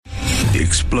The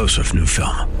explosive new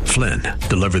film, Flynn,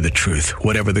 deliver the truth,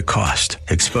 whatever the cost,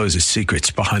 exposes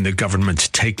secrets behind the government's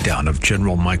takedown of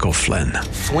General Michael Flynn.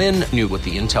 Flynn knew what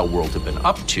the intel world had been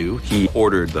up to. He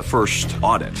ordered the first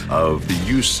audit of the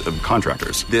use of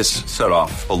contractors. This set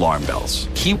off alarm bells.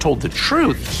 He told the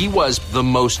truth. He was the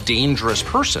most dangerous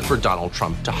person for Donald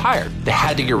Trump to hire. They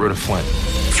had to get rid of Flynn.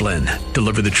 Flynn,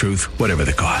 deliver the truth, whatever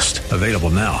the cost. Available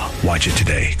now. Watch it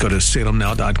today. Go to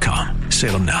salemnow.com.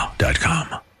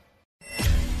 salemnow.com.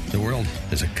 The world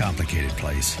is a complicated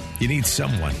place. You need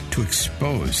someone to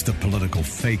expose the political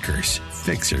fakers,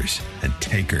 fixers, and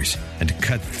takers, and to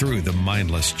cut through the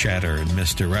mindless chatter and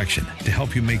misdirection to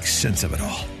help you make sense of it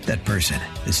all. That person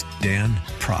is Dan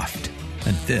Proft,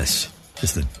 and this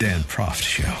is the Dan Proft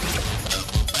Show.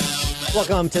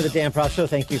 Welcome to the Dan Proft Show.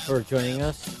 Thank you for joining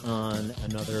us on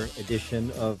another edition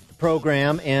of the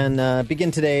program, and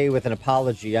begin today with an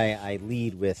apology. I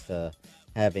lead with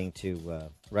having to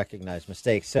recognize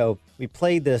mistakes. So we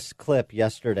played this clip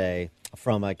yesterday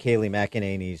from Kayleigh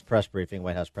McEnany's press briefing,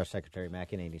 White House Press Secretary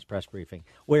McEnany's press briefing,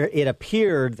 where it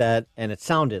appeared that, and it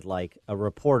sounded like a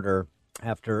reporter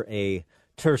after a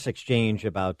terse exchange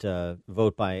about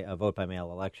vote by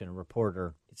mail election, a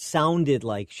reporter, it sounded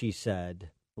like she said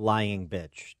lying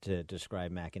bitch to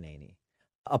describe McEnany.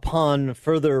 Upon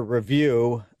further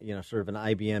review, sort of an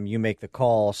IBM, you make the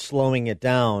call, slowing it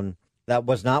down, that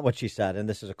was not what she said, and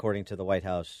this is according to the White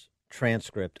House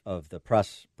transcript of the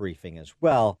press briefing as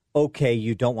well. Okay,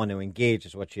 you don't want to engage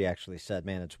is what she actually said.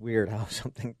 Man, it's weird how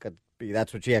something could be.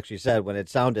 That's what she actually said when it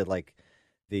sounded like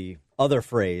the other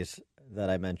phrase that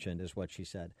I mentioned is what she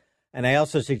said. And I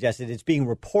also suggested it's being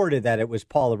reported that it was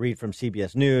Paula Reed from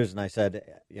CBS News, and I said,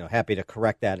 happy to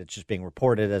correct that. It's just being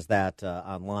reported as that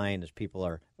online as people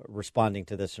are responding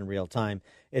to this in real time.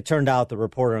 It turned out the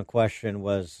reporter in question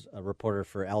was a reporter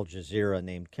for Al Jazeera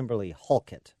named Kimberly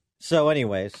Halkett. So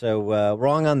anyway,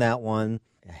 wrong on that one.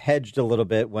 Hedged a little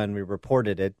bit when we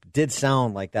reported it. Did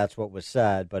sound like that's what was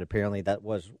said, but apparently that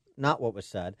was not what was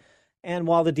said. And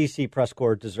while the D.C. press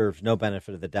corps deserves no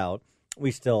benefit of the doubt, we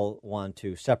still want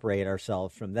to separate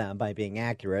ourselves from them by being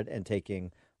accurate and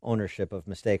taking ownership of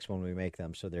mistakes when we make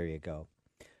them. So there you go.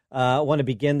 I want to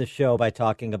begin the show by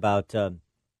talking about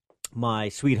my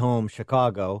sweet home,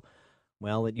 Chicago.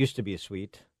 Well, it used to be a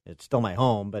sweet. It's still my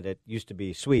home, but it used to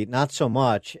be sweet. Not so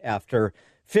much after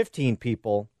 15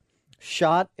 people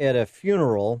shot at a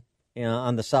funeral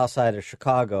on the south side of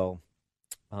Chicago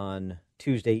on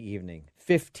Tuesday evening.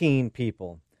 15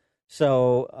 people.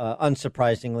 So,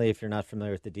 unsurprisingly, if you're not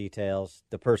familiar with the details,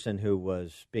 the person who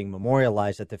was being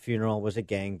memorialized at the funeral was a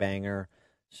gangbanger.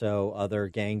 So other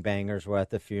gangbangers were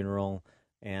at the funeral,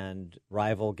 and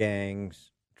rival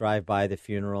gangs drive by the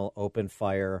funeral, open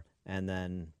fire, and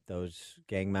then those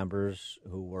gang members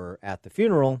who were at the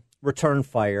funeral return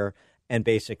fire, and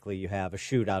basically you have a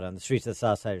shootout on the streets of the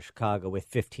south side of Chicago with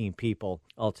 15 people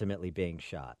ultimately being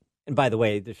shot. And by the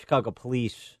way, the Chicago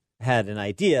police had an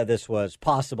idea this was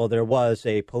possible. There was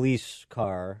a police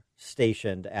car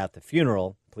stationed at the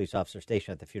funeral, police officer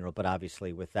stationed at the funeral, but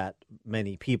obviously with that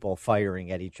many people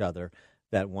firing at each other,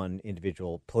 that one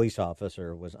individual police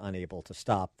officer was unable to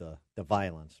stop the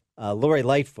violence. Lori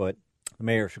Lightfoot, the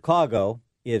mayor of Chicago,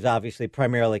 is obviously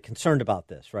primarily concerned about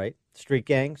this, right? Street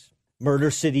gangs,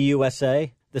 Murder City,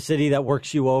 USA, the city that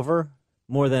works you over,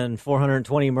 more than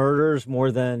 420 murders,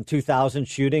 more than 2,000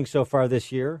 shootings so far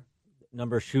this year.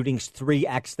 Number of shootings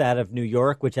 3x that of New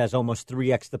York, which has almost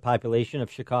 3x the population of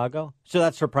Chicago. So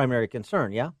that's her primary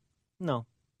concern, yeah? No.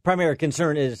 Primary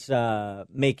concern is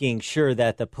making sure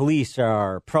that the police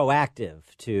are proactive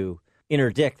to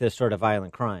interdict this sort of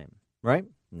violent crime, right?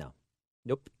 No.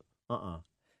 Nope.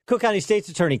 Cook County State's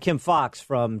Attorney Kim Foxx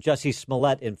from Jussie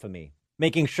Smollett infamy,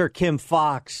 making sure Kim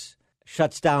Foxx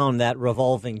shuts down that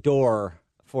revolving door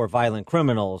for violent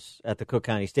criminals at the Cook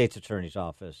County State's Attorney's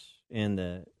office in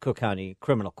the Cook County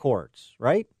criminal courts,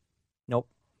 right? Nope.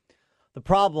 The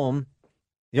problem,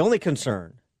 the only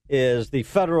concern, is the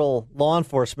federal law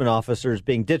enforcement officers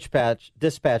being dispatched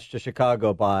to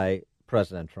Chicago by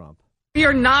President Trump. We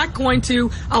are not going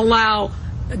to allow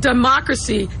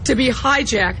democracy to be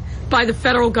hijacked by the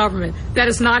federal government. That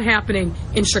is not happening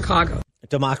in Chicago.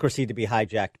 Democracy to be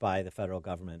hijacked by the federal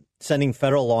government. Sending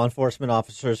federal law enforcement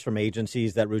officers from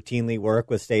agencies that routinely work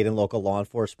with state and local law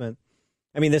enforcement.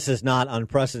 I mean, this is not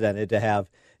unprecedented to have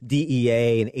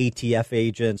DEA and ATF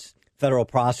agents, federal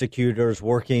prosecutors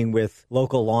working with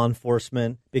local law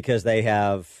enforcement because they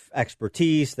have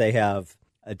expertise, they have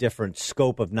a different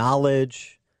scope of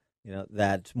knowledge,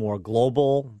 that's more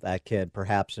global, that can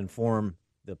perhaps inform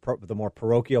the more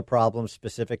parochial problems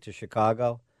specific to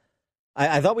Chicago.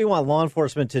 I thought we want law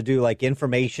enforcement to do like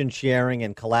information sharing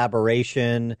and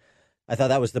collaboration I thought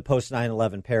that was the post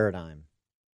 9/11 paradigm.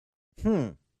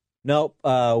 Nope.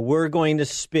 We're going to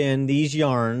spin these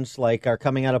yarns like are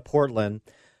coming out of Portland,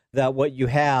 that what you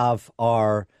have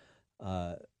are,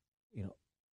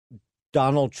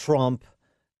 Donald Trump,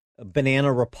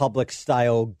 Banana Republic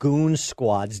style goon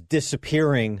squads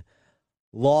disappearing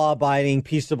law-abiding,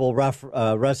 peaceable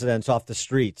residents off the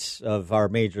streets of our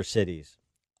major cities.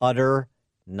 Utter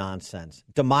nonsense.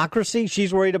 Democracy?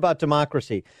 She's worried about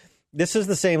democracy. This is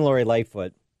the same Lori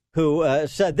Lightfoot who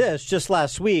said this just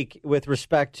last week with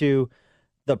respect to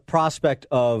the prospect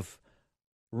of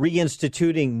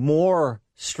reinstituting more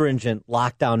stringent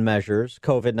lockdown measures,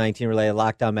 COVID-19 related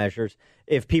lockdown measures,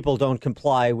 if people don't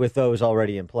comply with those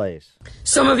already in place.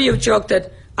 Some of you have joked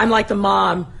that I'm like the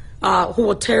mom who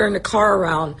will tear in the car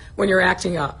around when you're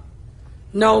acting up.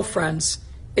 No, friends,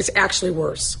 it's actually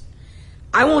worse.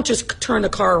 I won't just turn the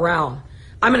car around.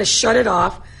 I'm going to shut it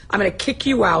off, I'm going to kick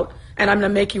you out, and I'm going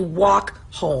to make you walk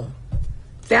home.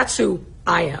 That's who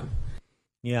I am.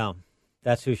 Yeah,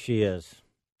 that's who she is.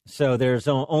 So there's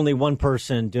only one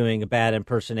person doing a bad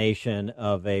impersonation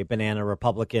of a banana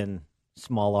Republican,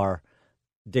 small r,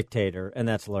 dictator, and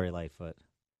that's Lori Lightfoot.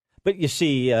 But you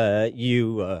see,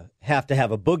 you have to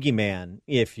have a boogeyman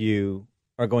if you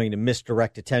are going to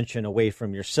misdirect attention away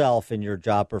from yourself and your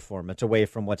job performance, away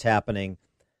from what's happening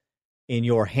in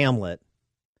your hamlet.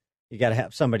 You got to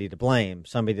have somebody to blame,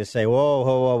 somebody to say, whoa,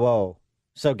 whoa, whoa, whoa.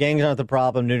 So gangs aren't the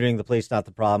problem, neutering the police not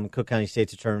the problem, Cook County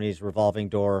State's Attorney's revolving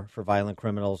door for violent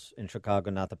criminals in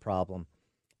Chicago not the problem.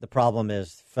 The problem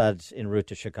is feds en route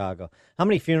to Chicago. How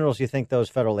many funerals do you think those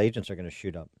federal agents are going to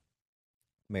shoot up?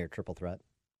 Mayor Triple Threat.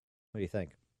 What do you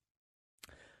think?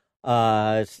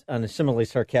 On a similarly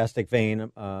sarcastic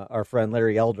vein, our friend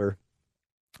Larry Elder,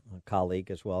 a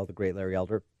colleague as well, the great Larry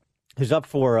Elder, who's up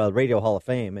for Radio Hall of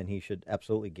Fame, and he should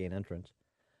absolutely gain entrance.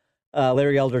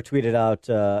 Larry Elder tweeted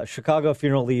out, Chicago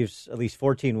funeral leaves at least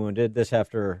 14 wounded. This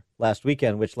after last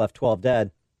weekend, which left 12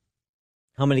 dead.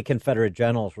 How many Confederate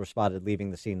generals were spotted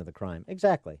leaving the scene of the crime?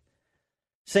 Exactly.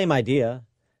 Same idea.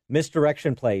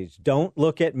 Misdirection plays. Don't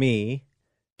look at me.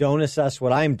 Don't assess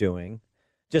what I'm doing.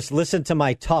 Just listen to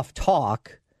my tough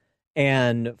talk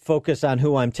and focus on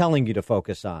who I'm telling you to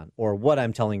focus on or what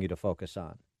I'm telling you to focus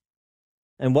on.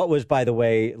 And what was, by the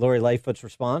way, Lori Lightfoot's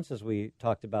response, as we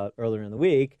talked about earlier in the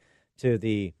week, to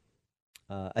the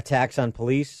attacks on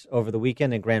police over the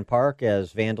weekend in Grant Park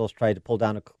as vandals tried to pull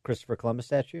down a Christopher Columbus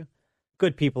statue?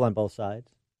 Good people on both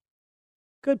sides.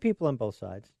 Good people on both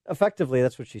sides. Effectively,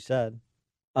 that's what she said.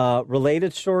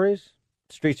 Related stories,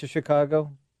 streets of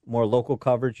Chicago, more local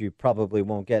coverage you probably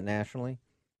won't get nationally.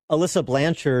 Alyssa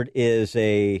Blanchard is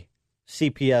a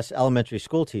CPS elementary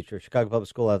school teacher, Chicago Public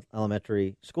School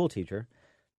elementary school teacher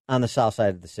on the south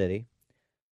side of the city.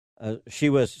 She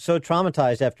was so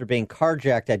traumatized after being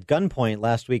carjacked at gunpoint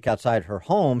last week outside her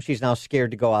home, she's now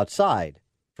scared to go outside.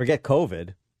 Forget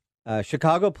COVID.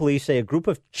 Chicago police say a group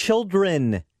of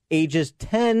children ages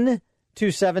 10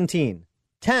 to 17,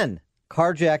 10,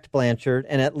 carjacked Blanchard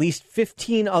and at least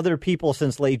 15 other people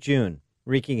since late June,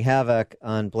 wreaking havoc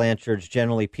on Blanchard's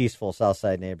generally peaceful south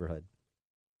side neighborhood.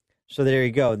 So there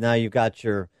you go. Now you've got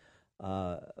your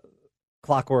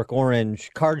Clockwork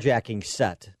Orange carjacking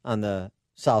set on the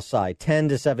south side, 10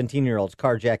 to 17-year-olds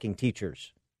carjacking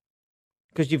teachers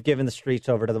because you've given the streets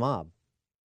over to the mob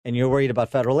and you're worried about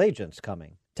federal agents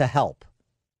coming to help.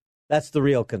 That's the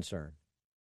real concern.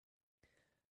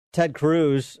 Ted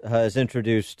Cruz has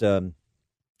introduced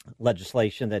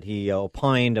legislation that he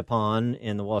opined upon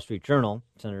in the Wall Street Journal,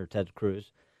 Senator Ted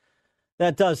Cruz,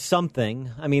 that does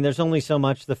something. I mean, there's only so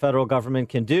much the federal government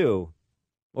can do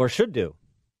or should do.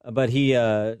 But he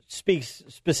speaks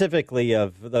specifically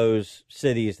of those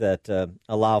cities that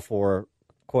allow for,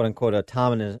 quote-unquote,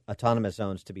 autonomous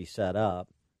zones to be set up.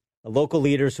 The local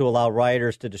leaders who allow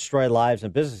rioters to destroy lives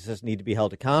and businesses need to be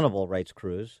held accountable, writes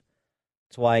Cruz.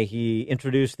 That's why he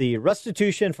introduced the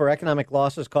Restitution for Economic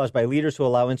Losses Caused by Leaders Who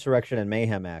Allow Insurrection and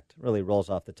Mayhem Act. Really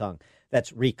rolls off the tongue.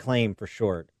 That's RECLAIM for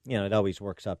short. You know, it always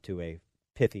works up to a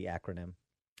pithy acronym.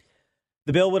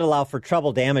 The bill would allow for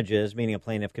treble damages, meaning a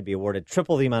plaintiff could be awarded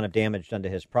triple the amount of damage done to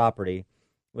his property. It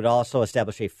would also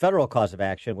establish a federal cause of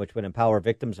action, which would empower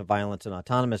victims of violence in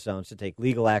autonomous zones to take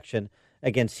legal action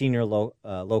against senior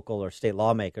local or state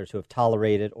lawmakers who have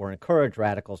tolerated or encouraged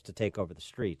radicals to take over the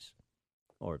streets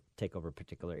or take over a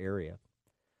particular area.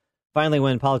 Finally,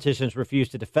 when politicians refuse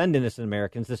to defend innocent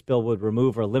Americans, this bill would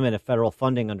remove or limit federal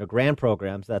funding under grant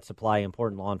programs that supply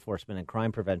important law enforcement and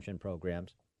crime prevention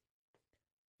programs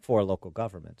for local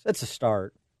governments. It's a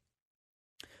start.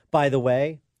 By the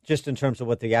way, just in terms of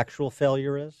what the actual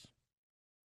failure is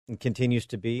and continues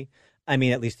to be, I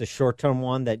mean, at least the short-term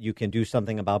one that you can do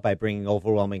something about by bringing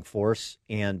overwhelming force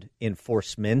and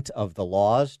enforcement of the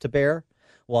laws to bear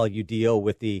while you deal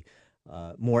with the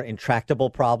more intractable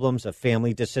problems of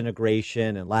family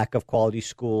disintegration and lack of quality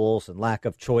schools and lack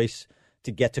of choice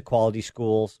to get to quality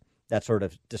schools, that sort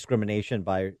of discrimination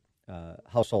by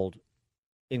household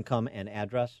income and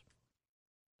address.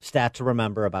 Stat to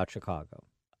remember about Chicago.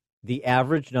 The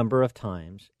average number of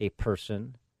times a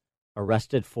person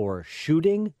arrested for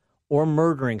shooting or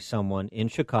murdering someone in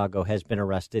Chicago has been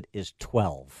arrested is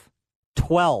 12.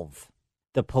 12.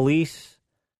 The police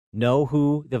know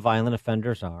who the violent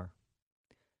offenders are.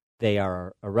 They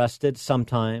are arrested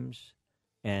sometimes,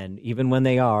 and even when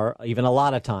they are, even a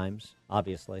lot of times,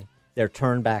 obviously, they're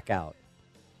turned back out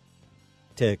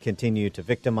to continue to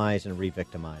victimize and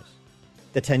re-victimize.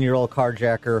 The 10-year-old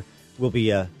carjacker will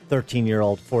be a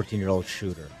 13-year-old, 14-year-old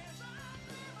shooter.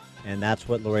 And that's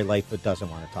what Lori Lightfoot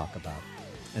doesn't want to talk about.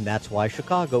 And that's why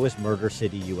Chicago is Murder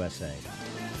City, USA.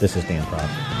 This is Dan Proft.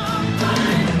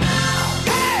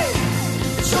 Hey!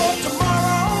 So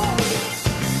tomorrow,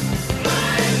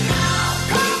 right now,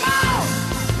 come on!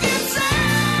 It's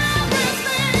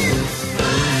everything!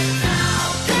 Right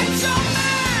now, get your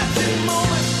magic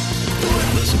moment!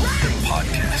 Listen to the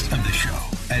podcast of the show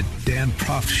at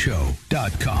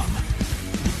danproftshow.com.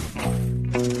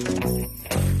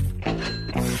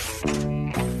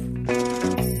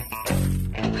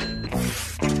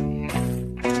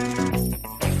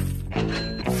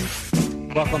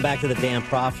 Welcome back to the Dan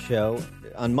Proft Show.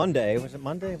 On Monday, was it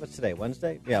Monday? What's today?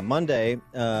 Wednesday? Yeah, Monday,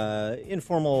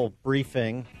 informal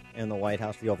briefing in the White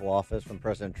House, the Oval Office, from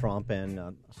President Trump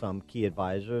and some key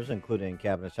advisors, including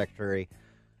Cabinet Secretary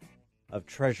of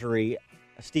Treasury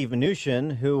Steve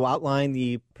Mnuchin, who outlined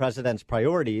the president's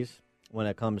priorities when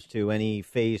it comes to any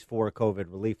Phase 4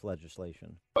 COVID relief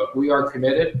legislation. We are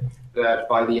committed that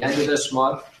by the end of this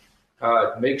month,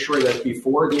 make sure that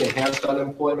before the enhanced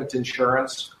unemployment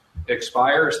insurance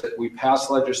expires, that we pass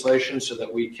legislation so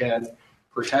that we can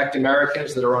protect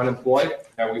Americans that are unemployed.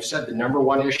 And we've said the number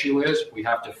one issue is we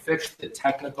have to fix the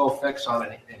technical fix on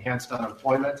enhanced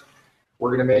unemployment. We're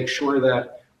going to make sure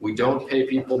that we don't pay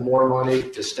people more money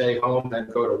to stay home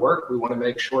than go to work. We want to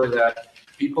make sure that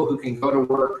people who can go to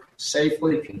work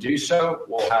safely can do so.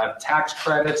 We'll have tax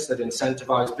credits that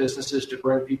incentivize businesses to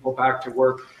bring people back to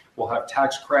work. We'll have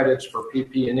tax credits for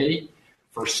PP&E,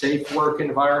 for safe work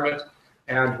environment.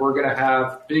 And we're going to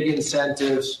have big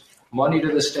incentives, money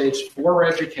to the states for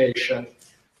education,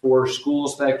 for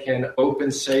schools that can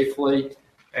open safely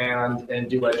and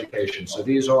do education. So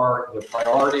these are the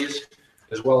priorities,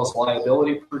 as well as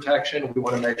liability protection. We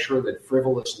want to make sure that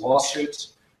frivolous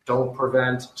lawsuits don't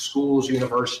prevent schools,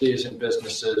 universities, and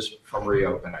businesses from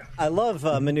reopening. I love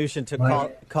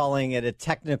Mnuchin calling it a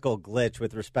technical glitch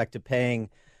with respect to paying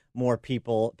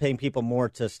people more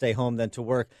to stay home than to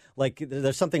work. Like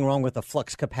there's something wrong with the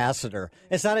flux capacitor.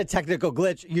 It's not a technical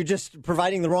glitch. You're just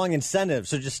providing the wrong incentive.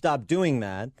 So just stop doing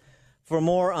that. For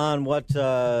more on what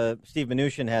Steve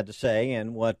Mnuchin had to say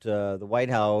and what the White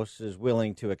House is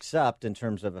willing to accept in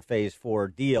terms of a Phase 4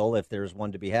 deal, if there's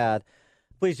one to be had,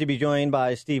 pleased to be joined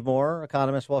by Steve Moore,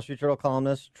 economist, Wall Street Journal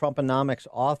columnist, Trumponomics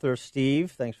author.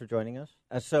 Steve, thanks for joining us.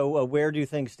 So where do you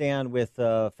think stand with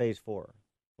Phase 4?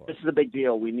 This is a big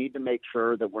deal. We need to make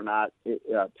sure that we're not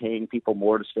paying people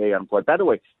more to stay unemployed. By the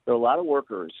way, there are a lot of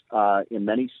workers in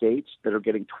many states that are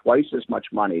getting twice as much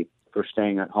money for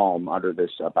staying at home under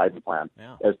this Biden plan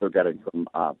as they're getting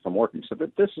from working. So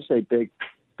this is a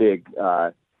big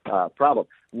problem.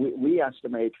 We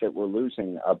estimate that we're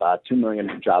losing about 2 million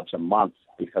jobs a month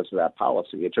because of that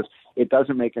policy. It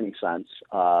doesn't make any sense.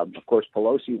 Of course,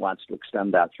 Pelosi wants to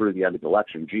extend that through the end of the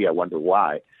election. Gee, I wonder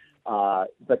why.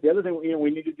 But the other thing,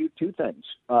 we need to do two things.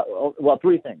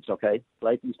 Three things, okay?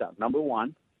 Write these down. Number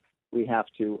one, we have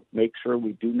to make sure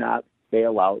we do not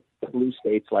bail out blue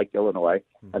states like Illinois.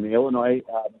 I mean, Illinois,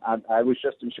 I was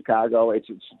just in Chicago. It's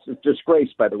a disgrace,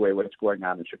 by the way, what's going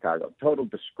on in Chicago. Total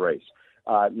disgrace.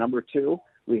 Number two,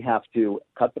 we have to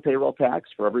cut the payroll tax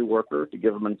for every worker to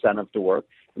give them incentive to work.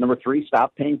 Number three,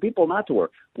 stop paying people not to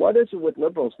work. What is it with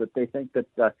liberals that they think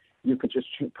that you could just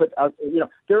put out,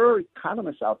 there are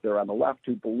economists out there on the left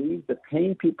who believe that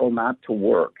paying people not to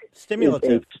work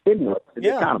stimulative. Is a stimulus to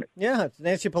the economy. Yeah, it's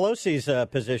Nancy Pelosi's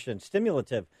position,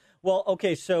 stimulative. Well,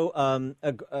 okay, so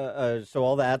so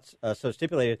all that's so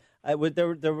stipulated. There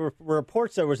were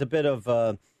reports there was a bit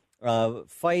of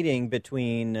fighting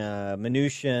between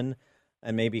Mnuchin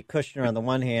and maybe Kushner on the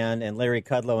one hand and Larry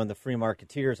Kudlow and the Free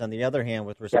Marketeers on the other hand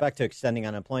with respect to extending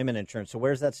unemployment insurance. So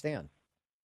where does that stand?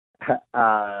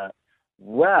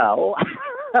 Well,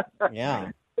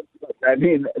 yeah. I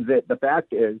mean, the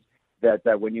fact is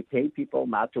that when you pay people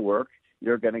not to work,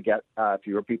 you're going to get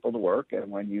fewer people to work,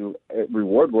 and when you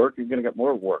reward work, you're going to get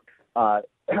more work.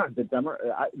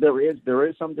 There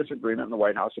is some disagreement in the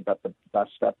White House about the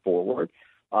best step forward.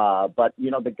 But,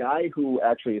 the guy who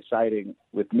actually is siding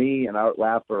with me and Art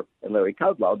Laffer and Larry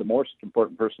Kudlow, the most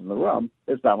important person in the room,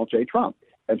 is Donald J. Trump.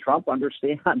 And Trump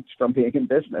understands from being in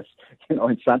business,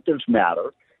 incentives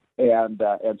matter. And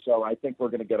so I think we're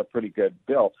going to get a pretty good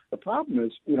bill. The problem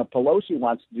is, Pelosi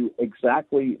wants to do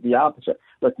exactly the opposite.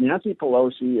 Look, Nancy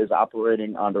Pelosi is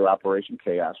operating under Operation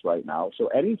Chaos right now. So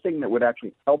anything that would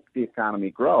actually help the economy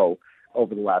grow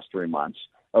over the next 3 months,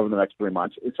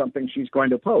 is something she's going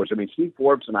to oppose. I mean, Steve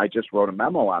Forbes and I just wrote a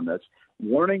memo on this,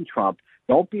 warning Trump,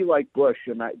 don't be like Bush.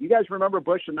 And you guys remember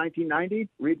Bush in 1990?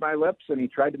 Read my lips. And he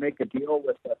tried to make a deal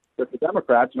with the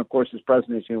Democrats. And, of course, his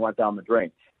presidency went down the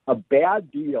drain. A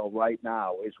bad deal right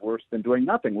now is worse than doing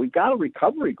nothing. We've got a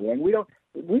recovery going. We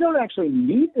don't actually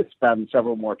need to spend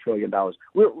several more $1 trillion.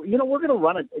 We're going to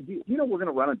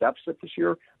run a deficit this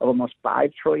year of almost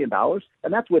 $5 trillion,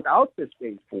 and that's without this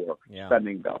phase 4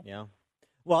 spending bill. Yeah.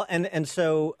 Well, and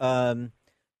so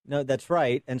no, that's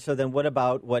right. And so then what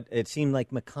about what it seemed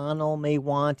like McConnell may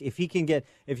want? If you can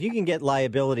get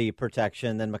liability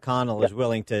protection, then McConnell is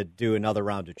willing to do another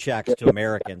round of checks to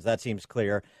Americans. That seems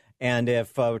clear. And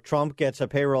if Trump gets a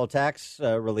payroll tax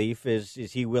relief, is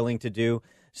he willing to do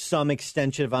some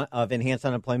extension of enhanced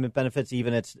unemployment benefits,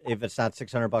 even if it's not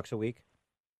 $600 a week?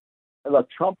 Look,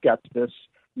 Trump gets this.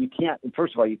 You can't.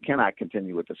 First of all, you cannot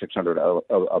continue with the $600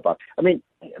 a buck. I mean,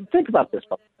 think about this.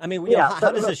 I mean,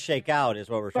 how does this shake out? Is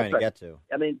what we're trying to get to.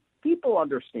 I mean, people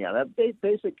understand that.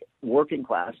 Basic working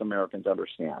class Americans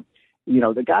understand.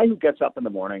 The guy who gets up in the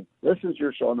morning, listens to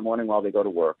your show in the morning while they go to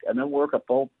work, and then work a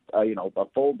full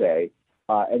day,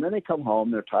 and then they come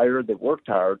home, they're tired, they've worked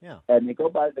hard, and they go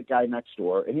by the guy next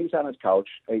door, and he's on his couch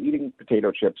eating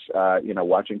potato chips,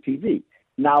 watching TV.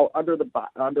 Now, under the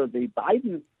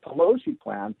Biden Pelosi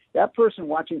plan, that person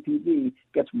watching TV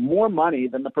gets more money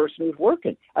than the person who's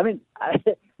working. I mean,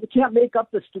 you can't make up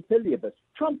the stupidity of this.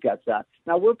 Trump gets that.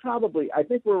 Now, I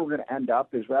think where we're going to end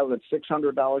up is rather than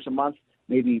 $600 a month,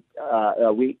 maybe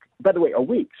a week. By the way, a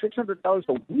week, $600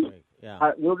 a week.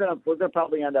 Yeah. We're gonna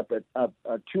probably end up at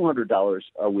 $200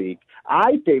 a week.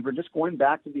 I favor just going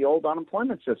back to the old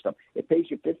unemployment system. It pays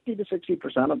you 50 to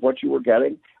 60% of what you were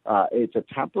getting. It's a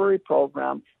temporary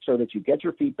program so that you get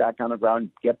your feet back on the ground,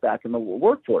 get back in the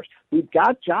workforce. We've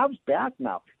got jobs back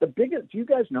now. Do you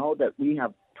guys know that we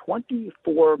have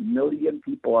 24 million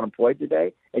people unemployed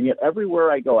today, and yet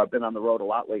everywhere I go, I've been on the road a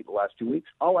lot late the last 2 weeks,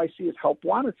 all I see is help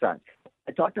wanted signs.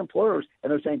 I talk to employers,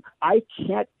 and they're saying, I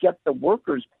can't get the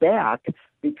workers back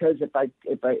because if I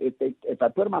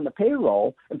put them on the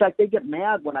payroll, in fact, they get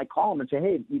mad when I call them and say,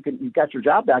 hey, you've got your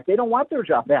job back. They don't want their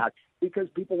job back because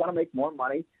people want to make more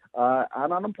money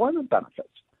on unemployment benefits.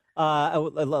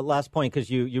 Last point,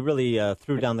 because you really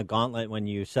threw down the gauntlet when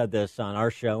you said this on our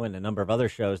show and a number of other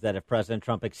shows, that if President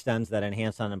Trump extends that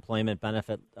enhanced unemployment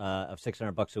benefit of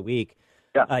 $600 a week,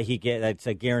 it's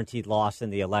a guaranteed loss in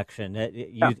the election.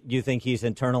 You think he's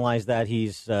internalized that?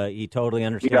 He totally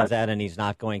understands that, and he's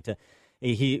not going to.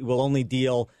 He will only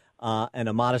deal in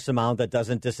a modest amount that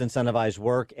doesn't disincentivize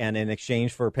work, and in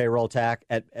exchange for payroll tax,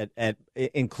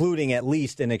 including at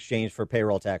least in exchange for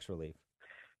payroll tax relief.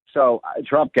 So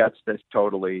Trump gets this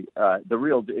totally. The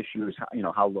real issue is,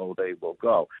 how low they will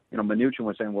go. Mnuchin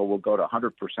was saying, well, we'll go to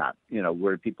 100%,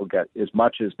 where people get as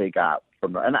much as they got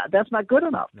from and that's not good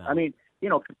enough. No. I mean,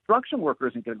 construction worker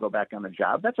isn't going to go back on the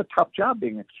job. That's a tough job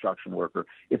being a construction worker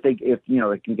if they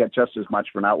can get just as much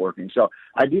for not working. So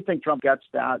I do think Trump gets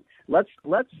that. Not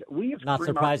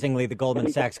surprisingly, the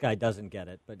Goldman Sachs guy doesn't get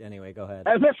it. But anyway, go ahead.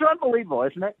 It's unbelievable,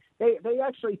 isn't it? They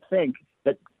actually think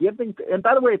that giving, and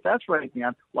by the way, if that's right,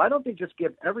 man, why don't they just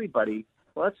give everybody,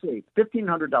 let's say,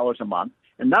 $1,500 a month,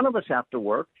 and none of us have to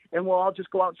work, and we'll all just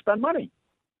go out and spend money.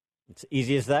 It's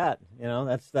easy as that,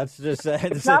 That's just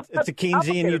it's a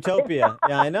Keynesian utopia.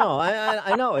 Yeah, I know.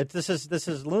 I know. This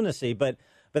is lunacy, but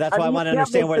that's why I want to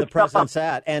understand where the president's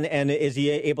at, and is he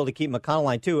able to keep McConnell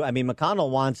line too? I mean, McConnell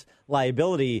wants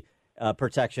liability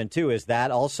protection too. Is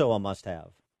that also a must-have?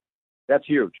 That's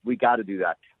huge. We got to do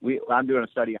that. I'm doing a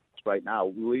study on this right now.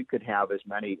 We could have as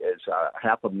many as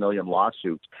 500,000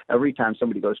 lawsuits every time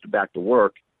somebody goes back to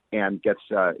work and gets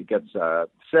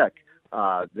sick.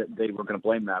 They were going to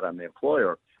blame that on the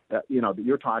employer.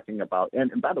 You're talking about,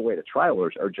 and by the way, the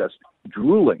trialers are just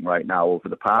drooling right now over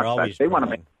the prospects. They want to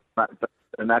make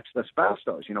the next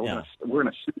asbestos. We're going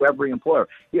to sue every employer.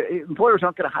 Employers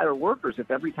aren't going to hire workers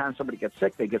if every time somebody gets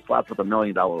sick, they get slapped with $1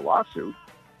 million lawsuit.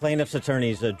 Plaintiffs'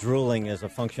 attorneys drooling is a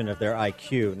function of their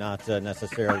IQ, not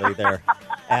necessarily their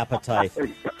appetite.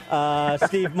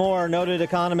 Steve Moore, noted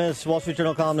economist, Wall Street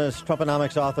Journal columnist,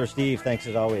 Trumponomics author. Steve, thanks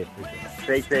as always. Appreciate it.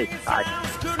 Stay safe. Bye.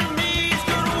 It's good to me, it's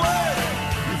good to work.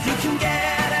 If you can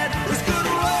get it, it's good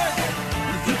to work.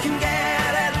 If you can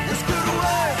get it, it's good to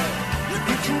work. If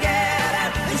you can get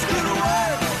it, it's good to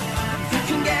work. If you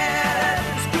can get it,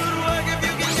 it's good to work. If you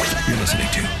can get it. You're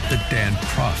listening to The Dan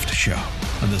Proft Show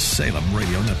on the Salem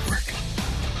Radio Network.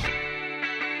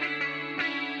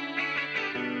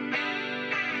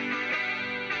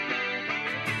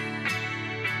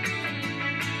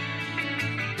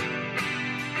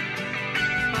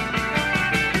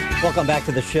 Welcome back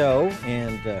to the show,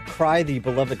 and Cry the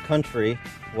Beloved Country.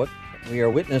 What we are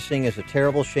witnessing is a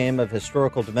terrible shame of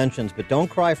historical dimensions, but don't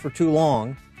cry for too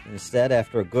long. Instead,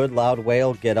 after a good loud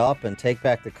wail, get up and take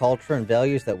back the culture and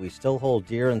values that we still hold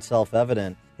dear and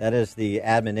self-evident. That is the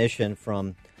admonition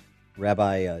from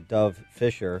Rabbi Dov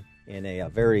Fisher in a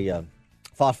very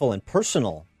thoughtful and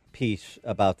personal piece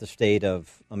about the state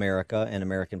of America and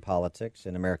American politics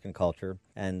and American culture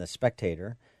and The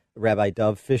Spectator. Rabbi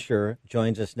Dov Fisher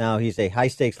joins us now. He's a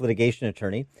high-stakes litigation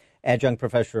attorney, adjunct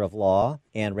professor of law,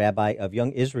 and rabbi of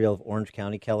Young Israel of Orange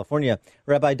County, California.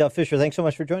 Rabbi Dov Fisher, thanks so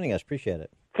much for joining us. Appreciate it.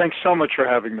 Thanks so much for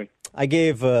having me. I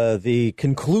gave the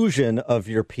conclusion of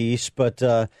your piece, but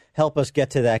help us get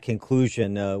to that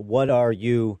conclusion. What are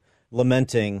you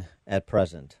lamenting at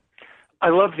present? I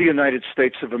love the United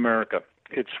States of America.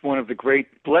 It's one of the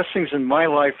great blessings in my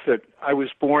life that I was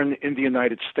born in the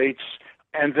United States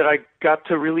and that I got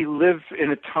to really live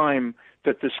in a time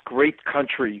that this great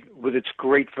country with its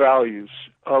great values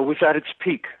was at its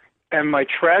peak. And my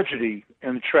tragedy,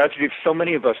 and the tragedy of so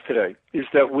many of us today, is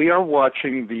that we are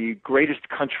watching the greatest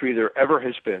country there ever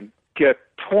has been get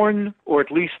torn, or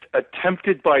at least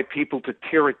attempted by people to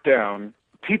tear it down,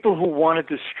 people who want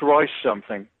to destroy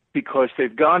something because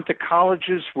they've gone to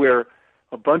colleges where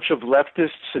a bunch of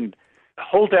leftists and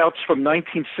holdouts from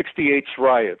 1968's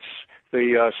riots,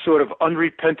 the sort of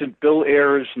unrepentant Bill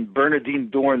Ayers and Bernardine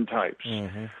Dorn types,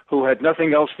 who had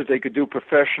nothing else that they could do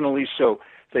professionally, so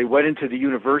they went into the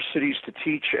universities to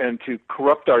teach and to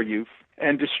corrupt our youth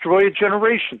and destroy a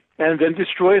generation, and then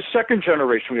destroy a second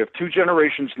generation. We have two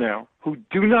generations now who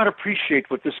do not appreciate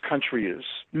what this country is.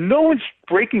 No one's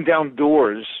breaking down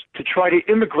doors to try to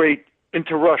immigrate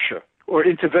into Russia or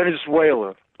into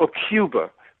Venezuela or Cuba.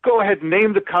 Go ahead,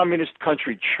 name the communist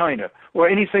country, China, or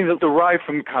anything that derived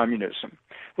from communism.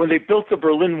 When they built the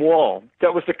Berlin Wall,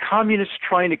 that was the communists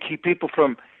trying to keep people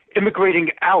from immigrating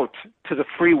out to the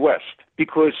free West,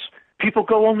 because people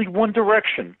go only one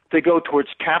direction. They go towards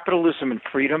capitalism and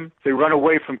freedom. They run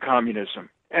away from communism.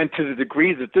 And to the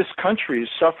degree that this country is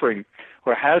suffering,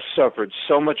 or has suffered,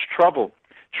 so much trouble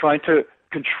trying to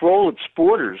control its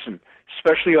borders, and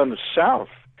especially on the south,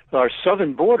 our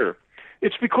southern border,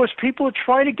 it's because people are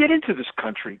trying to get into this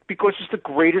country because it's the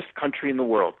greatest country in the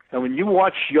world. And when you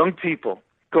watch young people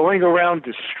going around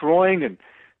destroying and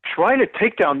trying to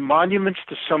take down monuments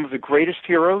to some of the greatest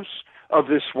heroes of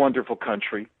this wonderful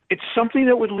country, it's something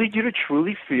that would lead you to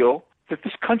truly feel that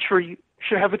this country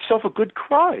should have itself a good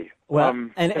cry. Well,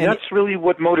 and that's really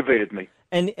what motivated me.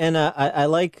 And I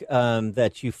like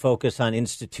that you focus on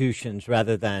institutions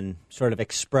rather than sort of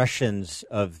expressions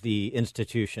of the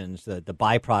institutions, the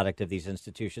byproduct of these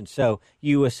institutions. So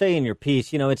you say in your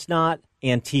piece, it's not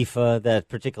Antifa that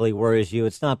particularly worries you.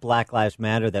 It's not Black Lives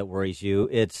Matter that worries you.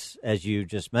 It's, as you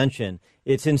just mentioned,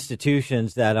 it's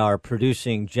institutions that are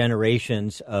producing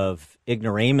generations of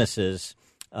ignoramuses,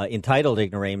 entitled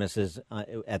ignoramuses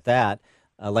at that.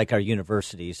 Like our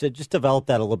universities. So just develop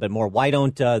that a little bit more. Why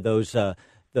don't those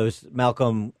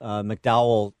Malcolm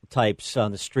McDowell types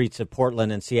on the streets of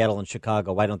Portland and Seattle and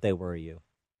Chicago, why don't they worry you?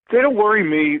 They don't worry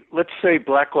me, let's say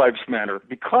Black Lives Matter,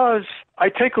 because I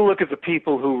take a look at the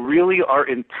people who really are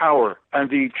in power and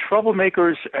the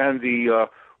troublemakers and the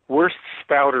worst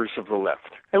spouters of the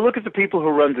left. I look at the people who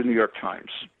run the New York Times,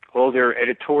 all their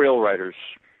editorial writers.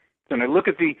 And I look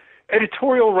at the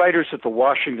editorial writers at the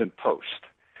Washington Post.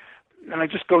 And I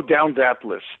just go down that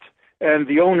list. And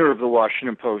the owner of the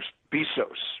Washington Post,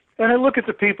 Bezos. And I look at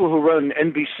the people who run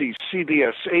NBC,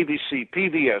 CBS, ABC,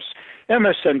 PBS,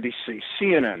 MSNBC,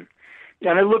 CNN.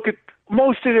 And I look at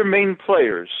most of their main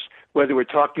players, whether we're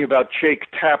talking about Jake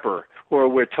Tapper or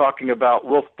we're talking about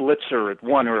Wolf Blitzer at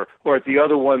one or at the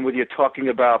other one where you're talking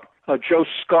about Joe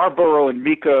Scarborough and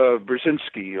Mika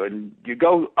Brzezinski. And you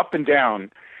go up and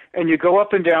down. And you go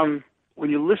up and down. When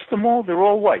you list them all, they're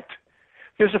all white.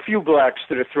 There's a few blacks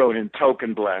that are thrown in,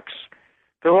 token blacks.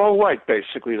 They're all white,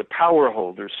 basically, the power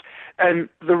holders. And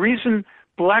the reason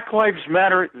Black Lives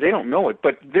Matter, they don't know it,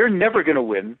 but they're never going to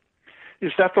win.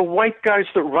 is that the white guys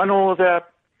that run all of that,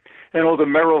 and all the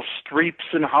Meryl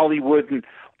Streeps in Hollywood and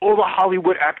all the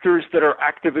Hollywood actors that are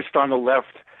activists on the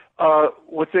left,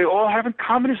 what they all have in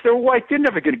common is they're white. They're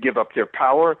never going to give up their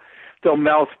power. They'll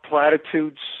mouth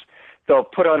platitudes. They'll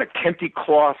put on a kente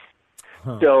cloth.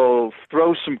 They'll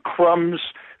throw some crumbs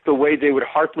the way they would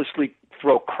heartlessly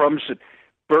throw crumbs at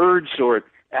birds or at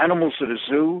animals at a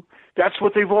zoo. That's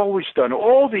what they've always done.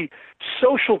 All the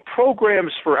social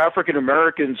programs for African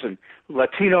Americans and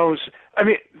Latinos, I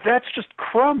mean, that's just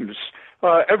crumbs.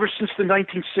 Ever since the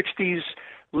 1960s,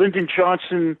 Lyndon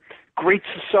Johnson, Great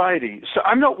Society. So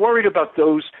I'm not worried about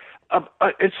those.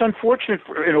 It's unfortunate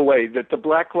in a way that the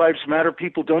Black Lives Matter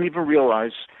people don't even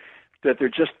realize that they're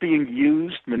just being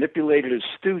used, manipulated as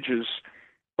stooges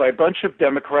by a bunch of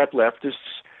Democrat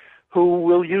leftists who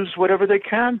will use whatever they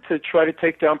can to try to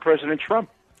take down President Trump.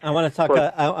 I want to talk.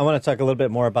 I want to talk a little bit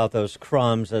more about those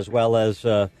crumbs, as well as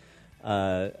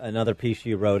another piece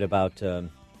you wrote about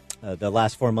the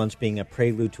last 4 months being a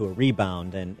prelude to a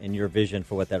rebound, and your vision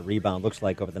for what that rebound looks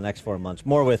like over the next 4 months.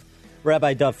 More with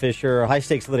Rabbi Dov Fischer,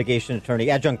 high-stakes litigation attorney,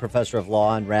 adjunct professor of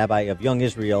law, and rabbi of Young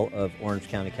Israel of Orange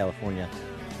County, California.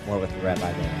 More with the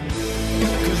rabbi there.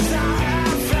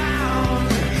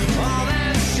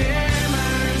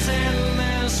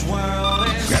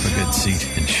 Grab a good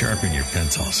seat and sharpen your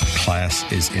pencils. Class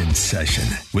is in session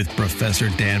with Professor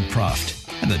Dan Proft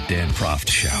and the Dan Proft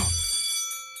Show.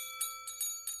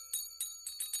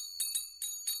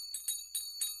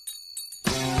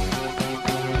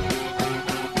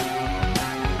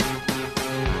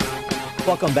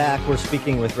 Welcome back. We're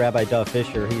speaking with Rabbi Dov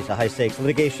Fischer. He's a high-stakes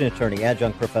litigation attorney,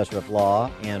 adjunct professor of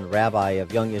law, and rabbi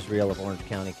of Young Israel of Orange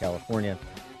County, California.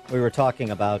 We were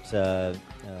talking about, the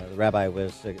rabbi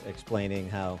was explaining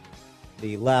how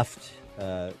the left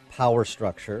power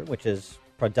structure, which is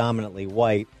predominantly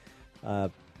white,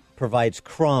 provides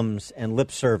crumbs and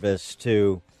lip service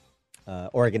to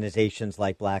organizations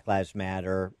like Black Lives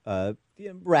Matter,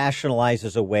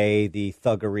 rationalizes away the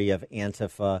thuggery of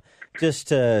Antifa just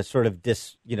to sort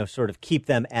of keep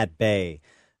them at bay,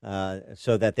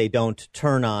 so that they don't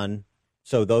turn on.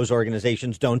 So those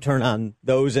organizations don't turn on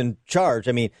those in charge.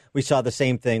 I mean, we saw the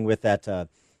same thing with that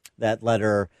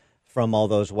letter from all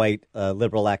those white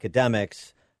liberal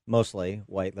academics, mostly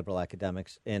white liberal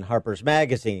academics, in Harper's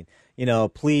Magazine. You know,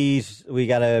 please, we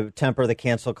got to temper the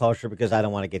cancel culture because I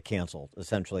don't want to get canceled,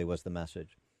 essentially was the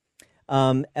message.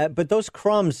 But those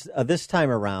crumbs this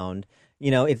time around, you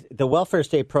know, the welfare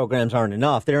state programs aren't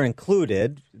enough. They're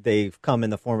included. They've come in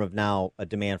the form of now a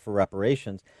demand for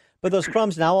reparations. But those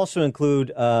crumbs now also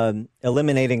include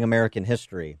eliminating American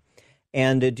history.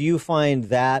 And do you find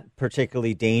that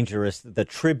particularly dangerous, the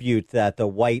tribute that the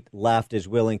white left is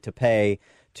willing to pay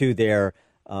to their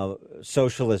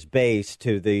socialist base,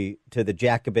 to the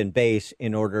Jacobin base,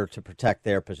 in order to protect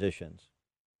their positions?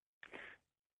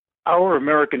 Our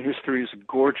American history is a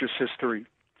gorgeous history.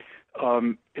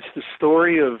 It's the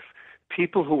story of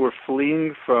people who were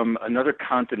fleeing from another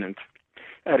continent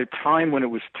at a time when it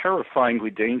was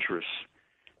terrifyingly dangerous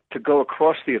to go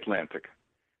across the Atlantic.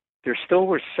 There still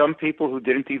were some people who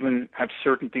didn't even have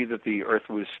certainty that the earth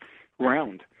was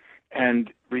round.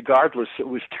 And regardless, it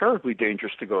was terribly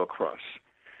dangerous to go across.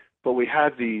 But we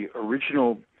had the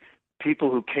original people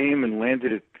who came and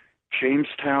landed at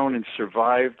Jamestown and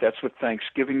survived. That's what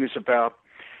Thanksgiving is about.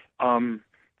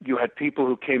 You had people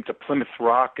who came to Plymouth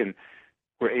Rock and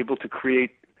were able to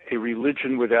create a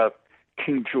religion without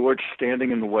King George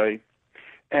standing in the way.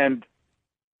 And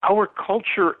our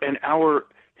culture and our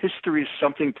history is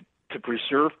something to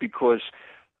preserve, because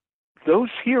those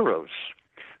heroes,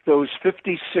 those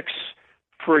 56,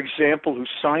 for example, who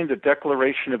signed the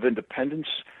Declaration of Independence,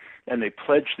 and they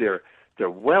pledged their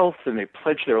wealth and they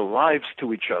pledged their lives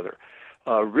to each other,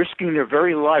 risking their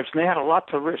very lives. And they had a lot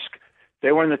to risk.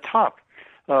 They were in the top,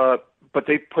 but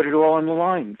they put it all on the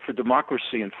line for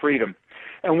democracy and freedom.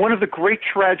 And one of the great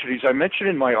tragedies, I mentioned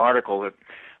in my article that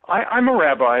I'm a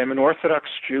rabbi. I'm an Orthodox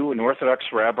Jew, an Orthodox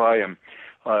rabbi. I'm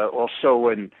also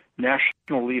a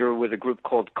national leader with a group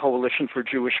called Coalition for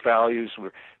Jewish Values.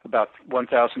 We're about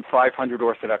 1,500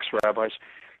 Orthodox rabbis.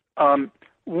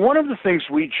 One of the things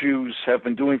we Jews have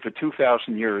been doing for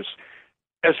 2,000 years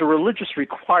as a religious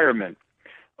requirement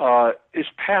is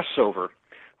Passover.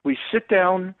 We sit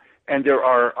down, and there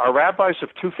are our rabbis of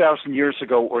 2,000 years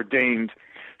ago ordained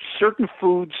certain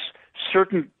foods,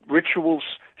 certain rituals,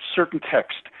 certain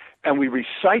texts, and we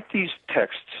recite these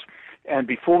texts, and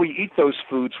before we eat those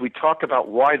foods, we talk about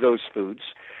why those foods,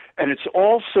 and it's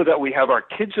all so that we have our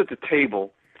kids at the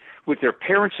table with their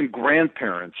parents and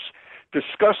grandparents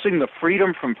discussing the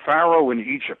freedom from Pharaoh in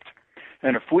Egypt.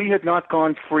 And if we had not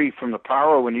gone free from the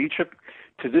Pharaoh in Egypt,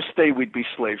 to this day we'd be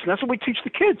slaves. And that's what we teach the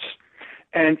kids.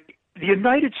 And the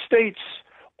United States,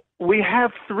 we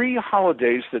have 3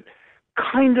 holidays that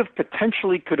kind of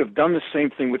potentially could have done the same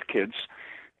thing with kids.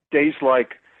 Days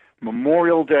like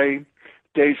Memorial Day,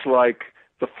 days like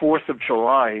the 4th of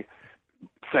July,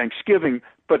 Thanksgiving.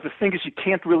 But the thing is, you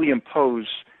can't really impose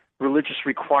religious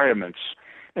requirements.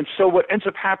 And so what ends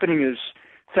up happening is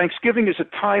Thanksgiving is a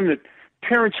time that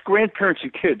parents, grandparents,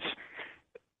 and kids,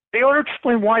 they ought to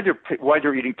explain why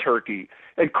they're eating turkey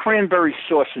and cranberry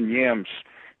sauce and yams.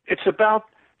 It's about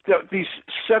these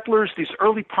settlers, these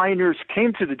early pioneers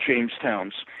came to the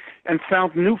Jamestowns and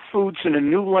found new foods in a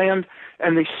new land,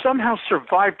 and they somehow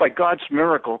survived by God's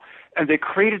miracle, and they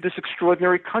created this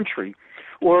extraordinary country.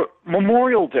 Or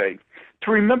Memorial Day,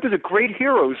 to remember the great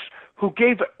heroes who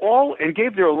gave all and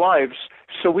gave their lives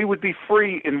so we would be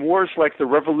free in wars like the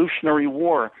Revolutionary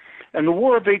War and the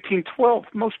War of 1812.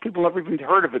 Most people never even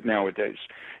heard of it nowadays.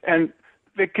 And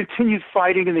they continued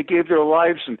fighting, and they gave their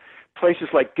lives in places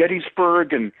like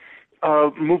Gettysburg, and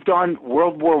moved on.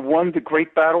 World War I, the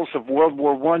great battles of World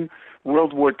War I,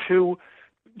 World War II,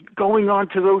 going on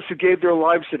to those who gave their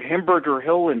lives at Hamburger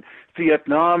Hill in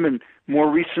Vietnam, and more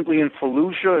recently in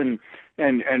Fallujah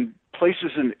and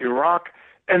places in Iraq.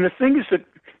 And the thing is that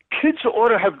kids ought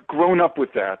to have grown up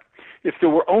with that. If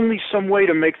there were only some way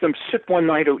to make them sit one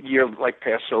night a year, like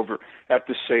Passover at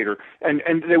the Seder, and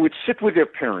they would sit with their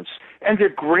parents and their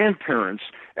grandparents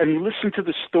and listen to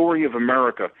the story of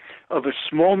America, of a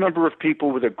small number of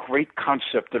people with a great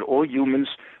concept that all humans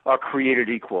are created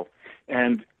equal.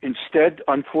 And instead,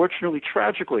 unfortunately,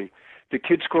 tragically, the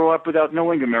kids grow up without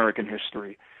knowing American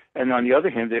history. And on the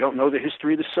other hand, they don't know the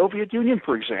history of the Soviet Union,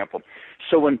 for example.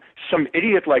 So when some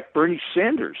idiot like Bernie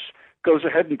Sanders goes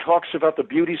ahead and talks about the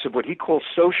beauties of what he calls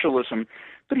socialism,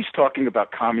 but he's talking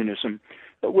about communism.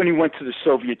 But when he went to the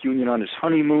Soviet Union on his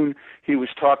honeymoon, he was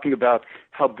talking about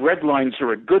how bread lines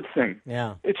are a good thing.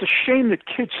 Yeah. It's a shame that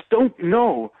kids don't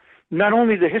know not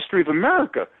only the history of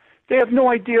America, they have no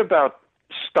idea about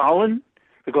Stalin,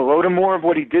 the Holodomor of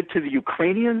what he did to the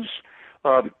Ukrainians,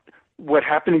 what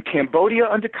happened in Cambodia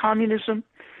under communism,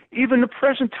 even the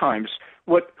present times,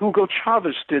 what Hugo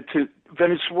Chavez did to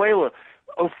Venezuela,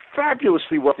 a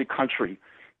fabulously wealthy country,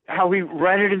 how he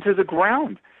ran it into the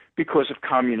ground because of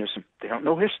communism. They don't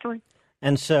know history.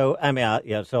 And so, I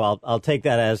mean, so I'll take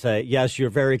that as yes, you're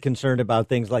very concerned about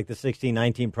things like the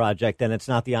 1619 Project, and it's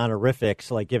not the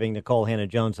honorifics like giving Nicole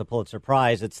Hannah-Jones the Pulitzer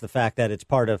Prize. It's the fact that it's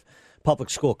part of public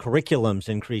school curriculums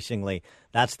increasingly.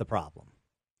 That's the problem.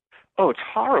 Oh, it's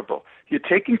horrible. You're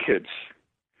taking kids.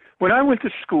 When I went to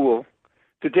school,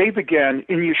 the day began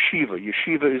in yeshiva.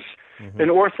 Yeshiva is an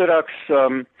Orthodox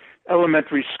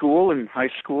elementary school and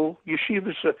high school. Yeshiva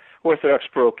is an Orthodox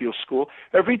parochial school.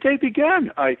 Every day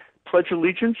began. I pledge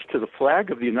allegiance to the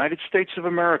flag of the United States of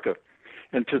America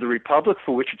and to the republic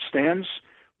for which it stands,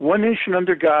 one nation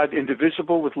under God,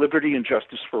 indivisible, with liberty and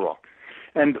justice for all.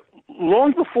 And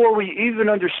long before we even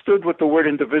understood what the word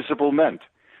indivisible meant,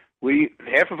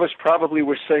 half of us probably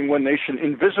were saying one nation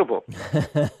invisible.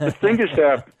 The thing is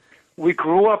that we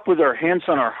grew up with our hands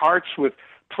on our hearts with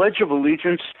Pledge of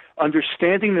Allegiance,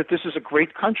 understanding that this is a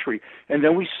great country. And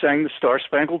then we sang the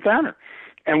Star-Spangled Banner.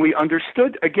 And we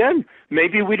understood, again,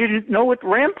 maybe we didn't know what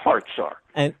ramparts are,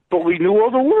 but we knew all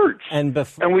the words. And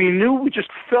we knew, we just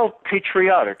felt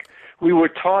patriotic. We were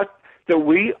taught that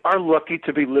we are lucky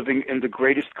to be living in the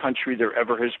greatest country there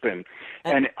ever has been.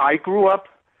 And I grew up,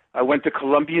 I went to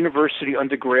Columbia University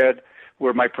undergrad,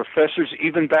 where my professors,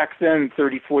 even back then,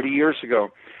 30, 40 years ago,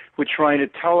 were trying to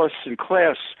tell us in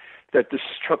class that this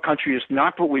country is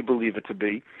not what we believe it to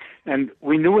be. And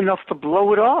we knew enough to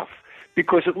blow it off,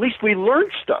 because at least we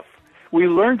learned stuff. We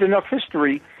learned enough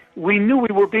history. We knew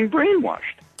we were being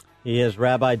brainwashed. He is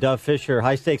Rabbi Dov Fischer,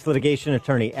 high-stakes litigation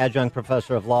attorney, adjunct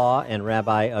professor of law, and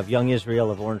rabbi of Young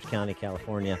Israel of Orange County,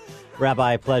 California.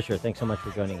 Rabbi, pleasure. Thanks so much for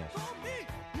joining us.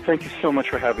 Thank you so much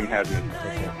for having had me.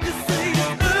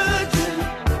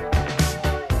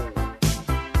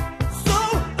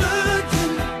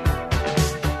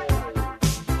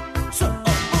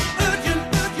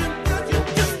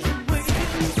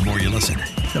 The more you listen,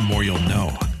 the more you'll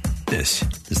know. This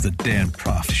is the Dan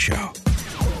Proft Show.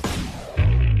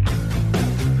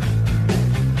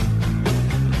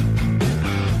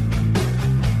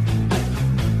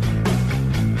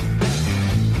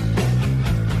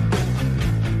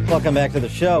 Welcome back to the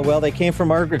show. Well, they came from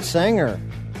Margaret Sanger.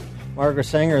 Margaret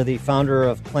Sanger, the founder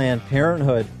of Planned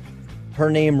Parenthood. Her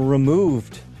name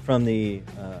removed from the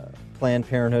Planned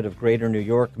Parenthood of Greater New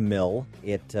York Mill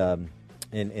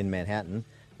in Manhattan,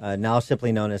 now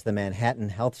simply known as the Manhattan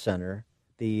Health Center.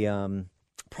 The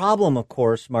problem, of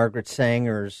course, Margaret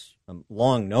Sanger's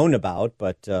long known about,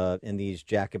 but in these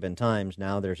Jacobin times,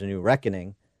 now there's a new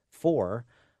reckoning for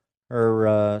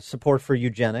her support for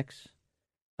eugenics.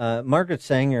 Margaret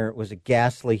Sanger was a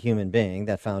ghastly human being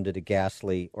that founded a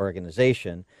ghastly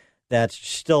organization that's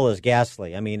still as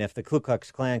ghastly. I mean, if the Ku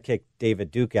Klux Klan kicked David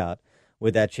Duke out,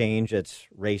 would that change its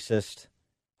racist,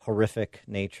 horrific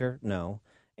nature? No.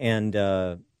 And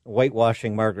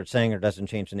whitewashing Margaret Sanger doesn't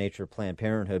change the nature of Planned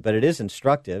Parenthood, but it is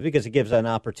instructive because it gives an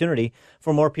opportunity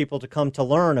for more people to come to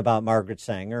learn about Margaret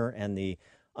Sanger and the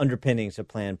underpinnings of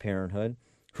Planned Parenthood,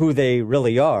 who they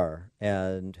really are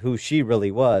and who she really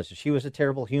was. She was a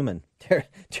terrible human,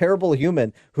 terrible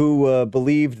human who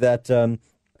believed that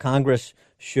Congress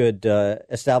should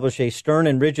establish a stern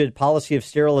and rigid policy of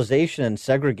sterilization and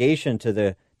segregation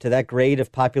to that grade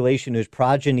of population whose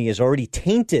progeny is already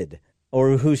tainted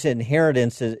or whose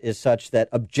inheritance is such that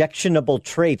objectionable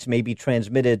traits may be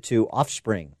transmitted to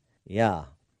offspring. Yeah.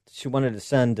 She wanted to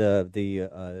send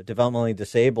the developmentally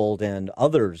disabled and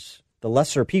others, the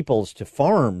lesser peoples, to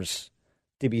farms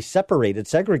to be separated,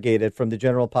 segregated from the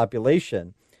general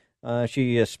population.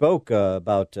 She spoke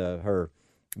about her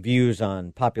views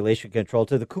on population control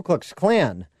to the Ku Klux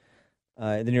Klan.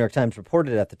 The New York Times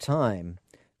reported at the time.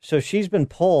 So she's been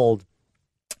pulled.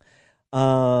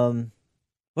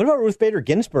 What about Ruth Bader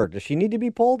Ginsburg? Does she need to be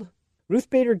pulled? Ruth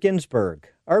Bader Ginsburg,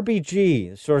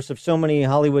 RBG, the source of so many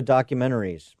Hollywood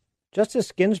documentaries.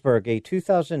 Justice Ginsburg, a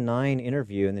 2009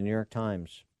 interview in the New York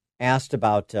Times, asked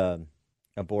about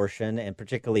abortion and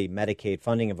particularly Medicaid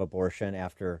funding of abortion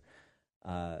after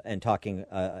and talking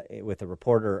with a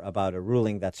reporter about a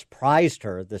ruling that surprised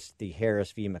her, the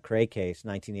Harris v. McRae case,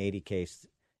 1980 case,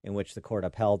 in which the court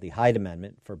upheld the Hyde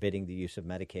Amendment forbidding the use of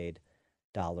Medicaid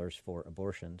dollars for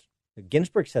abortions.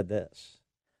 Ginsburg said this: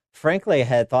 frankly, I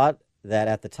had thought that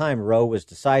at the time Roe was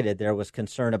decided, there was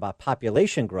concern about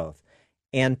population growth,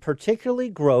 and particularly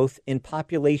growth in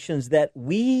populations that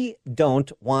we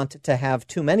don't want to have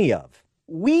too many of.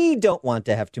 We don't want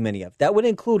to have too many of. That would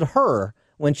include her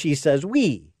when she says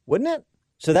we, wouldn't it?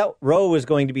 So that Roe was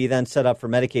going to be then set up for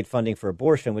Medicaid funding for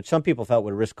abortion, which some people felt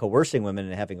would risk coercing women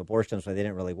into having abortions when they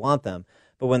didn't really want them.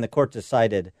 But when the court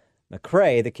decided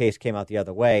McRae, the case came out the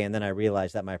other way, and then I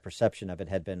realized that my perception of it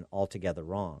had been altogether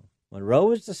wrong. When Roe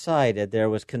was decided, there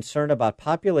was concern about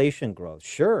population growth.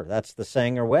 Sure, that's the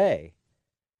Sanger way.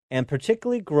 And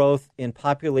particularly growth in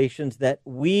populations that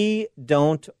we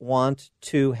don't want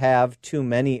to have too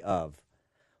many of.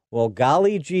 Well,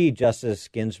 golly gee, Justice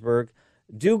Ginsburg,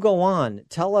 do go on.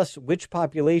 Tell us which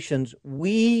populations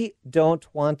we don't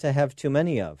want to have too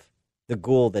many of. The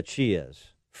ghoul that she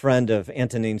is. Friend of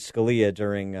Antonin Scalia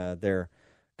during their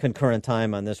concurrent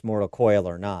time on this mortal coil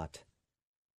or not.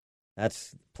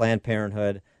 That's Planned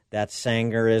Parenthood. That's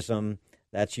Sangerism.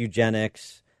 That's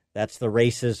eugenics. That's the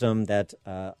racism that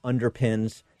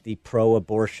underpins the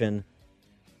pro-abortion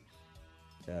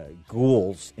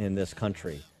ghouls in this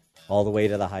country, all the way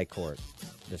to the high court.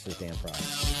 This is Dan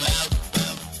Proft.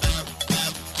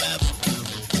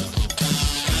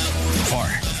 Far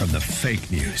from the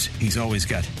fake news, he's always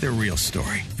got the real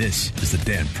story. This is the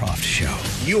Dan Proft Show.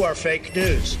 You are fake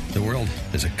news. The world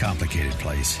is a complicated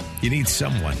place. You need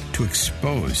someone to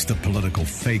expose the political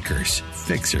fakers,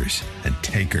 fixers, and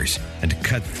takers, and to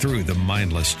cut through the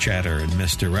mindless chatter and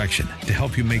misdirection to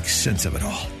help you make sense of it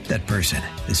all. That person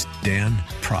is Dan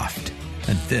Proft.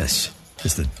 And this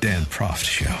is the Dan Proft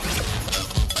Show.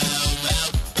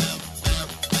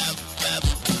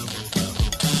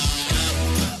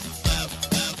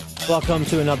 Welcome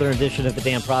to another edition of the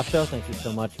Dan Proft Show. Thank you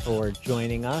so much for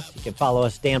joining us. You can follow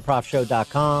us,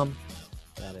 danproftshow.com.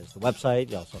 That is the website.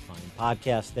 You also find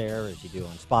podcasts there, as you do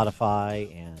on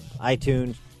Spotify and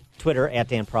iTunes. Twitter,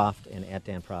 @DanProft and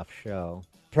 @DanProftShow.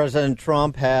 President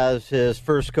Trump has his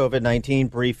first COVID-19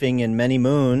 briefing in many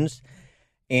moons,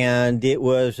 and it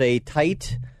was a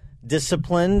tight,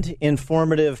 disciplined,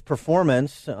 informative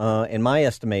performance, in my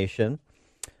estimation,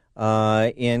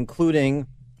 including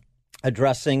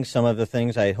addressing some of the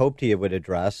things I hoped he would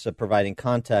address, providing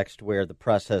context where the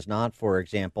press has not. For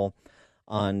example,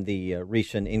 on the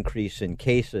recent increase in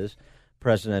cases,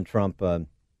 President Trump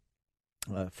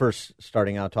first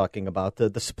starting out talking about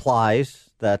the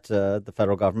supplies that the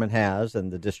federal government has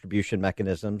and the distribution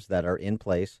mechanisms that are in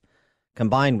place,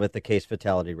 combined with the case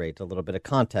fatality rate, a little bit of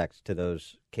context to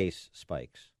those case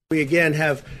spikes. We again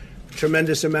have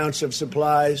tremendous amounts of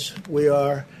supplies. We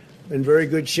are in very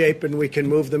good shape, and we can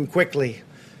move them quickly.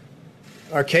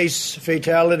 Our case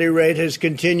fatality rate has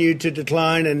continued to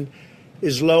decline and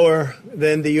is lower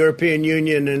than the European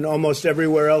Union and almost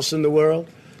everywhere else in the world.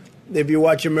 If you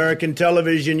watch American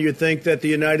television, you think that the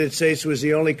United States was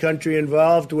the only country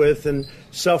involved with and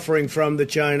suffering from the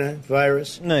China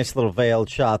virus. Nice little veiled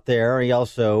shot there. He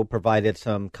also provided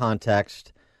some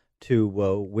context to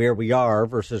where we are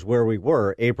versus where we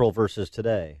were, April versus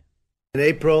today. In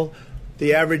April,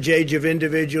 the average age of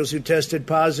individuals who tested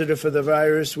positive for the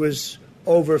virus was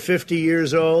over 50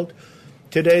 years old.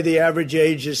 Today, the average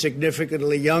age is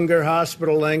significantly younger.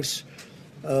 Hospital lengths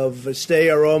of stay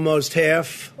are almost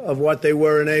half of what they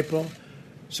were in April.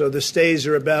 So the stays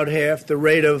are about half. The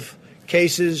rate of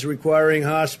cases requiring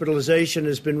hospitalization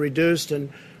has been reduced,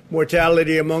 and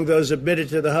mortality among those admitted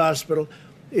to the hospital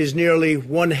is nearly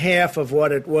one half of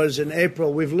what it was in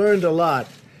April. We've learned a lot.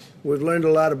 We've learned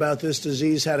a lot about this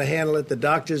disease, how to handle it. The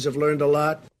doctors have learned a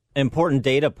lot. Important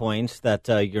data points that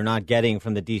you're not getting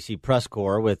from the D.C. press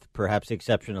corps, with perhaps the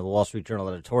exception of the Wall Street Journal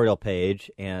editorial page,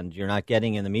 and you're not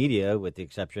getting in the media with the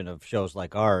exception of shows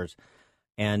like ours.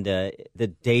 And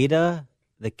the data,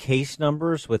 the case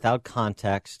numbers without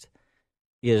context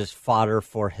is fodder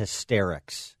for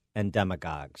hysterics and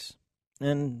demagogues.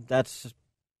 And that's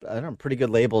pretty good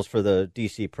labels for the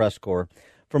D.C. press corps.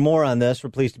 For more on this, we're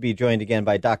pleased to be joined again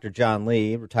by Dr. John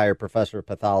Lee, retired professor of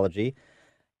pathology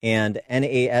and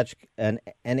NHS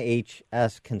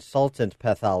consultant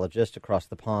pathologist across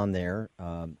the pond there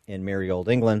in merry old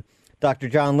England. Dr.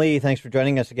 John Lee, thanks for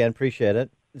joining us again. Appreciate it.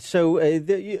 So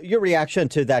your reaction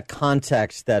to that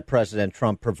context that President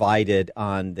Trump provided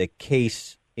on the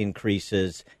case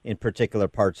increases in particular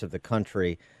parts of the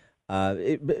country,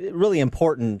 really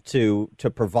important to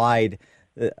provide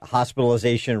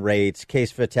hospitalization rates,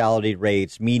 case fatality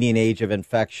rates, median age of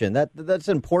infection. That's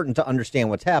important to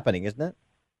understand what's happening, isn't it?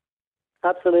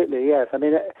 Absolutely, yes. I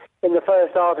mean, in the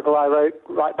first article I wrote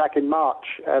right back in March,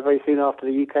 very soon after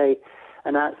the UK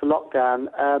announced the lockdown,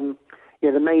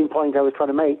 the main point I was trying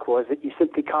to make was that you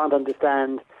simply can't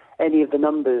understand any of the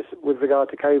numbers with regard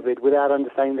to COVID without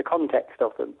understanding the context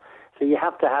of them. So you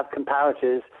have to have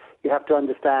comparators. You have to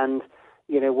understand,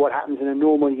 what happens in a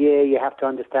normal year. You have to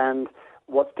understand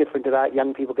what's different about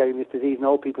young people getting this disease and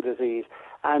old people disease.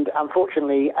 And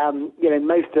unfortunately,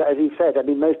 most, as you said,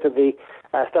 most of the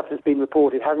stuff that's been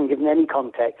reported hasn't given any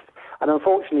context. And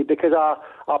unfortunately, because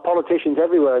our politicians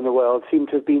everywhere in the world seem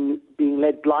to have been being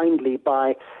led blindly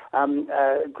by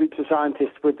groups of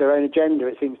scientists with their own agenda,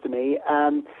 it seems to me,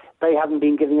 they haven't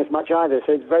been giving us much either.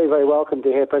 So it's very, very welcome to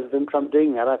hear President Trump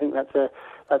doing that. I think that's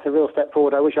a real step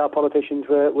forward. I wish our politicians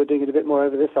were doing it a bit more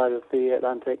over this side of the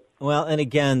Atlantic. Well, and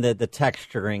again, the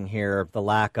texturing here, the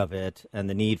lack of it and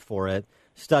the need for it.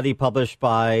 Study published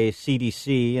by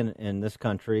CDC in this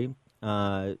country,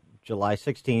 July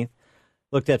 16th,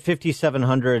 looked at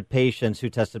 5,700 patients who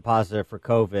tested positive for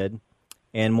COVID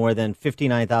and more than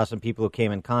 59,000 people who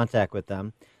came in contact with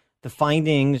them. The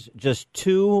findings, just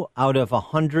 2 out of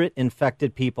 100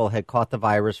 infected people had caught the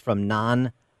virus from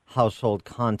non-household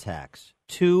contacts.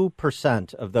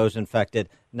 2% of those infected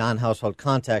non-household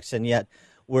contacts, and yet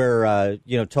we're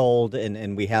told,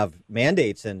 and we have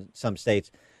mandates in some states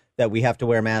that we have to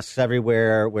wear masks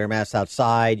everywhere, wear masks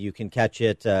outside. You can catch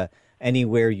it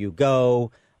anywhere you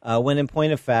go. When in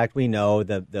point of fact, we know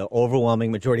the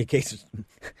overwhelming majority of cases,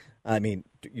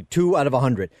 2 out of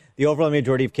 100, the overwhelming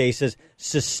majority of cases,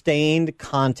 sustained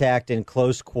contact in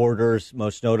close quarters,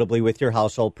 most notably with your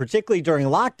household, particularly during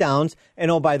lockdowns.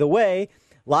 And oh, by the way,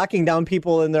 locking down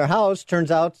people in their house turns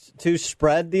out to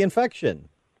spread the infection.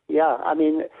 Yeah,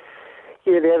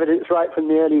 the evidence right from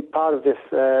the early part of this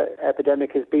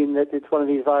epidemic has been that it's one of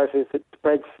these viruses that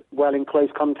spreads well in close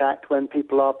contact when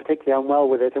people are particularly unwell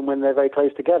with it and when they're very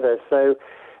close together. So,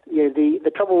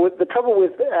 the trouble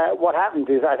with what happened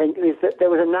is, I think, is that there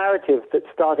was a narrative that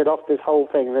started off this whole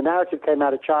thing. The narrative came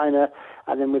out of China,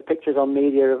 and then with pictures on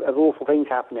media of awful things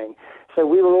happening. So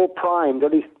we were all primed,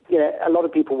 at least a lot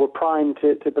of people were primed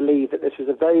to believe that this was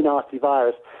a very nasty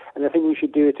virus, and the thing we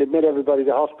should do is to admit everybody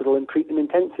to hospital and treat them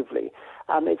intensively.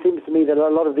 It seems to me that a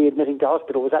lot of the admitting to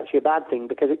hospital was actually a bad thing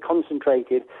because it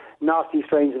concentrated nasty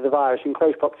strains of the virus in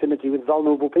close proximity with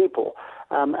vulnerable people.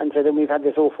 And so then we've had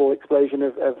this awful explosion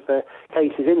of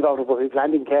cases in vulnerable people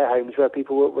and in care homes where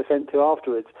people were sent to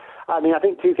afterwards. I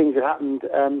think 2 things have happened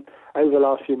over the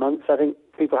last few months. I think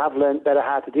people have learned better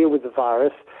how to deal with the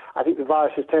virus. I think the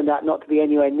virus has turned out not to be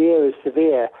anywhere near as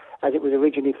severe as it was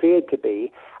originally feared to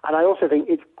be. And I also think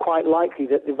it's quite likely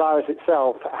that the virus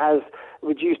itself has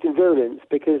reduced in virulence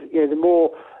because the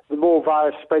more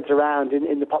virus spreads around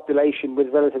in the population with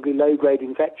relatively low-grade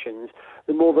infections,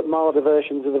 the more that milder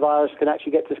versions of the virus can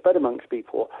actually get to spread amongst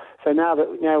people. So now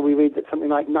we read that something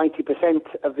like 90%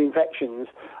 of the infections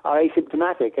are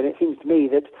asymptomatic, and it seems to me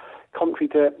that contrary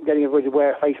to getting everybody to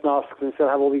wear face masks and still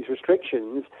have all these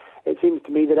restrictions, it seems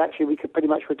to me that actually we could pretty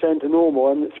much return to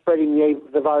normal, and that spreading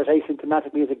the virus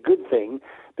asymptomatically is a good thing,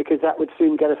 because that would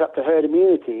soon get us up to herd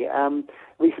immunity.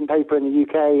 Recent paper in the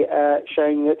UK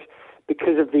showing that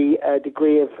because of the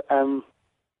degree of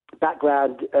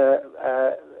background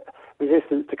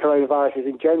resistance to coronaviruses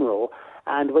in general,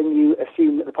 and when you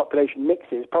assume that the population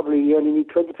mixes, probably you only need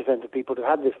 20% of people to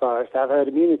have this virus to have herd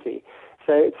immunity.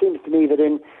 So it seems to me that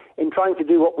in trying to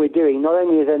do what we're doing, not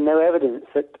only is there no evidence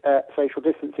that social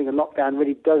distancing and lockdown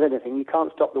really does anything, you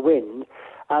can't stop the wind,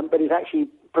 but it's actually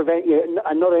and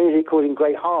not only is it causing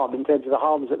great harm in terms of the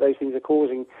harms that those things are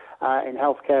causing in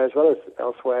healthcare as well as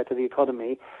elsewhere to the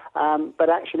economy, but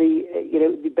actually, it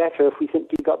would be better if we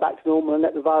simply got back to normal and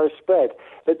let the virus spread.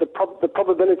 That the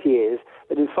probability is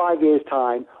that in 5 years'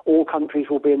 time, all countries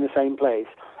will be in the same place.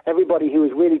 Everybody who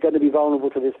is really going to be vulnerable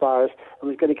to this virus and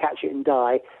was going to catch it and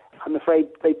die, I'm afraid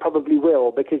they probably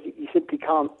will, because you simply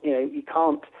can't, you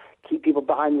can't keep people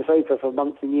behind the sofa for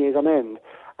months and years on end.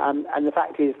 And the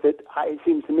fact is that it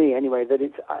seems to me, anyway, that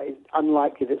it's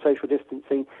unlikely that social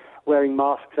distancing, wearing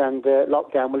masks and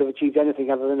lockdown will have achieved anything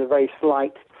other than a very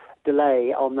slight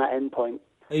delay on that endpoint.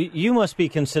 You must be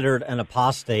considered an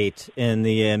apostate in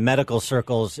the medical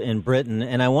circles in Britain,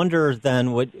 and I wonder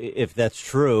then, if that's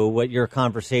true, what your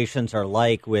conversations are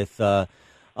like with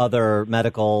other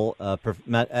medical,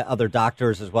 other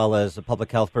doctors as well as public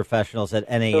health professionals at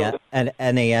NHS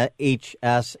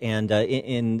and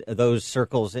in those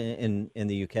circles in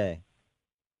the UK.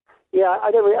 Yeah,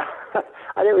 I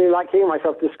don't really like hearing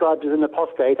myself described as an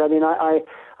apostate. I mean,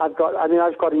 I've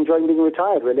got enjoying being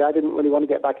retired. Really, I didn't really want to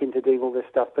get back into doing all this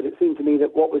stuff, but it seemed to me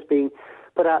that what was being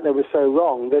put out there was so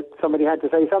wrong that somebody had to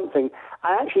say something.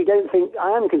 I actually don't think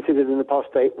I am considered an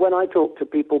apostate. When I talk to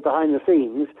people behind the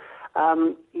scenes,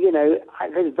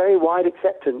 there's very wide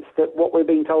acceptance that what we're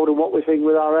being told and what we're seeing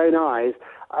with our own eyes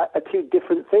are two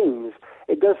different things.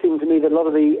 It does seem to me that a lot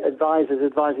of the advisors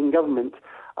advising government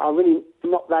are really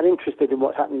not that interested in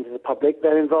what's happening to the public.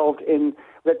 They're involved in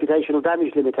reputational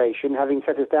damage limitation, having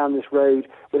set us down this road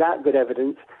without good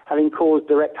evidence, having caused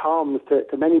direct harms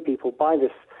to many people by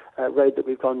this road that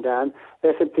we've gone down.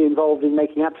 They're simply involved in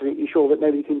making absolutely sure that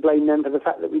nobody can blame them for the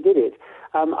fact that we did it.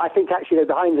 I think actually that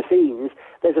behind the scenes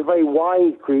there's a very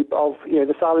wide group of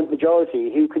the silent majority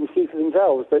who can see for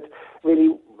themselves that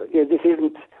really this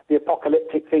isn't the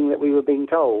apocalyptic thing that we were being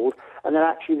told, and that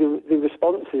actually the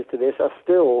responses to this are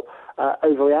still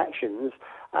overreactions.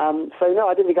 So no,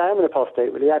 I don't think I am an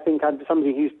apostate, really. I think I'm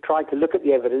somebody who's tried to look at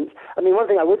the evidence. I mean, one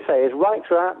thing I would say is right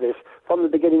throughout this, from the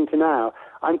beginning to now,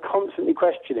 I'm constantly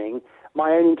questioning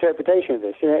my own interpretation of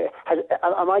this.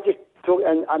 Am I just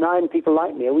talking, and I and people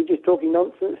like me, are we just talking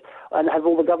nonsense? And have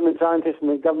all the government scientists and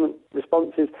the government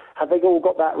responses, have they all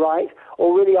got that right?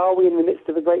 Or really are we in the midst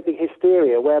of a great big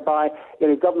hysteria whereby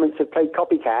governments have played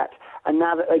copycat, and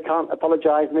now that they can't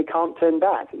apologise and they can't turn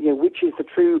back, which is the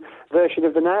true version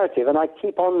of the narrative? And I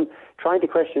keep on trying to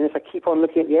question this. I keep on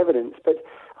looking at the evidence, but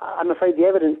I'm afraid the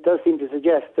evidence does seem to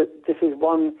suggest that this is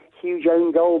one huge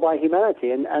own goal by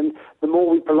humanity, and the more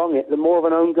we prolong it, the more of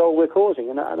an own goal we're causing.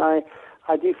 And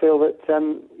I do feel that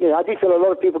I do feel a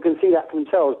lot of people can see that for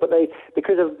themselves, but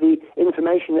because of the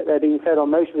information that they're being fed on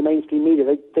most of the mainstream media,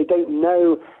 they don't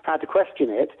know how to question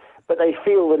it, but they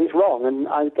feel that it's wrong. And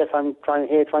I guess I'm trying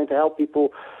to help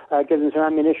people, give them some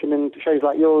ammunition, and shows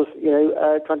like yours,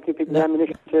 trying to give people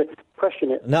ammunition to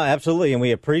question it. No, absolutely, and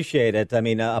we appreciate it. I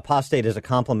mean, apostate is a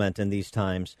compliment in these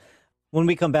times. When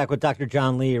we come back with Dr.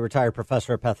 John Lee, retired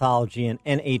professor of pathology and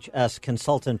NHS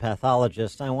consultant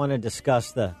pathologist, I want to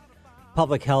discuss the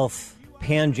public health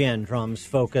panjandrums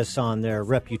focus on their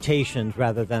reputations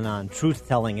rather than on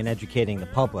truth-telling and educating the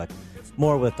public.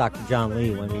 More with Dr. John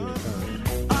Lee when we return.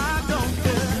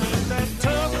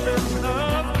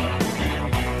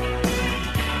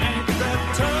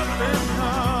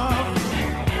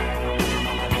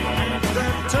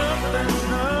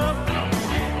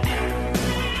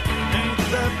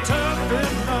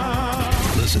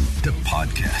 Listen to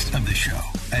podcast of the show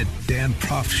at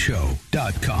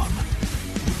danproffshow.com.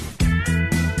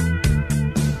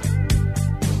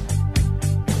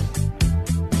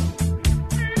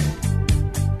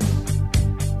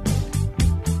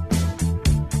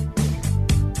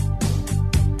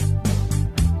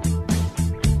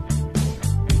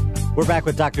 We're back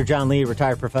with Dr. John Lee,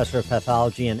 retired professor of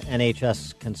pathology and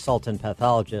NHS consultant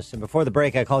pathologist. And before the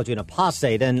break, I called you an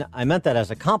apostate, and I meant that as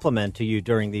a compliment to you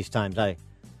during these times.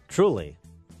 Truly.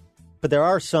 But there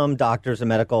are some doctors and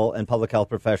medical and public health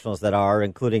professionals that are,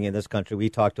 including in this country, we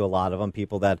talk to a lot of them,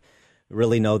 people that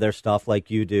really know their stuff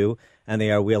like you do, and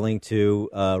they are willing to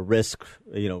risk,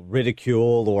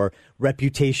 ridicule or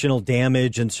reputational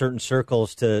damage in certain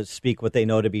circles to speak what they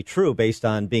know to be true based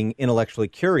on being intellectually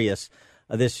curious.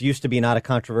 This used to be not a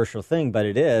controversial thing, but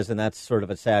it is, and that's sort of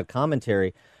a sad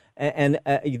commentary. And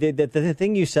the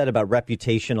thing you said about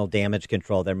reputational damage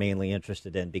control, they're mainly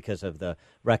interested in because of the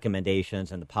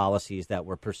recommendations and the policies that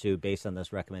were pursued based on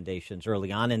those recommendations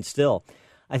early on. And still,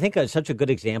 I think such a good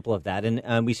example of that.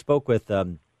 And we spoke with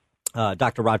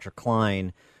Dr. Roger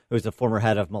Klein, who's the former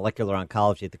head of molecular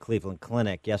oncology at the Cleveland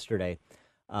Clinic yesterday,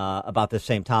 about the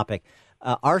same topic.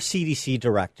 Our CDC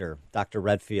director, Dr.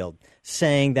 Redfield,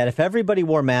 saying that if everybody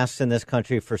wore masks in this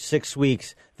country for 6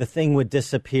 weeks, the thing would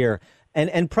disappear.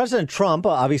 And President Trump,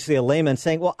 obviously a layman,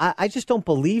 saying, well, I just don't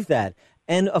believe that.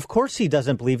 And of course he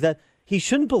doesn't believe that. He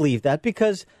shouldn't believe that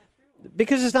because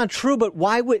it's not true. But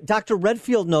why would Dr.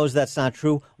 Redfield knows that's not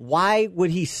true? Why would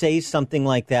he say something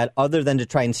like that other than to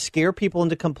try and scare people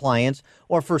into compliance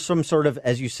or for some sort of,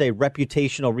 as you say,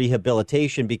 reputational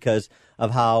rehabilitation because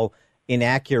of how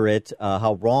inaccurate,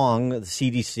 how wrong the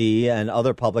CDC and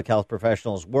other public health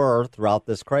professionals were throughout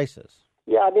this crisis?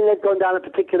 Yeah, I mean, they've gone down a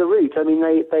particular route. I mean,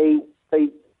 they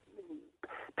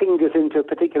pinged us into a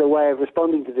particular way of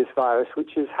responding to this virus,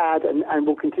 which has had and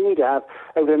will continue to have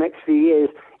over the next few years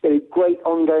great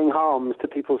ongoing harms to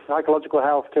people's psychological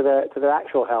health, to their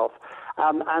actual health.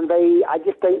 And I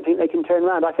just don't think they can turn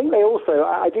around. I think they also,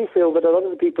 I do feel that a lot of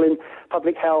the people in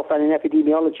public health and in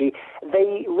epidemiology,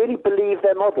 they really believe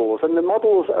their models. And the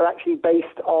models are actually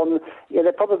based on,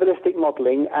 their probabilistic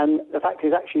modeling. And the fact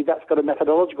is actually that's got a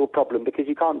methodological problem because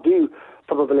you can't do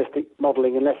probabilistic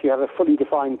modeling unless you have a fully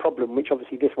defined problem, which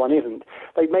obviously this one isn't.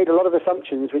 They've made a lot of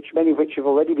assumptions, many of which have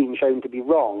already been shown to be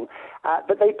wrong,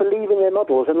 but they believe in their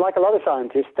models. And like a lot of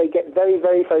scientists, they get very,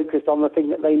 very focused on the thing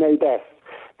that they know best.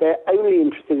 They're only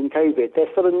interested in COVID. They're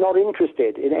sort of not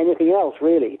interested in anything else,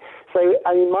 really. So,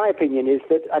 I mean, my opinion is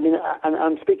that, and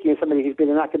I'm speaking as somebody who's been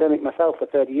an academic myself for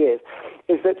 30 years,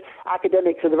 is that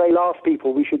academics are the very last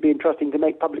people we should be entrusting to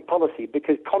make public policy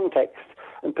because context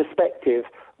and perspective,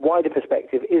 wider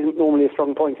perspective, isn't normally a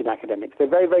strong point in academics. They're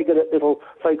very, very good at little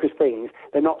focused things.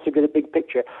 They're not so good at big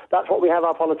picture. That's what we have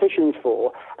our politicians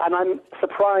for. And I'm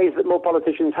surprised that more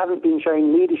politicians haven't been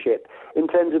showing leadership in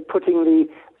terms of putting the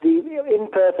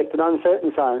imperfect and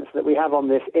uncertain science that we have on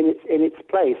this in its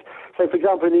place. So, for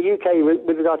example, in the UK,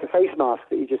 with regard to face masks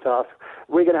that you just asked,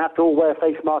 we're going to have to all wear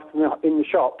face masks in the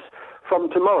shops from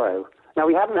tomorrow. Now,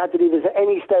 we haven't had to do this at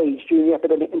any stage during the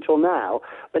epidemic until now,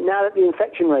 but now that the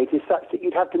infection rate is such that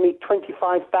you'd have to meet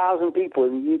 25,000 people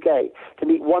in the UK to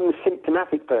meet one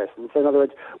symptomatic person, so in other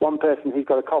words, one person who's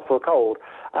got a cough or a cold,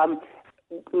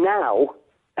 now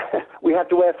we have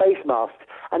to wear face masks.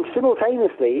 And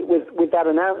simultaneously with that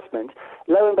announcement,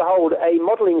 lo and behold, a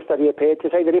modelling study appeared to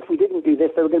say that if we didn't do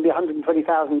this, there were going to be 120,000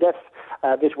 deaths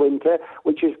this winter,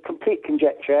 which is complete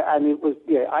conjecture, and it was,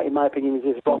 in my opinion,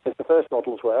 is as wrong as the first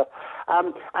models were.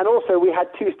 And also, we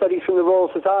had two studies from the Royal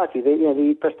Society,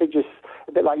 the prestigious,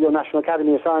 a bit like your National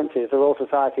Academy of Sciences, the Royal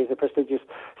Society is a prestigious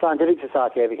scientific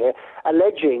society over here,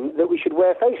 alleging that we should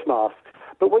wear face masks.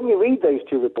 But when you read those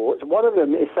two reports, one of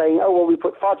them is saying, we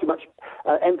put far too much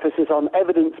emphasis on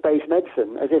evidence-based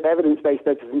medicine, as if evidence-based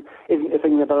medicine isn't the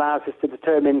thing that allows us to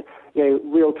determine,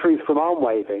 real truth from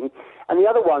arm-waving. And the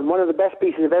other one of the best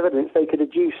pieces of evidence they could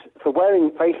adduce for wearing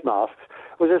face masks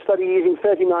was a study using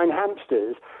 39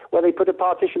 hamsters, where they put a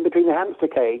partition between the hamster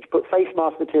cage, put face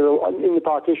mask material in the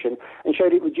partition, and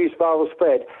showed it reduced viral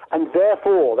spread. And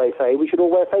therefore, they say, we should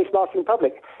all wear face masks in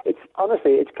public. It's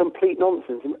complete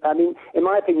nonsense. I mean, in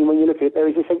my opinion, when you look at it, there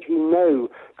is essentially no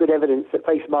good evidence that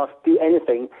face masks do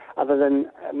anything other than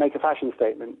make a fashion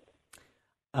statement.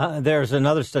 There's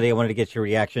another study I wanted to get your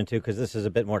reaction to, because this is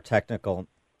a bit more technical.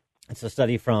 It's a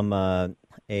study from a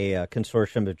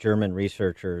consortium of German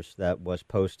researchers that was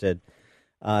posted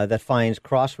that finds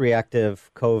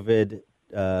cross-reactive COVID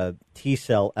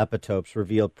T-cell epitopes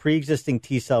revealed pre-existing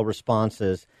T-cell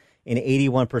responses in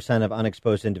 81% of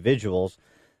unexposed individuals,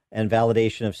 and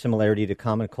validation of similarity to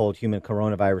common cold human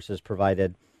coronaviruses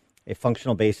provided a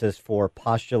functional basis for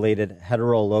postulated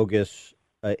heterologous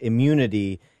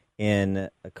immunity in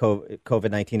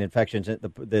COVID-19 infections.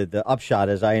 The upshot,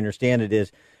 as I understand it,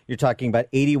 is you're talking about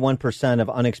 81% of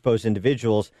unexposed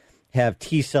individuals have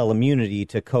T-cell immunity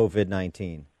to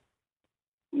COVID-19.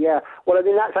 Yeah, well, I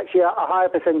mean, that's actually a higher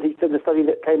percentage than the study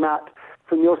that came out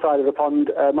from your side of the pond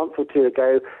a month or two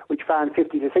ago, which found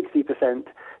 50 to 60%.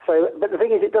 So, but the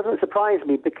thing is, it doesn't surprise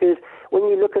me, because when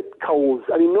you look at colds,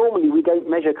 I mean, normally we don't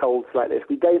measure colds like this.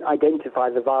 We don't identify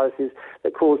the viruses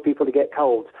that cause people to get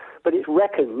colds. But it's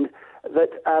reckoned that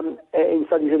in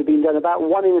studies that have been done, about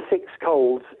 1 in 6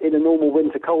 colds in a normal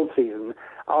winter cold season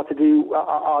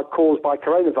are caused by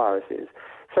coronaviruses.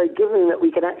 So given that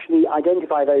we can actually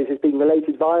identify those as being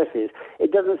related viruses,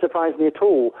 it doesn't surprise me at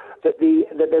all that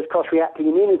there's cross-reacting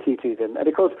immunity to them. And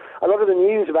of course, a lot of the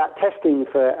news about testing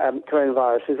for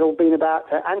coronavirus has all been about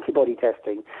antibody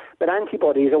testing. But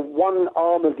antibodies are one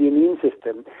arm of the immune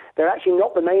system. They're actually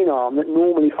not the main arm that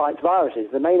normally fights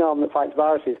viruses. The main arm that fights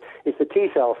viruses is the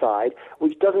T-cell side,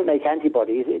 which doesn't make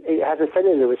antibodies. It has a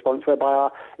cellular response whereby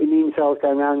our immune cells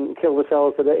go around and kill the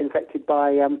cells that are infected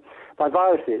by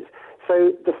viruses.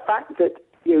 So the fact that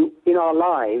in our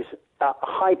lives, a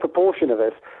high proportion of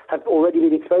us have already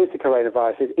been exposed to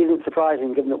coronaviruses isn't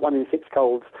surprising, given that 1 in 6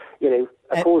 colds,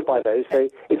 are caused by those. So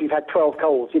if you've had 12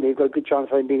 colds, you've got a good chance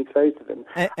of being exposed to them.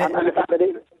 And the fact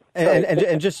that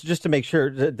and just to make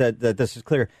sure that this is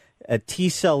clear,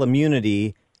 T-cell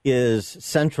immunity is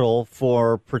central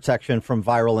for protection from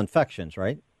viral infections,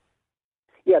 right?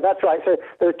 Yeah, that's right. So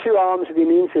there are two arms of the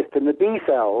immune system. The B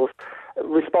cells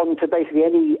respond to basically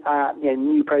any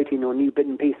new protein or new bit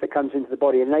and piece that comes into the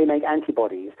body, and they make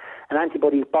antibodies. And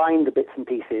antibodies bind the bits and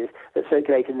pieces that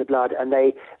circulate in the blood, and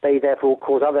they therefore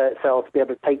cause other cells to be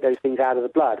able to take those things out of the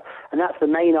blood. And that's the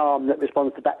main arm that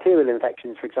responds to bacterial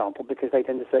infections, for example, because they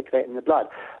tend to circulate in the blood.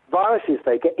 Viruses,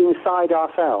 though, get inside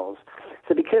our cells.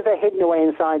 So because they're hidden away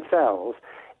inside cells,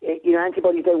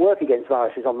 antibodies don't work against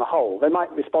viruses on the whole. They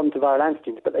might respond to viral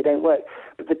antigens, but they don't work.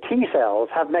 But the T cells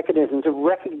have mechanisms of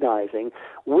recognizing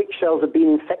which cells have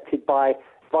been infected by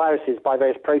viruses, by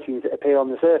various proteins that appear on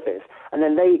the surface. And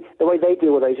then the way they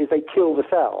deal with those is they kill the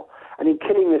cell. And in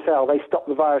killing the cell, they stop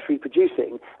the virus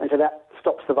reproducing, and so that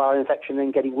stops the viral infection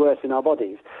then getting worse in our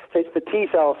bodies. So it's the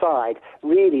T-cell side,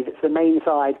 really, that's the main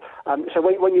side. So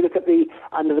when you look at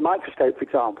under the microscope, for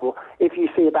example, if you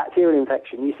see a bacterial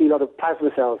infection, you see a lot of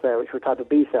plasma cells there, which are a type of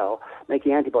B cell,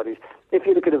 making antibodies. If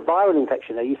you look at a viral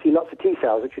infection there, you see lots of T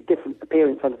cells, which are different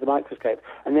appearance under the microscope,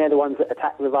 and they're the ones that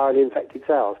attack the virally infected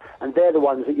cells. And they're the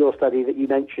ones that your study that you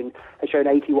mentioned has shown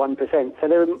 81%. So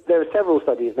there are several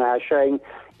studies now showing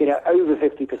over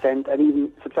 50% and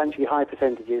even substantially high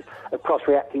percentages of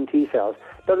cross-reacting T cells.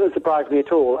 Doesn't surprise me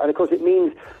at all. And of course it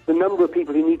means the number of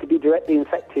people who need to be directly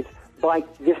infected by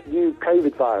this new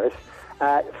COVID virus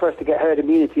for us to get herd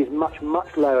immunity is much,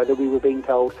 much lower than we were being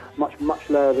told, much, much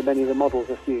lower than many of the models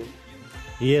assume.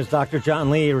 He is Dr.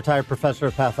 John Lee, retired professor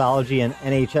of pathology and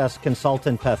NHS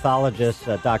consultant pathologist.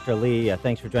 Dr. Lee,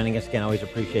 thanks for joining us again. Always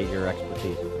appreciate your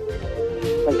expertise.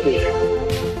 Thank you.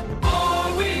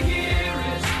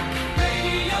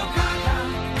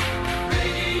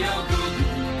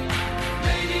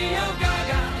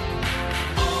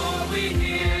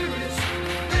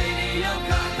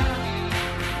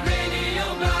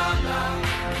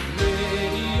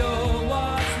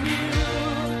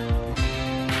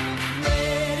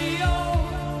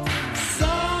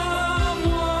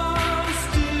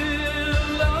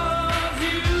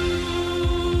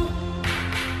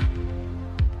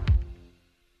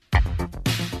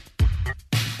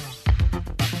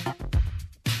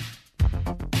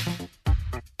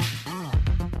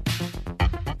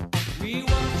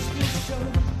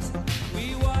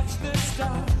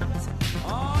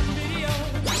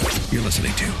 You're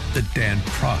listening to The Dan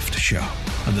Proft Show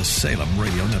on the Salem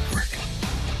Radio Network.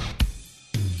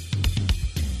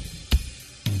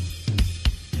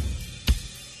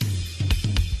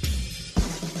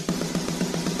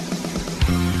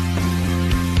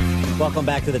 Welcome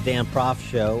back to The Dan Proft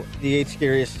Show. The 8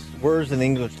 scariest words in the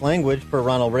English language per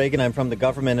Ronald Reagan. I'm from the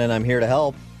government and I'm here to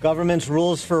help. Government's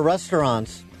rules for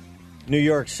restaurants. New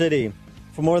York City.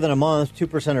 For more than a month,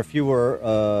 2% or fewer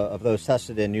of those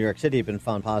tested in New York City have been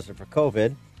found positive for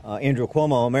COVID. Andrew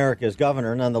Cuomo, America's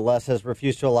governor, nonetheless has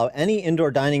refused to allow any indoor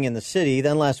dining in the city.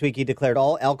 Then last week he declared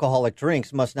all alcoholic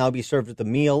drinks must now be served with a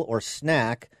meal or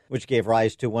snack, which gave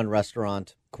rise to one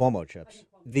restaurant, Cuomo Chips.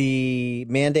 The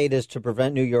mandate is to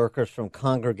prevent New Yorkers from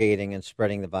congregating and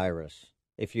spreading the virus.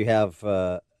 If you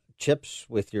have chips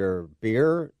with your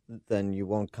beer, then you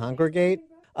won't congregate.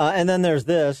 And then there's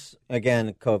this,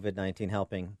 again, COVID-19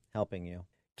 helping you.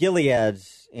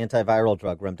 Gilead's antiviral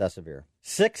drug, remdesivir.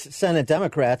 6 Senate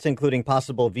Democrats, including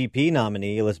possible VP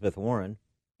nominee Elizabeth Warren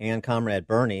and Comrade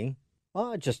Bernie,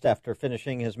 just after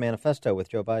finishing his manifesto with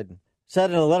Joe Biden,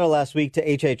 said in a letter last week to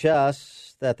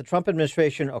HHS that the Trump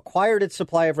administration acquired its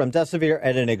supply of remdesivir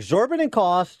at an exorbitant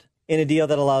cost in a deal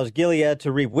that allows Gilead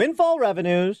to reap windfall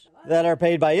revenues that are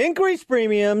paid by increased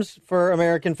premiums for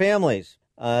American families.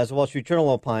 As the Wall Street Journal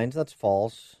opines, that's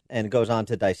false, and goes on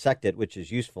to dissect it, which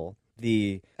is useful.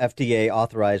 The FDA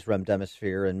authorized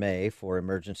remdesivir in May for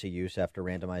emergency use after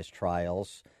randomized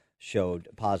trials showed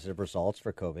positive results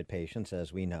for COVID patients,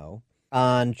 as we know.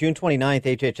 On June 29th,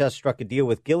 HHS struck a deal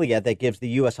with Gilead that gives the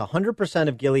U.S. 100%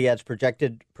 of Gilead's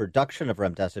projected production of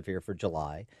remdesivir for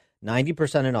July,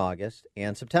 90% in August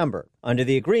and September. Under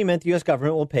the agreement, the U.S.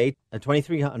 government will pay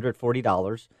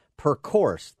 $2,340 per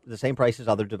course, the same price as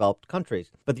other developed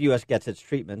countries, but the U.S. gets its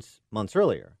treatments months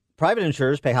earlier. Private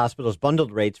insurers pay hospitals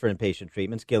bundled rates for inpatient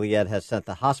treatments. Gilead has set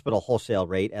the hospital wholesale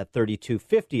rate at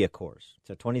 $32.50 a course.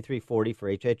 So $23.40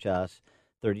 for HHS,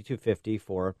 $32.50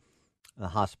 for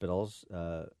hospitals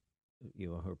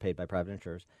who are paid by private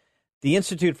insurers. The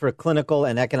Institute for Clinical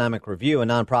and Economic Review, a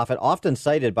nonprofit often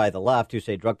cited by the left who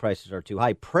say drug prices are too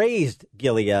high, praised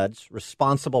Gilead's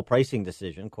responsible pricing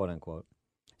decision, quote unquote,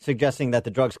 suggesting that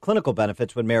the drug's clinical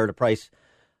benefits would merit a price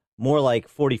more like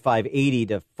 $4,580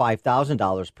 to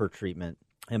 $5,000 per treatment,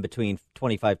 and between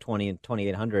 $2,520 and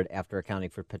 $2,800 after accounting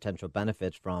for potential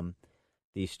benefits from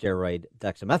the steroid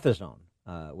dexamethasone,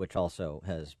 which also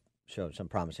has showed some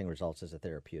promising results as a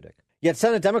therapeutic. Yet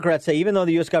Senate Democrats say even though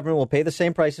the U.S. government will pay the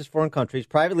same price as foreign countries,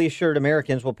 privately assured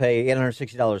Americans will pay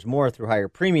 $860 more through higher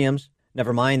premiums.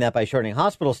 Never mind that by shortening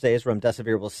hospital stays,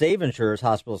 remdesivir will save insurers,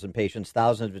 hospitals, and patients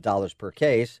thousands of dollars per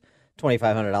case,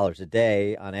 $2,500 a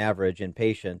day on average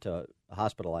inpatient to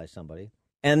hospitalize somebody.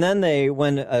 And then they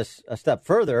went a step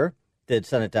further, did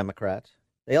Senate Democrats.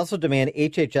 They also demand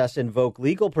HHS invoke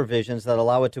legal provisions that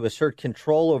allow it to assert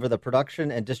control over the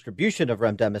production and distribution of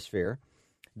remdesivir.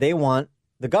 They want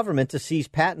the government to seize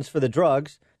patents for the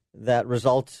drugs that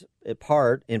result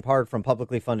in part from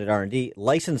publicly funded R&D,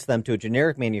 license them to a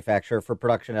generic manufacturer for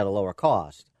production at a lower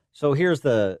cost. So here's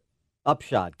the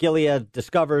upshot. Gilead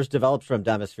develops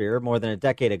remdesivir more than a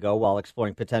decade ago while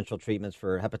exploring potential treatments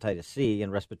for hepatitis C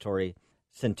and respiratory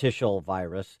syncytial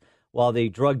virus. While the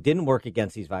drug didn't work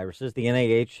against these viruses, the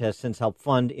NIH has since helped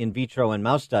fund in vitro and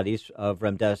mouse studies of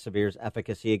remdesivir's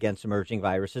efficacy against emerging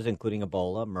viruses, including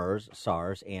Ebola, MERS,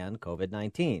 SARS, and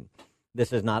COVID-19.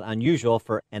 This is not unusual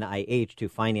for NIH to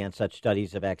finance such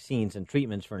studies of vaccines and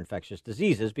treatments for infectious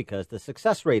diseases because the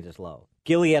success rate is low.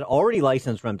 Gilead already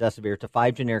licensed remdesivir to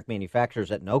 5 generic manufacturers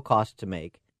at no cost to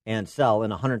make and sell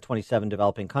in 127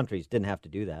 developing countries. Didn't have to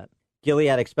do that.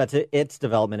 Gilead expects its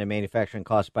development and manufacturing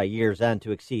costs by year's end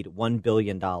to exceed $1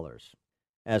 billion.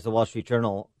 As the Wall Street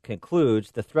Journal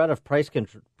concludes, the threat of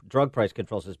drug price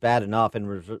controls is bad enough and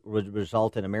would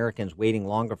result in Americans waiting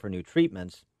longer for new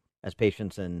treatments as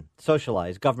patients in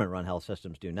socialized government-run health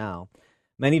systems do now.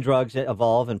 Many drugs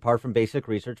evolve in part from basic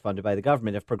research funded by the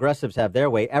government. If progressives have their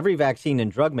way, every vaccine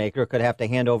and drug maker could have to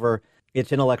hand over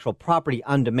its intellectual property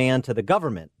on demand to the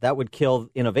government. That would kill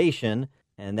innovation,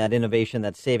 and that innovation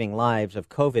that's saving lives of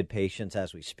COVID patients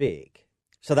as we speak.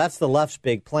 So that's the left's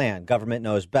big plan. Government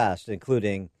knows best,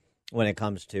 including when it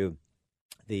comes to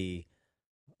the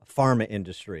pharma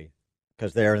industry,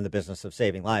 because they're in the business of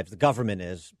saving lives. The government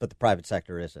is, but the private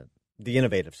sector isn't. The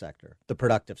innovative sector, the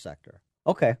productive sector.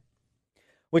 Okay.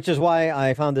 Which is why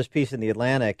I found this piece in The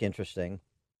Atlantic interesting,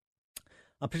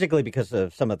 particularly because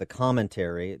of some of the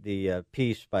commentary. The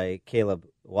piece by Caleb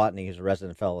Watney, who's a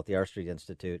resident fellow at the R Street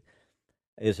Institute,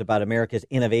 is about America's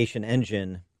innovation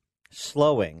engine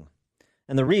slowing.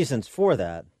 And the reasons for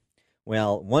that,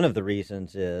 well, one of the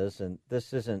reasons is, and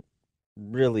this isn't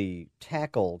really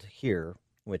tackled here,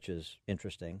 which is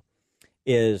interesting,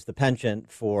 is the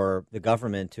penchant for the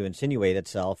government to insinuate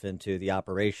itself into the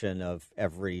operation of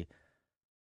every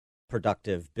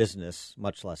productive business,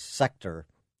 much less sector,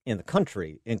 in the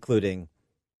country, including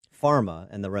pharma,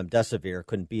 and the remdesivir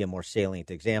couldn't be a more salient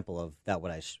example of that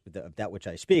which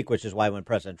I speak, which is why when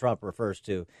President Trump refers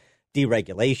to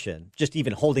deregulation, just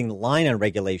even holding the line on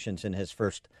regulations in his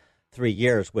first 3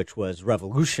 years, which was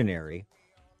revolutionary,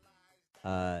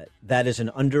 that is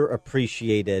an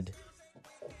underappreciated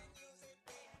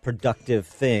productive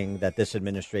thing that this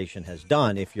administration has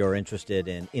done if you're interested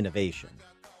in innovation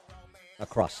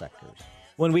across sectors.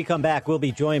 When we come back, we'll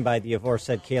be joined by the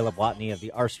aforesaid Caleb Watney of the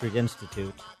R Street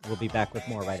Institute. We'll be back with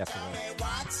more right after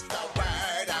this.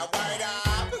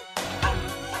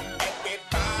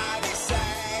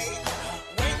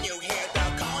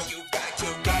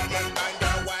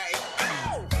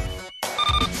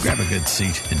 Grab a good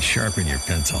seat and sharpen your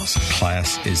pencils.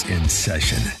 Class is in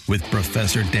session with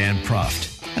Professor Dan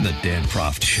Proft and the Dan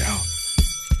Proft Show.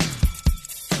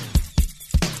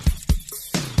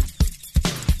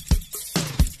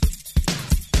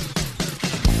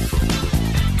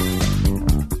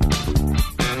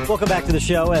 Welcome back to the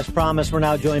show. As promised, we're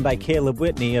now joined by Caleb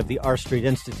Whitney of the R Street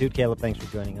Institute. Caleb, thanks for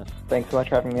joining us. Thanks so much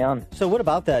for having me on. So what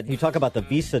about that? You talk about the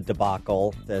visa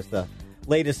debacle as the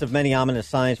latest of many ominous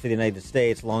signs for the United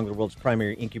States, along the world's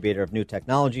primary incubator of new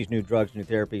technologies, new drugs, new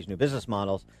therapies, new business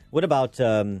models. What about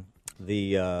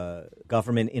the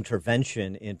government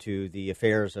intervention into the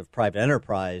affairs of private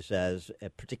enterprise as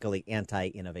particularly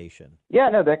anti-innovation. Yeah,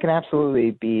 no, that can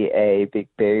absolutely be a big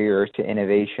barrier to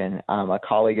innovation. A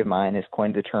colleague of mine has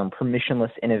coined the term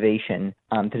permissionless innovation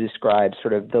to describe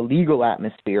sort of the legal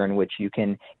atmosphere in which you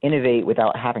can innovate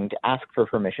without having to ask for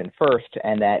permission first,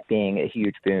 and that being a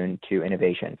huge boon to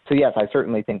innovation. So yes, I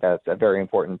certainly think that's a very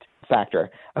important factor.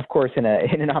 Of course, in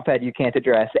an op-ed, you can't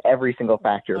address every single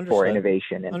factor for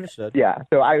innovation. And, Understood. Yeah,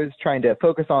 so I was trying to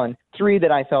focus on three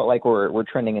that I felt like were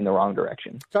trending in the wrong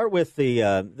direction. Start with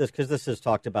because this is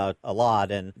talked about a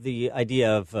lot, and the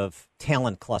idea of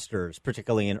talent clusters,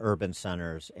 particularly in urban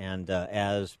centers, and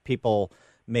as people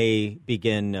may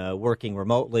begin working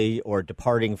remotely or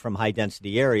departing from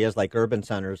high-density areas like urban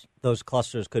centers, those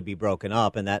clusters could be broken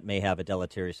up, and that may have a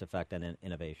deleterious effect on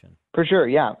innovation. For sure,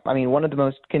 yeah. I mean, one of the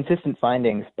most consistent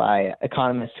findings by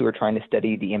economists who are trying to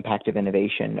study the impact of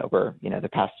innovation over, the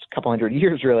past couple hundred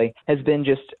years, really, has been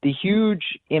just the huge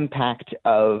impact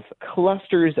of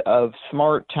clusters of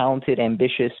smart, talented,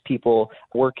 ambitious people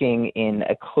working in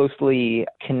a closely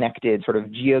connected sort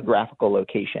of geographical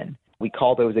location. We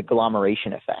call those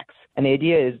agglomeration effects. And the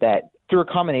idea is that through a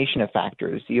combination of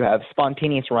factors, you have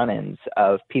spontaneous run-ins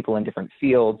of people in different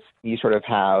fields. You sort of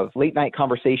have late-night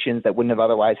conversations that wouldn't have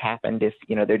otherwise happened if,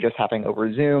 they're just happening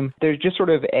over Zoom. There's just sort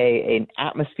of an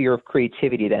atmosphere of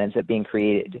creativity that ends up being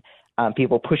created.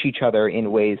 People push each other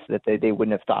in ways that they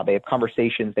wouldn't have thought. They have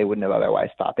conversations they wouldn't have otherwise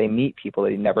thought. They meet people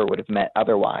they never would have met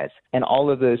otherwise. And all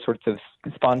of those sorts of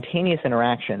spontaneous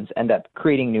interactions end up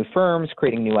creating new firms,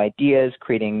 creating new ideas,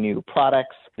 creating new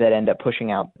products that end up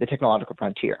pushing out the technological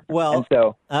frontier. Well, and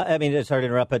so, sorry to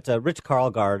interrupt, but Rich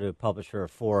Karlgaard, a publisher of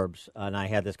Forbes, and I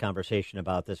had this conversation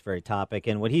about this very topic,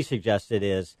 and what he suggested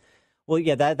is, well,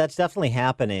 yeah, that's definitely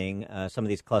happening. Some of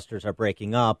these clusters are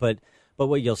breaking up, but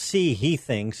what you'll see, he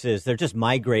thinks, is they're just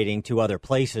migrating to other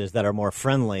places that are more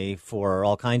friendly for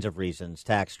all kinds of reasons,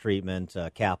 tax treatment,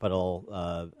 capital,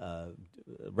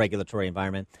 regulatory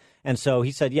environment. And so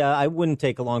he said, yeah, I wouldn't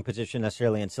take a long position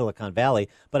necessarily in Silicon Valley,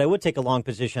 but I would take a long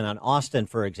position on Austin,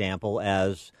 for example,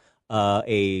 as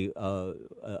a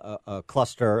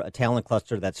cluster, a talent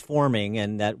cluster that's forming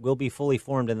and that will be fully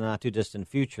formed in the not too distant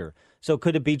future. So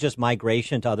could it be just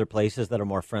migration to other places that are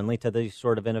more friendly to these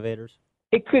sort of innovators?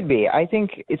 It could be. I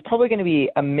think it's probably going to be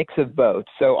a mix of both.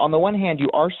 So on the one hand, you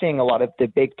are seeing a lot of the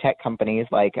big tech companies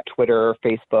like Twitter,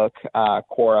 Facebook,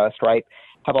 Quora, Stripe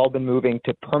have all been moving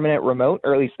to permanent remote,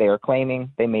 or at least they are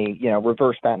claiming. They may,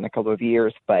 reverse that in a couple of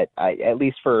years, but at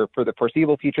least for the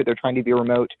foreseeable future, they're trying to be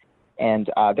remote. And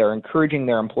they're encouraging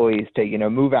their employees to,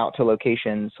 move out to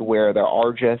locations where there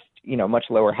are just, much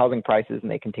lower housing prices,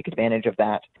 and they can take advantage of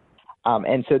that.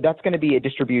 And so that's going to be a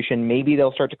distribution. Maybe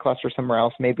they'll start to cluster somewhere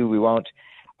else. Maybe we won't.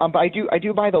 But I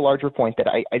do buy the larger point that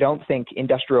I don't think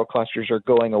industrial clusters are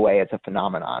going away as a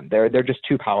phenomenon. They're just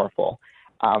too powerful.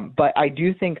 But I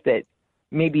do think that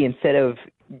maybe instead of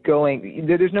going,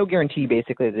 there's no guarantee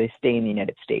basically that they stay in the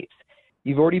United States.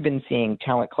 You've already been seeing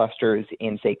talent clusters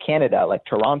in, say, Canada, like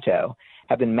Toronto,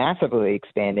 have been massively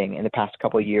expanding in the past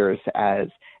couple of years as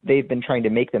they've been trying to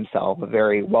make themselves a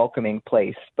very welcoming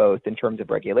place, both in terms of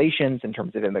regulations, in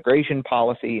terms of immigration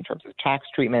policy, in terms of tax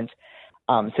treatment.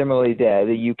 Similarly,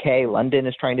 the UK, London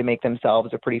is trying to make themselves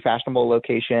a pretty fashionable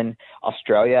location.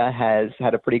 Australia has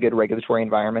had a pretty good regulatory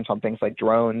environment on things like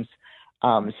drones.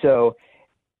 So,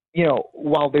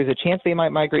 while there's a chance they might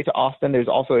migrate to Austin, there's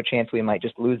also a chance we might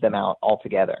just lose them out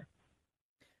altogether.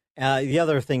 The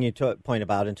other thing you point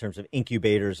about in terms of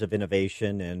incubators of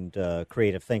innovation and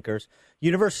creative thinkers,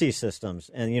 university systems,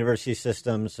 and university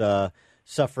systems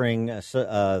suffering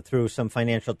through some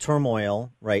financial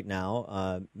turmoil right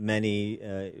now, many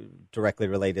directly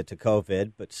related to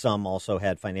COVID, but some also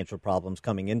had financial problems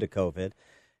coming into COVID.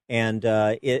 And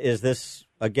is this,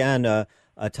 again,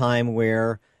 a time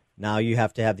where now you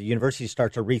have to have the universities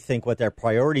start to rethink what their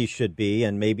priorities should be,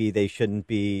 and maybe they shouldn't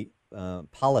be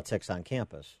politics on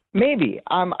campus? Maybe.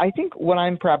 I think what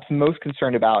I'm perhaps most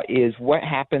concerned about is what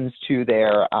happens to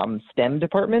their STEM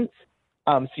departments.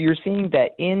 So you're seeing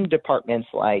that in departments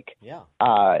like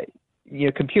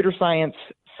computer science,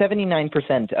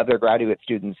 79% of their graduate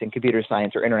students in computer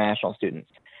science are international students.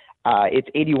 It's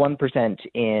 81%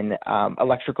 in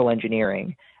electrical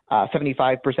engineering,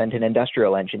 75% in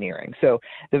industrial engineering. So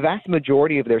the vast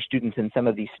majority of their students in some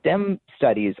of these STEM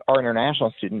studies are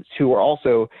international students who are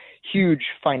also huge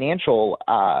financial,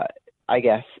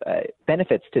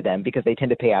 benefits to them because they tend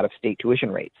to pay out-of-state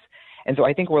tuition rates. And so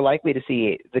I think we're likely to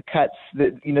see the cuts.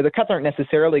 The cuts aren't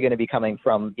necessarily going to be coming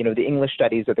from, the English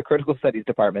studies or the critical studies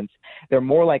departments. They're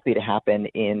more likely to happen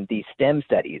in the STEM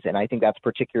studies. And I think that's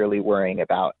particularly worrying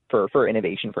about for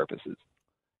innovation purposes.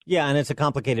 Yeah, and it's a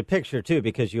complicated picture, too,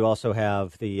 because you also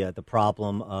have the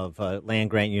problem of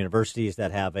land-grant universities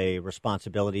that have a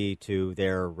responsibility to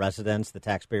their residents, the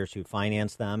taxpayers who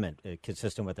finance them, and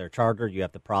consistent with their charter. You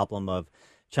have the problem of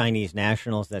Chinese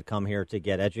nationals that come here to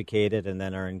get educated and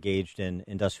then are engaged in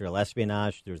industrial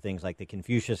espionage through things like the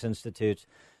Confucius Institutes.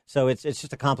 So it's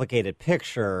just a complicated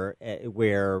picture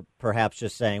where perhaps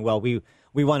just saying, well, we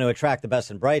want to attract the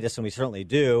best and brightest, and we certainly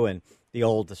do, and the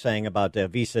old saying about a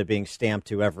visa being stamped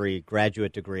to every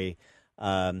graduate degree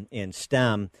in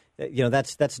STEM,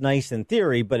 that's nice in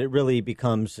theory, but it really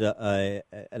becomes an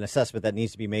assessment that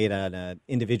needs to be made on an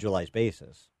individualized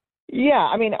basis. Yeah,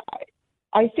 I mean,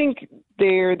 I think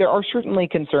there are certainly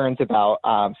concerns about,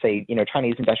 say,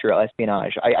 Chinese industrial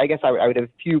espionage. I guess I would have a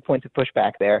few points of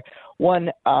pushback there.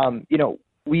 One,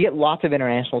 we get lots of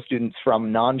international students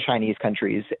from non-Chinese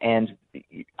countries, and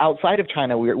outside of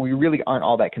China, we really aren't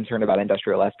all that concerned about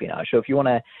industrial espionage. So if you want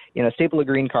to, staple a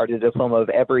green card to the diploma of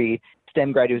every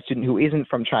STEM graduate student who isn't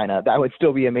from China, that would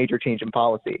still be a major change in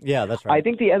policy. Yeah, that's right. I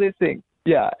think the other thing,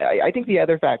 I think the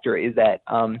other factor is that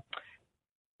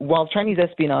while Chinese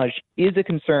espionage is a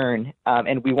concern,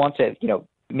 and we want to,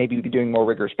 maybe be doing more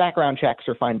rigorous background checks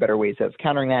or find better ways of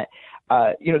countering that,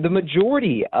 the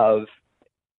majority of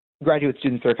graduate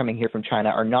students that are coming here from China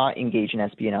are not engaged in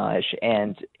espionage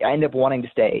and end up wanting to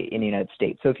stay in the United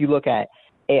States. So if you look at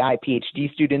AI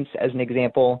PhD students as an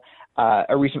example,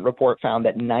 a recent report found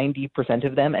that 90%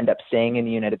 of them end up staying in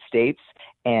the United States.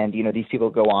 And, these people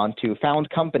go on to found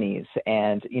companies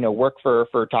and, work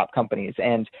for top companies.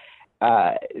 And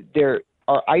there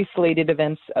are isolated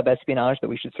events of espionage that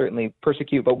we should certainly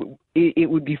persecute, but it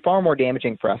would be far more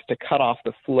damaging for us to cut off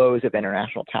the flows of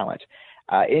international talent.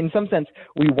 In some sense,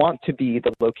 we want to be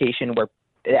the location where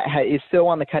it is so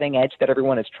on the cutting edge that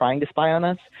everyone is trying to spy on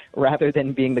us, rather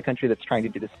than being the country that's trying to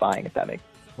do the spying, if that makes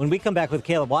sense. When we come back with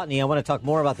Caleb Watney, I want to talk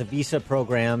more about the visa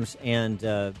programs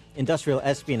and industrial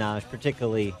espionage,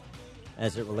 particularly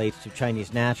as it relates to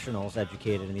Chinese nationals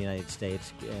educated in the United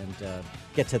States, and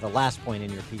get to the last point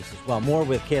in your piece as well. More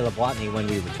with Caleb Watney when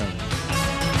we return.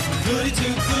 Goody two,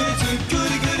 goody two,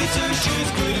 goody goody two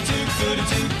shoes. Goody two, goody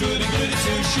two, goody goody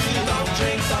two shoes. Don't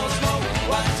drink, don't smoke.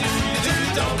 What do you do?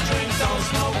 Don't drink, don't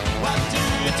smoke. What do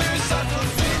you do? Suckle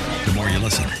fit. The more you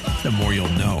listen, the more you'll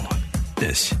know.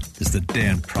 This is the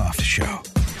Dan Proft Show.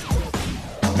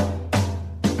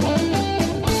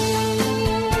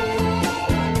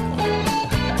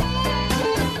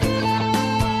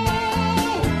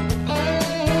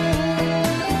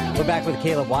 We're back with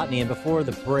Caleb Watney, and before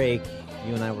the break,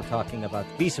 you and I were talking about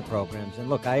the visa programs, and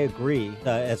look, I agree.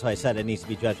 As I said, it needs to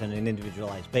be judged on an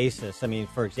individualized basis. I mean,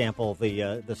 for example,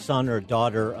 the son or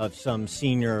daughter of some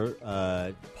senior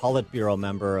Politburo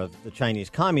member of the Chinese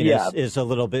Communists is a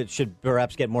little bit, should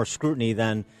perhaps get more scrutiny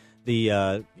than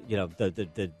the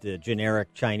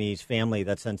generic Chinese family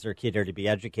that sends their kid here to be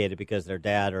educated because their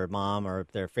dad or mom or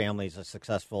their family's a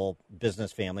successful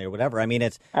business family or whatever. I mean,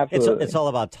 it's all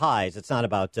about ties. It's not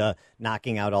about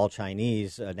knocking out all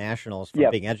Chinese nationals from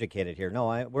being educated here.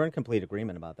 No, we're in complete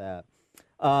agreement about that.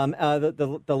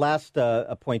 The last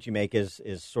point you make is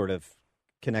sort of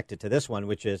connected to this one,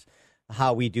 which is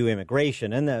how we do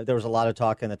immigration. And there was a lot of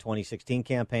talk in the 2016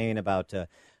 campaign about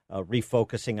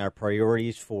refocusing our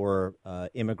priorities for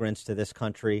immigrants to this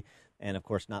country. And, of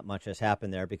course, not much has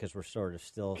happened there because we're sort of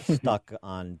still stuck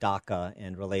on DACA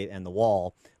and the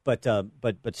wall. But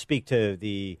speak to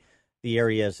the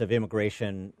areas of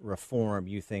immigration reform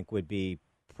you think would be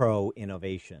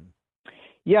pro-innovation.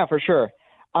 Yeah, for sure.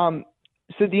 So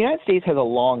the United States has a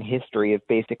long history of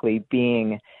basically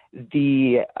being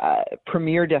the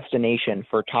premier destination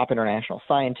for top international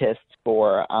scientists,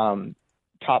 for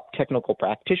top technical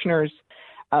practitioners,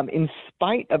 in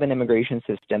spite of an immigration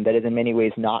system that is in many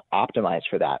ways not optimized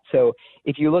for that. So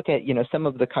if you look at, some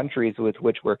of the countries with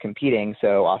which we're competing,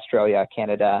 so Australia,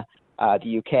 Canada,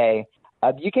 the UK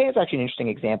is actually an interesting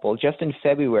example. Just in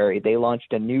February, they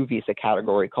launched a new visa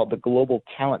category called the Global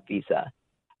Talent Visa,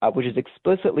 which is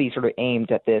explicitly sort of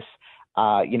aimed at this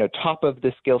top of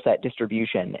the skill set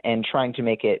distribution and trying to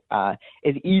make it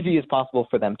as easy as possible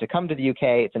for them to come to the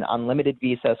UK. It's an unlimited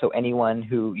visa, so anyone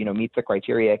who, meets the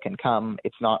criteria can come.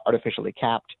 It's not artificially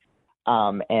capped.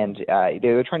 And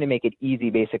they're trying to make it easy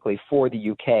basically for the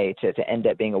UK to end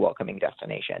up being a welcoming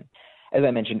destination. As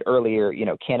I mentioned earlier,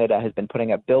 Canada has been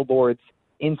putting up billboards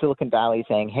in Silicon Valley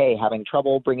saying, hey, having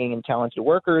trouble bringing in talented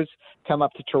workers, come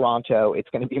up to Toronto. It's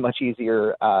going to be much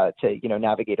easier to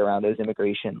navigate around those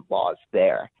immigration laws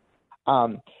there.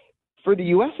 For the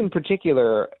U.S. in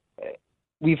particular,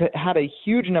 we've had a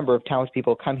huge number of talented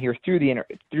people come here through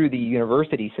the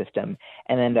university system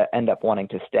and end up wanting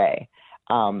to stay.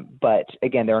 But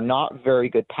again, there are not very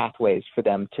good pathways for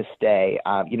them to stay.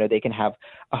 They can have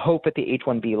a hope at the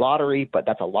H-1B lottery, but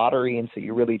that's a lottery, and so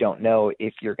you really don't know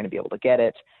if you're going to be able to get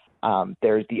it.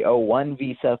 There's the O-1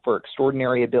 visa for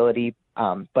extraordinary ability,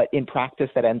 but in practice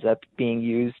that ends up being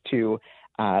used to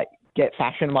get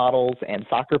fashion models and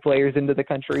soccer players into the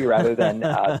country rather than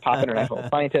top international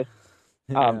scientists.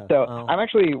 I'm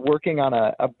actually working on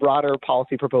a broader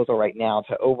policy proposal right now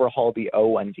to overhaul the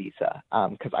O-1 visa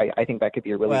because I think that could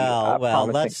be a really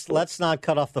promising. Let's not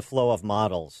cut off the flow of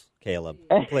models, Caleb.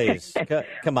 Please,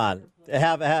 come on,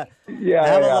 have a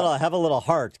little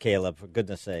heart, Caleb. For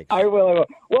goodness sake. I will.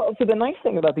 Well, so the nice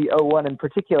thing about the O-1 in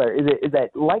particular is that,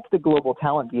 like the global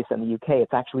talent visa in the UK,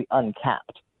 it's actually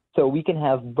uncapped. So we can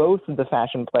have both the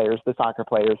fashion players, the soccer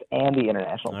players, and the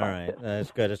international scientists. All right,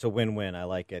 that's good. It's a win-win. I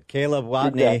like it. Caleb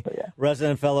Watney,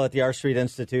 resident fellow at the R Street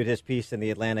Institute. His piece in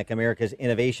The Atlantic, America's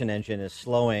Innovation Engine is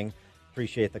Slowing.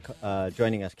 Appreciate the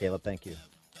joining us, Caleb. Thank you.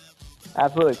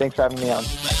 Absolutely. Thanks for having me on.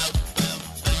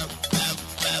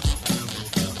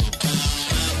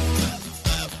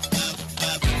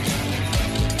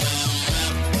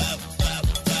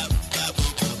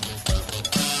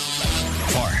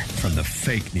 From the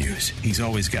fake news, he's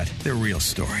always got the real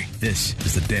story. This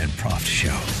is the Dan Proft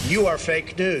Show. You are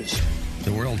fake news.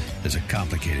 The world is a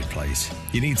complicated place.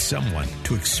 You need someone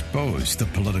to expose the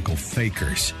political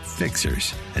fakers,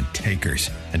 fixers, and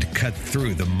takers, and to cut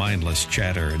through the mindless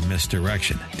chatter and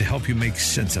misdirection to help you make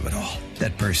sense of it all.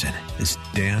 That person is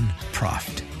Dan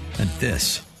Proft. And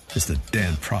this is the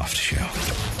Dan Proft Show.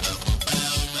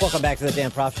 Welcome back to the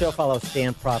Dan Proft Show. Follow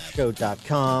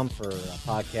StanProftShow.com for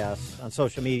podcasts on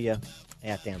social media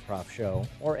at Dan Proft Show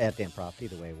or at Dan Proft.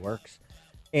 Either way works.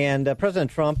 And President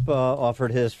Trump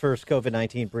offered his first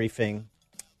COVID-19 briefing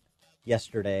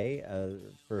yesterday,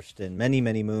 first in many,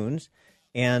 many moons.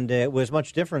 And it was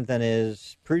much different than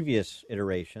his previous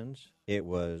iterations. It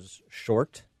was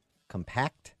short,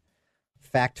 compact,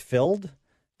 fact-filled,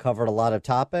 covered a lot of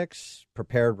topics,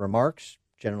 prepared remarks.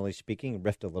 Generally speaking,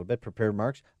 riffed a little bit, prepared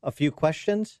remarks, a few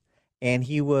questions, and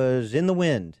he was in the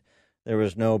wind. There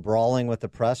was no brawling with the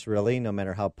press, really, no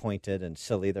matter how pointed and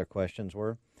silly their questions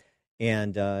were.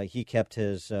 And he kept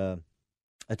his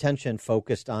attention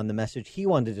focused on the message he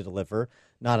wanted to deliver,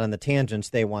 not on the tangents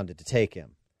they wanted to take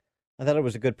him. I thought it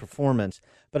was a good performance.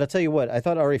 But I'll tell you what, I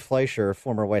thought Ari Fleischer,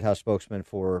 former White House spokesman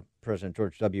for President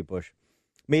George W. Bush,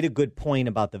 made a good point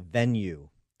about the venue.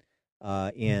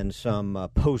 In some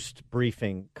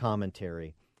post-briefing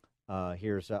commentary.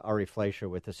 Here's Ari Fleischer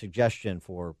with a suggestion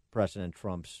for President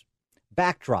Trump's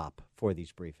backdrop for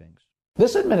these briefings.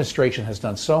 This administration has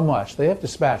done so much. They have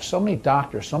dispatched so many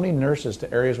doctors, so many nurses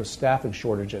to areas with staffing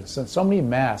shortages, sent so many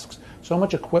masks, so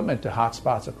much equipment to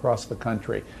hotspots across the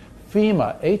country.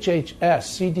 FEMA, HHS,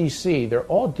 CDC, they're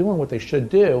all doing what they should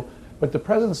do, but the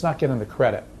president's not getting the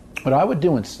credit. What I would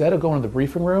do instead of going to the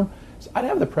briefing room, I'd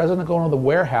have the president go into the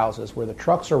warehouses where the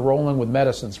trucks are rolling with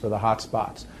medicines for the hot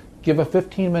spots. Give a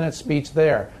 15-minute speech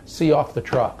there. See off the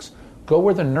trucks. Go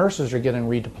where the nurses are getting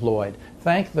redeployed.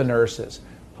 Thank the nurses.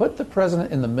 Put the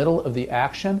president in the middle of the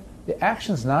action. The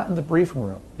action's not in the briefing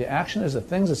room. The action is the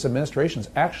things this administration is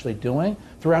actually doing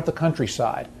throughout the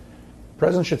countryside. The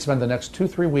president should spend the next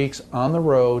 2-3 weeks on the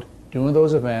road doing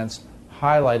those events,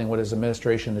 highlighting what his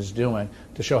administration is doing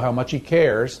to show how much he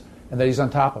cares and that he's on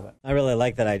top of it. I really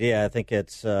like that idea. I think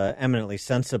it's eminently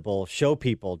sensible. Show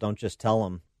people, don't just tell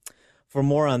them. For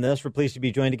more on this, we're pleased to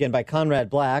be joined again by Conrad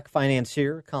Black,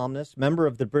 financier, columnist, member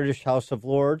of the British House of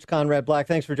Lords. Conrad Black,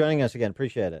 thanks for joining us again.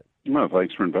 Appreciate it. Well,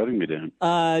 thanks for inviting me, Dan.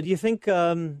 Do you think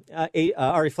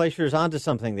Ari Fleischer is onto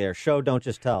something there? Show, don't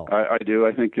just tell. I do.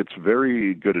 I think it's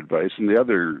very good advice. And the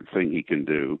other thing he can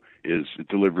do is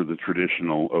deliver the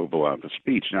traditional Oval Office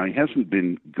speech. Now, he hasn't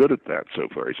been good at that so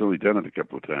far. He's only done it a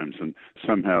couple of times, and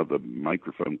somehow the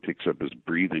microphone picks up his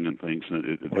breathing and things, and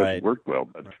it doesn't work well.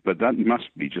 But that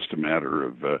must be just a matter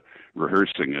of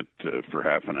rehearsing it for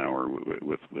half an hour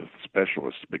with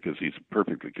specialists, because he's a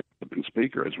perfectly competent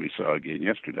speaker, as we saw again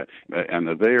yesterday. And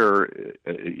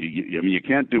you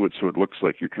can't do it so it looks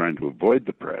like you're trying to avoid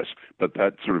the press, but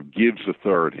that sort of gives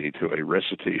authority to a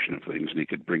recitation of things, and he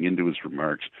could bring into his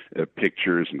remarks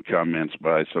pictures and comments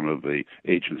by some of the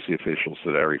agency officials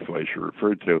that Ari Fleischer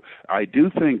referred to. I do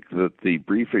think that the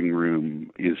briefing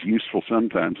room is useful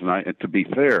sometimes, and to be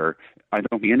fair, I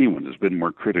don't think anyone has been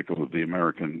more critical of the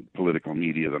American political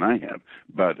media than I have.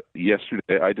 But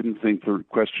yesterday, I didn't think the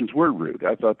questions were rude.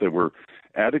 I thought they were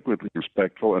adequately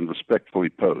respectful and respectfully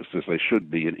posed, as they should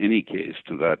be in any case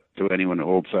to anyone who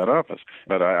holds that office.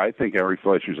 But I think Ari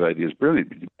Fleischer's idea is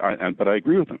brilliant. But I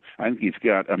agree with him. I think he's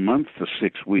got a month to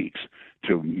 6 weeks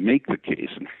to make the case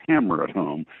and hammer it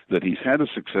home that he's had a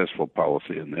successful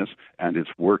policy in this and it's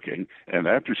working. And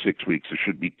after 6 weeks, there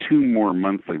should be 2 more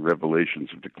monthly revelations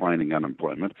of declining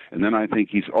unemployment. And then I think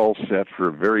he's all set for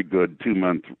a very good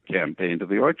 2-month campaign to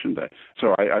the election day.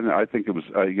 So I think it was,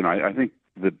 I think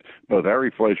that both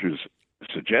Ari Fleischer's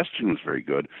suggestion was very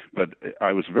good, but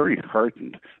I was very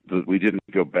heartened that we didn't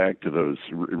go back to those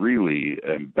really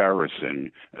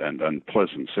embarrassing and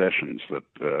unpleasant sessions that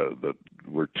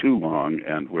were too long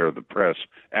and where the press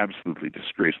absolutely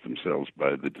disgraced themselves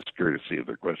by the discourtesy of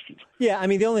their questions. Yeah, I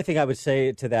mean, the only thing I would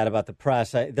say to that about the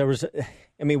press,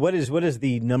 what is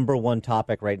the number one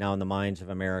topic right now in the minds of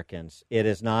Americans? It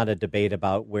is not a debate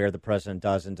about where the president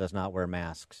does and does not wear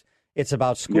masks. It's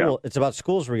about school. Yeah. It's about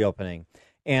schools reopening.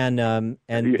 And there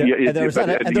was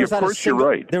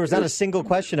not a single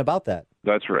question about that.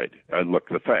 That's right. Look,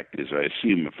 the fact is, I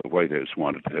assume if the White House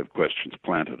wanted to have questions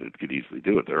planted, it could easily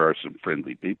do it. There are some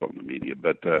friendly people in the media,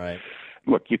 but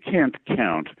look, you can't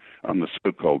count on the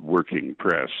so-called working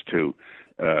press to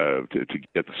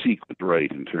get the sequence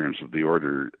right in terms of the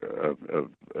order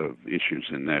of issues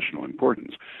in national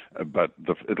importance. But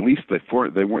at least they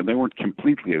weren't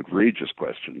completely outrageous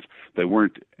questions. They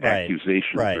weren't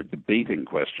accusations or debating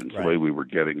questions the way we were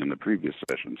getting in the previous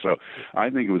session. So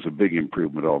I think it was a big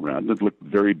improvement all around. It looked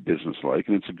very businesslike,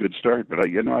 and it's a good start. But I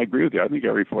agree with you. I think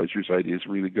Ari Fleischer's idea is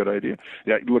a really good idea.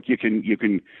 Yeah, look, you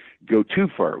can go too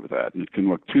far with that, and it can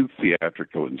look too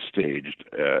theatrical and staged,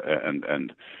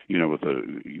 and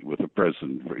with a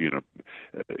president,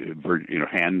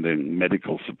 handing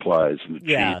medical supplies in a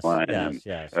chain line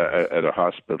at a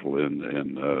hospital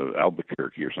in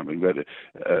Albuquerque or something.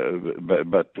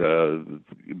 But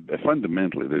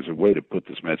fundamentally, there's a way to put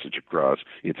this message across.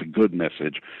 It's a good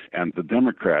message, and the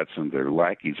Democrats and their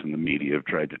lackeys in the media have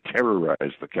tried to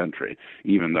terrorize the country,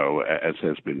 even though, as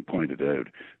has been pointed out,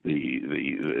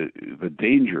 the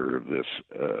danger of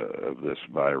this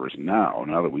virus now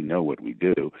that we know what we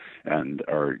do and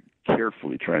are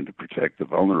carefully trying to protect the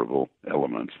vulnerable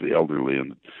elements, the elderly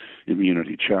and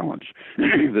immunity challenged.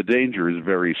 The danger is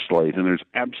very slight, and there's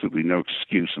absolutely no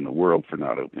excuse in the world for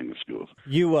not opening the schools.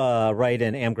 You write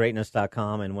in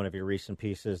amgreatness.com in one of your recent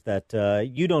pieces that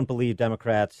you don't believe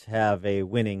Democrats have a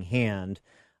winning hand.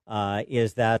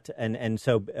 Is that and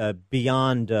so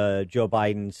beyond Joe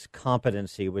Biden's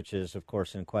competency, which is of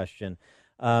course in question,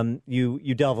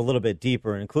 you delve a little bit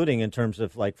deeper, including in terms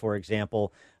of, like, for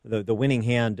example, the winning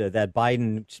hand, that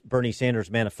Bernie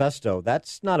Sanders manifesto.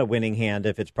 That's not a winning hand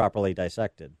if it's properly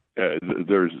dissected.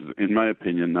 There's, in my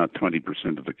opinion, not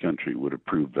 20% of the country would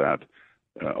approve that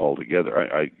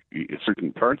altogether.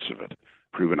 Certain parts of it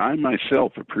approve, and I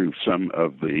myself approve some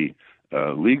of the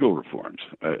legal reforms.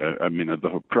 I mean,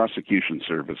 the prosecution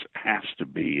service has to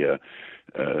be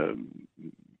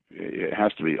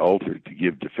altered to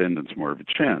give defendants more of a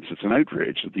chance. It's an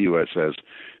outrage that the U.S. has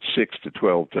 6 to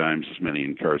 12 times as many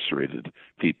incarcerated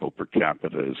people per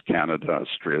capita as Canada,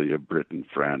 Australia, Britain,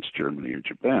 France, Germany, or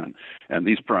Japan. And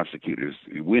these prosecutors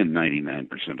win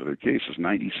 99% of their cases,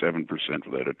 97%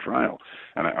 without a trial.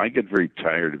 And I get very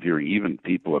tired of hearing even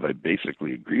people that I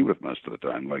basically agree with most of the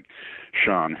time, like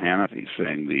Sean Hannity,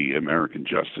 saying the American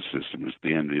justice system is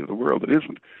the envy of the world. It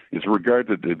isn't. It's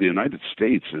regarded, the United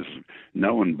States is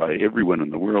known by everyone in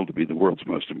the world to be the world's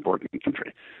most important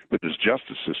country. But this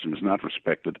justice system is not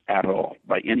respected at all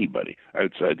by anybody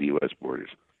outside the U.S. borders.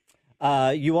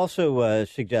 You also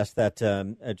suggest that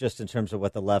just in terms of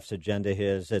what the left's agenda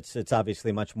is, it's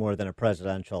obviously much more than a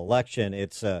presidential election.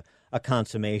 It's a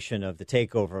consummation of the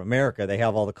takeover of America. They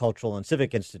have all the cultural and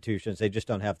civic institutions. They just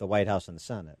don't have the White House and the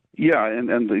Senate. Yeah,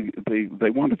 and they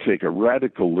want to take a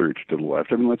radical lurch to the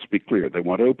left. I mean, let's be clear. They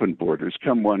want open borders,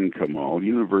 come one, come all,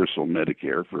 universal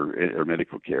Medicare or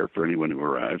medical care for anyone who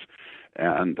arrives.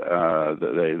 And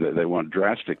they want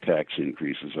drastic tax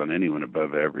increases on anyone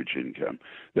above average income.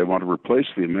 They want to replace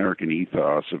the American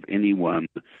ethos of anyone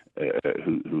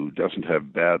who doesn't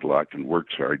have bad luck and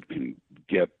works hard can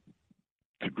get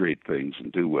to great things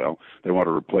and do well. They want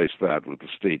to replace that with the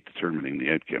state determining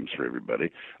the outcomes for everybody,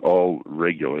 all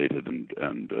regulated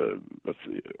and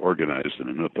organized in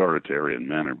an authoritarian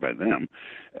manner by them,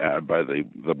 by the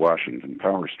Washington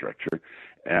power structure.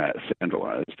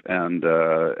 Centralized, and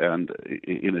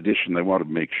in addition, they want to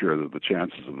make sure that the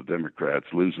chances of the Democrats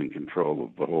losing control of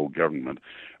the whole government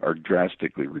are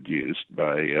drastically reduced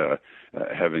by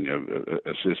having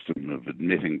a system of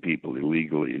admitting people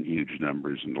illegally in huge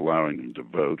numbers and allowing them to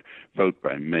vote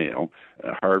by mail,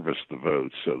 harvest the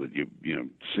votes so that you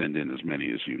send in as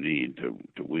many as you need to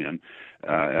win,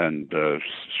 and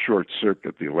short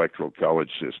circuit the electoral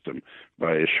college system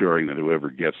by assuring that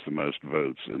whoever gets the most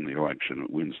votes in the election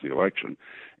wins the election.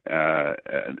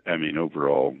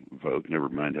 overall vote, never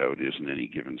mind how it is in any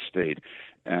given state.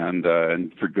 And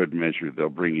for good measure, they'll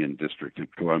bring in District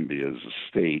of Columbia as a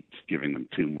state, giving them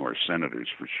 2 more senators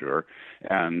for sure.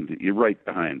 And you're right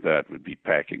behind that would be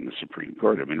packing the Supreme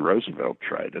Court. I mean, Roosevelt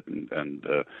tried it, and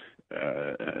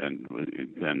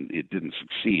then it didn't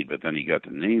succeed. But then he got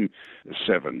to name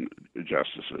 7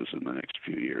 justices in the next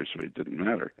few years, so it didn't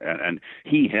matter. And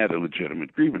he had a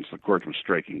legitimate grievance. The court was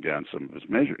striking down some of his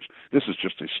measures. This is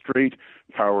just a straight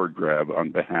power grab on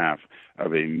behalf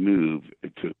of a move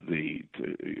to the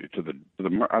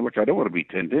look. I don't want to be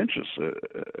tendentious,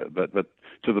 but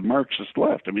to the Marxist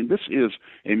left. I mean, this is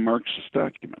a Marxist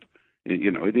document.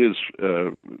 It is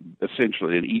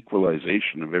essentially an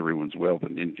equalization of everyone's wealth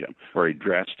and income, or a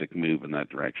drastic move in that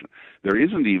direction. There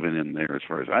isn't even in there, as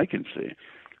far as I can see,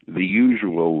 the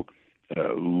usual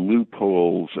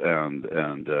loopholes and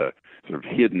sort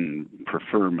of hidden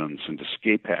preferments and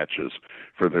escape hatches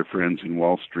for their friends in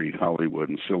Wall Street, Hollywood,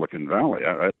 and Silicon Valley.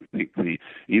 I think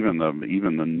even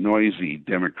the noisy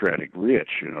Democratic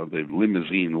rich, the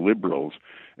limousine liberals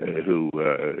who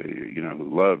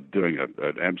love doing an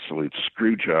absolute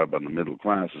screw job on the middle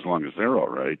class, as long as they're all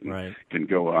right, and can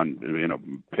go on,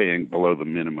 paying below the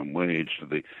minimum wage to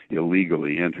the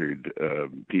illegally entered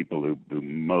people who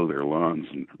mow their lawns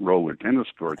and roller tennis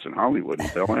courts in Hollywood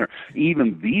and Bel Air.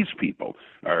 Even these people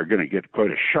are going to get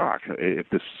quite a shock if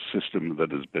this system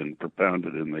that has been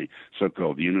propounded in the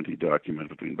so-called unity document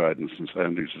between Biden and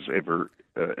Sanders is ever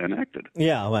enacted.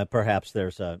 Yeah, well, perhaps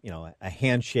there's a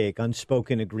handshake,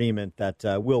 unspoken agreement that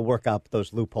we'll work out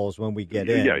those loopholes when we get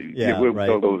in.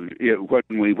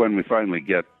 When we finally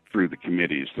get through the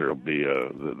committees, there'll be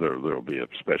a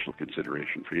special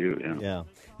consideration for you. Yeah.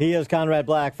 He is Conrad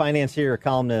Black, financier,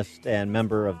 columnist, and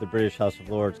member of the British House of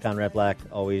Lords. Conrad Black,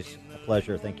 always a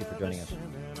pleasure. Thank you for joining us.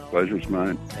 Pleasure's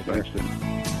mine. Thanks, Tim.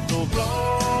 So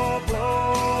blow,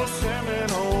 blow,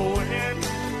 Seminole wind,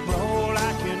 blow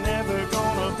like you're never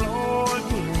gonna blow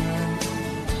again.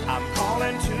 I'm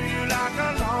calling to you like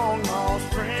a long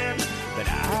lost friend, but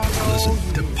I know.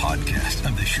 Listen to podcast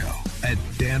of the show at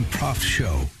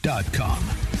danproftshow.com.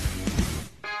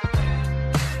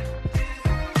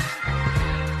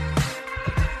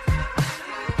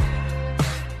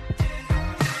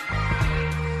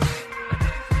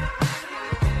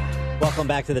 Welcome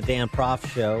back to the Dan Proft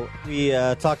Show. We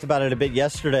talked about it a bit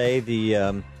yesterday,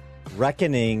 the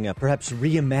reckoning, perhaps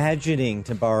reimagining,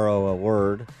 to borrow a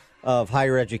word, of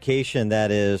higher education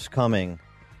that is coming,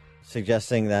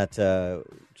 suggesting that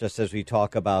just as we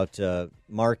talk about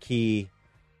marquee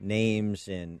names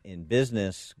in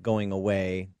business going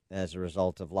away as a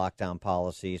result of lockdown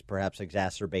policies, perhaps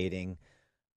exacerbating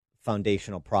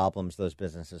foundational problems those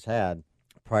businesses had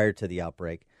prior to the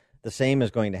outbreak, the same is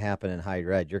going to happen in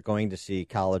higher ed. You're going to see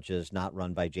colleges not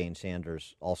run by Jane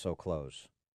Sanders also close.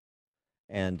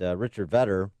 And Richard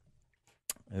Vedder,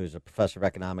 who's a professor of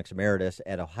economics emeritus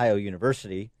at Ohio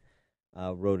University,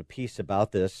 wrote a piece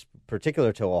about this,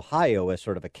 particular to Ohio, as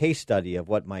sort of a case study of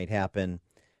what might happen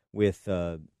with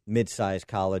mid-sized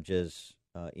colleges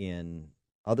in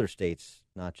other states,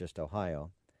 not just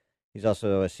Ohio. He's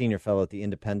also a senior fellow at the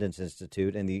Independence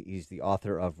Institute, and he's the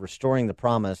author of Restoring the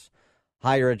Promise,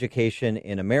 Higher Education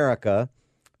in America.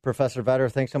 Professor Vedder,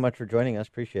 thanks so much for joining us.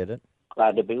 Appreciate it.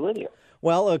 Glad to be with you.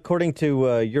 Well, according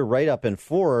to your write-up in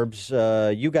Forbes,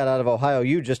 you got out of Ohio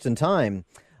U just in time.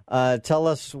 Tell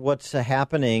us what's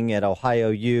happening at Ohio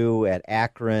U, at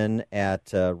Akron,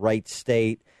 at Wright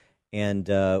State, and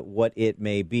what it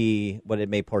may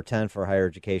portend for higher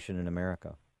education in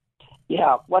America.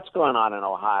 Yeah, what's going on in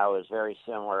Ohio is very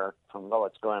similar from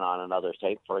what's going on in other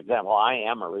states. For example, I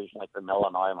am originally from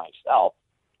Illinois myself,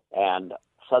 and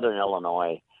Southern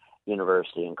Illinois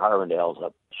University in Carbondale is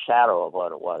a shadow of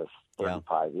what it was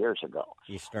 35 years ago.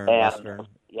 Eastern, Western.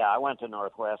 Yeah, I went to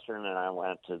Northwestern, and I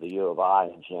went to the U of I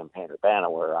in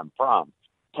Champaign-Urbana, where I'm from.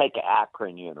 Take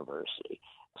Akron University,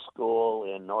 school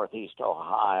in Northeast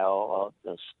Ohio,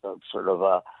 sort of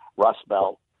a Rust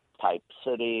Belt type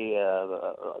city,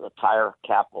 the tire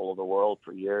capital of the world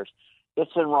for years. Its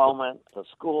enrollment, the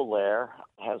school there,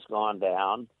 has gone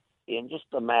down in just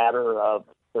a matter of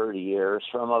 30 years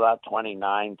from about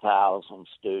 29,000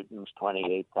 students,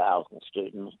 28,000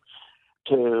 students,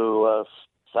 to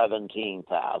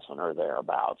 17,000 or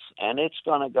thereabouts. And it's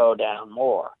going to go down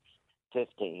more,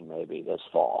 15 maybe this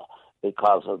fall,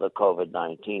 because of the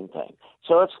COVID-19 thing.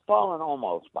 So it's fallen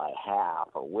almost by half,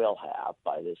 or will have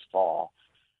by this fall.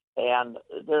 And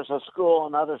there's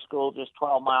another school just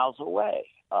 12 miles away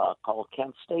called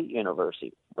Kent State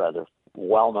University, rather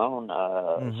well-known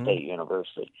state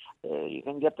university. You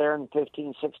can get there in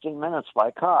 15, 16 minutes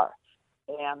by car.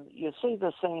 And you see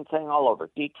the same thing all over.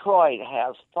 Detroit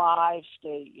has 5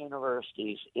 state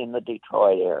universities in the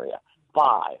Detroit area.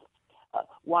 5.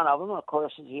 One of them, of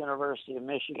course, is the University of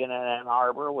Michigan in Ann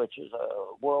Arbor, which is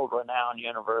a world-renowned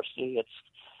university. It's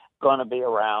going to be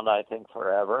around, I think,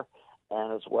 forever,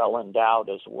 and is well endowed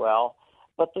as well.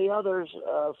 But the others,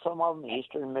 some of them,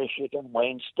 Eastern Michigan,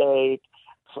 Wayne State,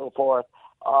 so forth,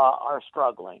 are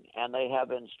struggling, and they have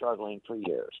been struggling for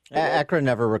years. Akron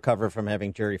never recovered from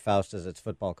having Jerry Faust as its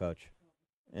football coach.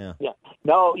 Yeah.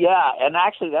 And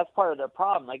actually that's part of their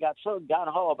problem. They got so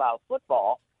gung-ho about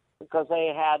football because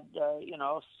they had,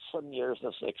 some years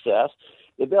of success.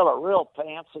 They built a real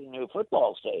fancy new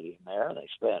football stadium there. They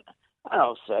spent,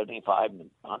 $75,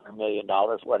 $100 million,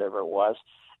 whatever it was.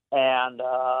 And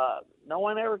no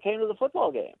one ever came to the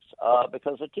football games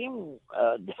because the team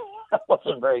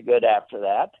wasn't very good after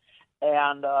that.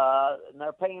 And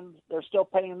they're still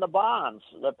paying the bonds.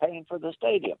 They're paying for the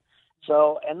stadium.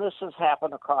 So, and this has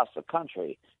happened across the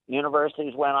country.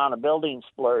 Universities went on a building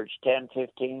splurge 10,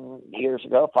 15 years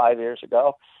ago, 5 years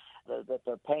ago, that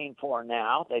they're paying for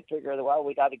now. They figure, well,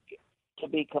 we got to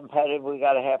be competitive. We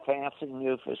got to have fancy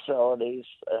new facilities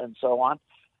and so on.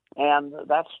 And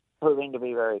that's proving to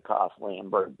be very costly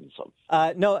and burdensome.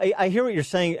 No, I hear what you're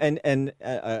saying, and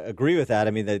agree with that.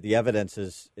 I mean, the evidence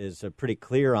is pretty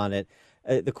clear on it.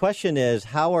 The question is,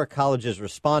 how are colleges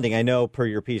responding? I know, per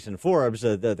your piece in Forbes,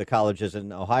 the colleges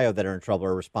in Ohio that are in trouble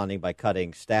are responding by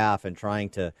cutting staff and trying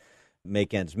to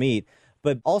make ends meet.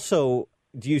 But also,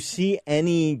 do you see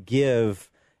any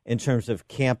give in terms of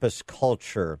campus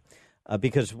culture?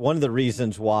 Because one of the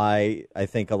reasons why I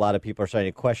think a lot of people are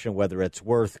starting to question whether it's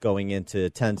worth going into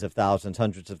tens of thousands,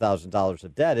 hundreds of thousands of dollars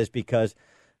of debt is because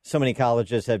so many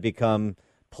colleges have become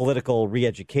political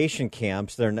re-education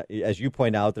camps. They're not, as you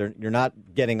point out, you're not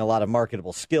getting a lot of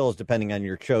marketable skills depending on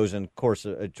your chosen course,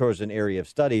 chosen area of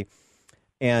study,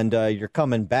 and you're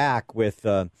coming back with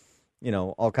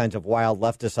all kinds of wild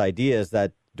leftist ideas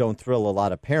that don't thrill a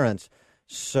lot of parents.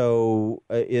 So,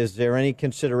 is there any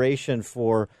consideration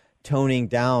for toning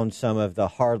down some of the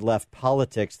hard left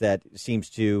politics that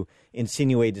seems to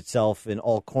insinuate itself in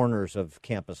all corners of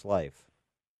campus life?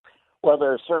 Well,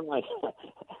 there's certainly,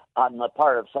 on the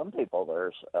part of some people,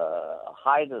 there's a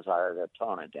high desire to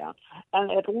tone it down, and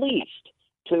at least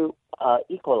to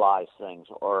equalize things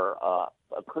or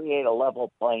create a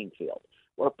level playing field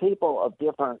where people of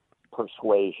different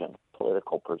persuasion,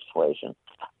 political persuasion,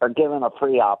 are given a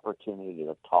free opportunity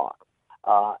to talk.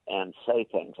 And say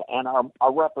things and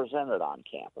are represented on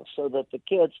campus so that the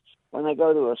kids, when they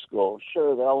go to a school,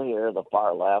 sure, they'll hear the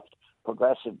far left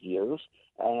progressive views,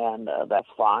 and that's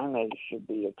fine. They should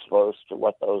be exposed to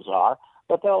what those are.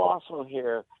 But they'll also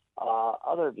hear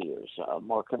other views,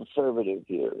 more conservative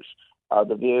views,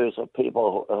 the views of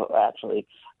people who actually,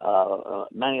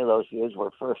 many of those views were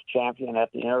first championed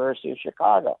at the University of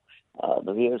Chicago.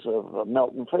 The views of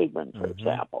Milton Friedman, for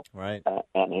example, right,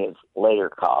 and his later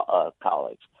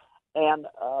colleagues. And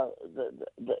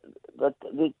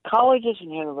the colleges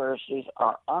and universities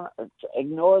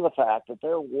ignore the fact that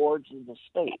they're wards of the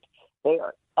state. They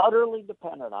are utterly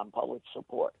dependent on public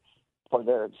support for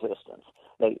their existence.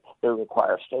 They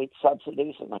require state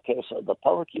subsidies in the case of the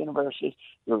public universities.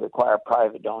 They require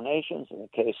private donations in the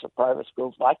case of private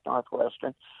schools like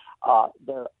Northwestern.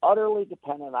 They're utterly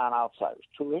dependent on outsiders.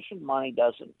 Tuition money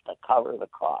doesn't cover the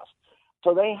cost.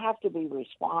 So they have to be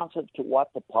responsive to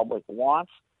what the public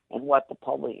wants and what the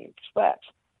public expects.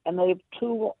 And they've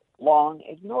too long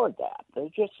ignored that.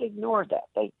 They just ignored that.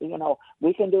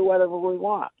 We can do whatever we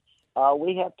want.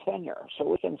 We have tenure, so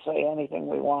we can say anything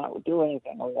we want, do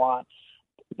anything we want,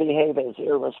 behave as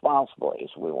irresponsibly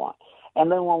as we want.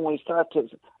 And then when we start to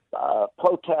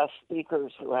protest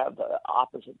speakers who have the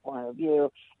opposite point of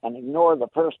view and ignore the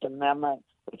First Amendment,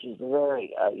 which is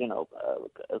very,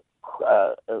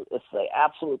 it's the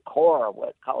absolute core of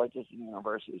what colleges and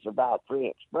universities are about, free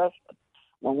expression.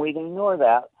 When we ignore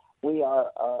that, we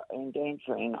are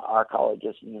endangering our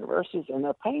colleges and universities, and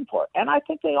they're paying for it. And I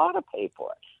think they ought to pay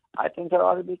for it. I think there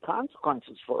ought to be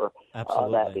consequences for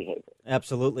that behavior.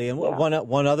 Absolutely. And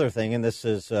one other thing, and this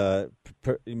is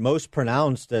most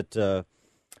pronounced at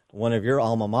one of your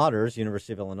alma maters,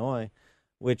 University of Illinois,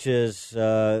 which is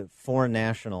foreign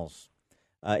nationals.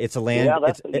 It's a land.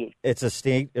 It's a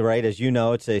state, right? As you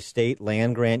know, it's a state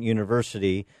land grant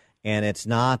university, and it's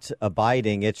not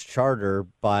abiding its charter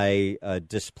by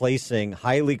displacing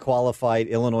highly qualified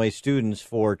Illinois students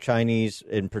for Chinese,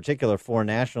 in particular, foreign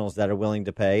nationals that are willing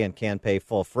to pay and can pay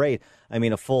full freight. I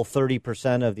mean, a full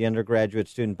 30% of the undergraduate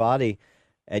student body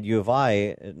at U of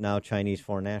I now Chinese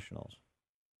foreign nationals.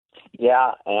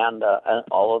 Yeah, and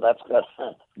although that's going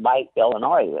to bite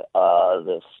Illinois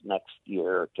this next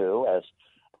year or two, as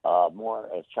more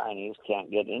Chinese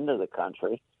can't get into the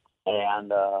country,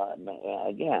 and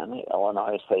again,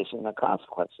 Illinois is facing the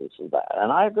consequences of that.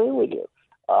 And I agree with you.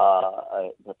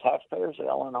 The taxpayers of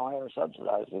Illinois are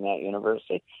subsidizing that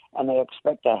university, and they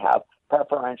expect to have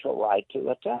preferential right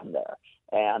to attend there.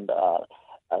 And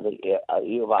the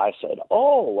U of I said,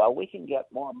 oh, well, we can get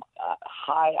more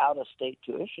high out-of-state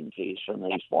tuition fees from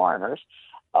these foreigners,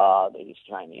 these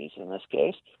Chinese in this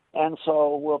case, and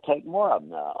so we'll take more of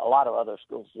them. A lot of other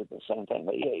schools did the same thing.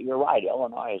 But yeah, you're right,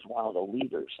 Illinois is one of the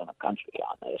leaders in the country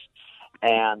on this,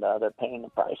 and they're paying the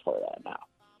price for that now.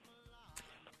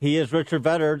 He is Richard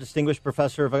Vedder, Distinguished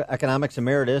Professor of Economics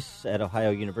Emeritus at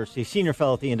Ohio University, Senior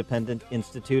Fellow at the Independent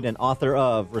Institute, and author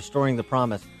of Restoring the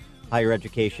Promise, Higher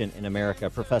Education in America.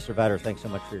 Professor Vedder, thanks so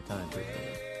much for your time.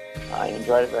 I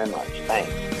enjoyed it very much.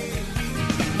 Thanks.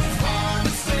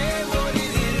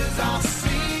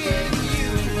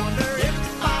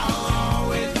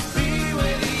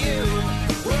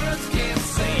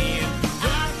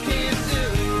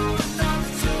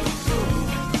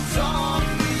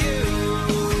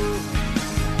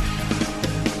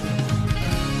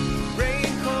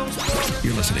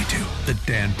 You're listening to The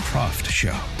Dan Proft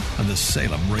Show on the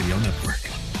Salem Radio Network.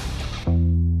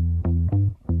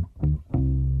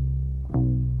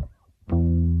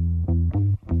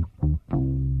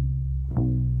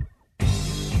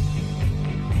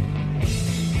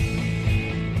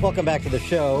 Welcome back to the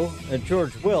show.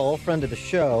 George Will, friend of the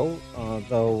show,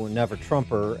 though never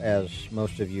Trumper, as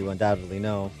most of you undoubtedly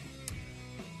know,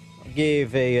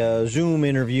 gave a Zoom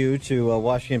interview to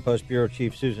Washington Post Bureau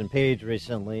Chief Susan Page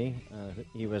recently.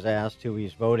 He was asked who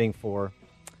he's voting for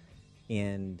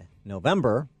in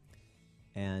November,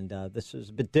 and this is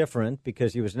a bit different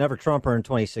because he was never Trumper in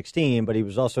 2016, but he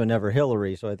was also never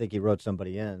Hillary, so I think he wrote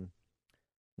somebody in.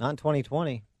 Not in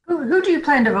 2020. Who do you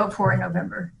plan to vote for in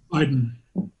November? Biden.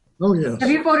 Oh, yes.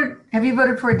 Have you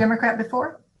voted for a Democrat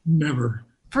before? Never.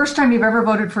 First time you've ever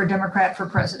voted for a Democrat for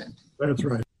president? That's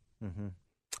right. Mm-hmm.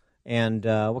 And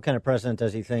what kind of president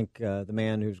does he think the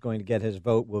man who's going to get his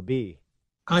vote will be?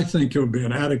 I think he'll be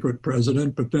an adequate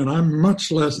president, but then I'm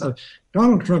much less.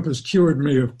 Donald Trump has cured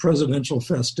me of presidential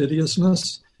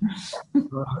fastidiousness.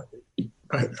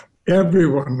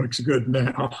 Everyone looks good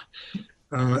now.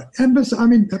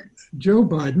 Joe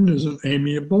Biden is an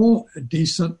amiable,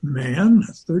 decent man,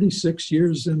 36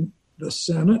 years in the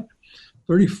Senate,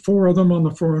 34 of them on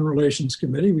the Foreign Relations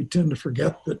Committee. We tend to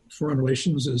forget that foreign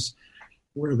relations is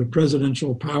where the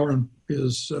presidential power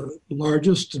is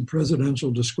largest and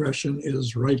presidential discretion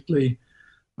is rightly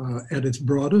at its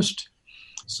broadest.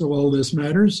 So all this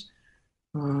matters.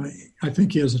 I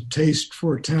think he has a taste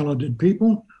for talented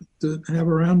people to have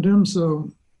around him.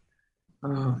 So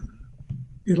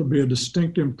it'll be a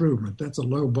distinct improvement. That's a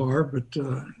low bar, but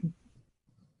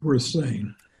worth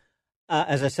saying.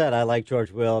 As I said, I like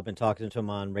George Will. I've been talking to him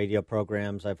on radio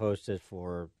programs I've hosted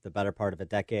for the better part of a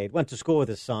decade. Went to school with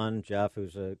his son, Jeff,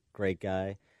 who's a great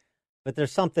guy. But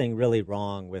there's something really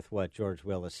wrong with what George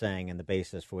Will is saying and the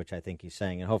basis for which I think he's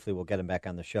saying. And hopefully we'll get him back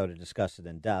on the show to discuss it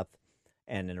in depth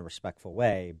and in a respectful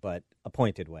way, but a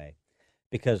pointed way.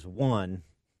 Because, one,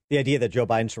 the idea that Joe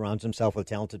Biden surrounds himself with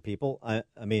talented people, I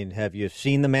mean, have you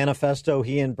seen the manifesto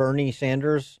he and Bernie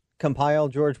Sanders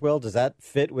compiled, George Will? Does that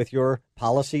fit with your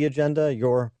policy agenda,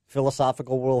 your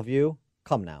philosophical worldview?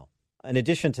 Come now. In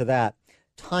addition to that,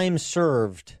 time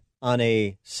served on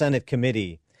a Senate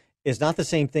committee is not the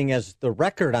same thing as the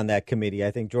record on that committee.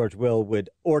 I think George Will would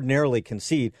ordinarily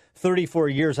concede 34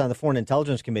 years on the Foreign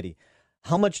Intelligence Committee.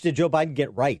 How much did Joe Biden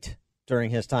get right during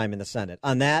his time in the Senate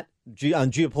on that,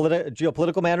 on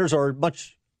geopolitical matters, or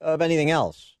much of anything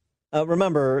else?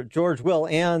 Remember, George Will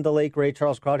and the late, great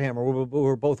Charles Krauthammer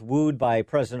were both wooed by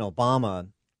President Obama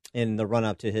in the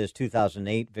run-up to his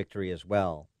 2008 victory as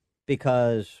well.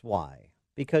 Because why?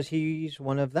 Because he's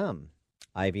one of them.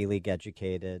 Ivy League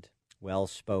educated,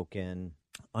 well-spoken,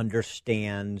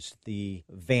 understands the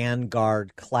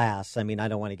vanguard class. I mean, I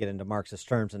don't want to get into Marxist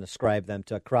terms and ascribe them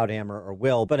to Krauthammer or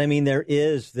Will, but I mean, there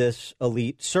is this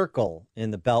elite circle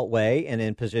in the Beltway and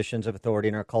in positions of authority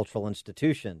in our cultural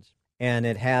institutions. And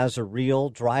it has a real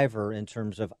driver in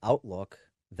terms of outlook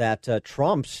that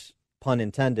trumps, pun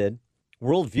intended,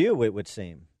 worldview, it would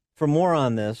seem. For more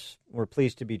on this, we're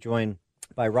pleased to be joined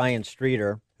by Ryan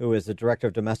Streeter, who is the Director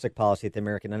of Domestic Policy at the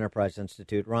American Enterprise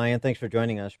Institute. Ryan, thanks for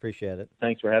joining us. Appreciate it.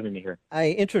 Thanks for having me here. I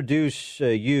introduce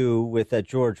you with that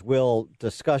George Will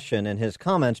discussion and his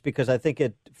comments because I think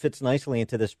it fits nicely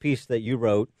into this piece that you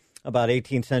wrote about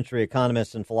 18th century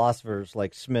economists and philosophers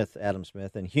like Smith, Adam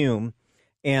Smith, and Hume,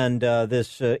 And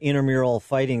this intramural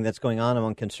fighting that's going on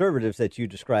among conservatives that you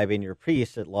describe in your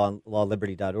piece at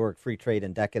lawliberty.org, Free Trade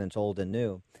and Decadence, Old and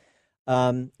New.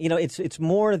 It's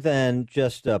more than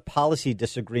just a policy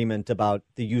disagreement about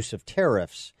the use of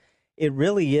tariffs. It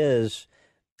really is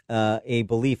a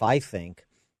belief, I think,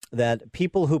 that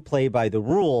people who play by the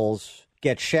rules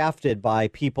get shafted by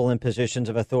people in positions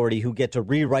of authority who get to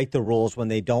rewrite the rules when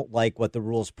they don't like what the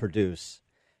rules produce.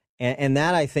 And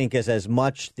that, I think, is as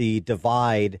much the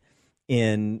divide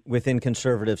within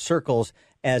conservative circles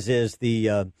as is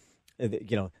the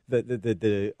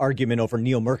argument over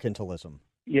neo-mercantilism.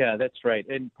 Yeah, that's right.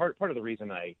 And part of the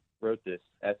reason I wrote this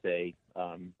essay,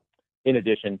 in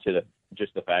addition to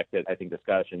just the fact that I think the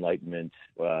Scottish Enlightenment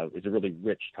is a really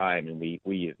rich time, and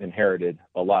we inherited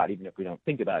a lot, even if we don't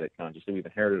think about it consciously. We've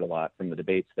inherited a lot from the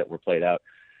debates that were played out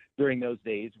during those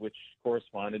days, which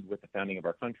corresponded with the founding of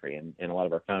our country. And a lot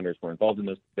of our founders were involved in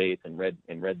those debates and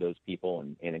read those people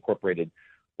and incorporated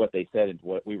what they said into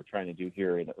what we were trying to do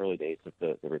here in the early days of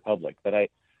the Republic. But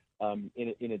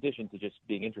in addition to just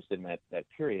being interested in that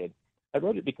period, I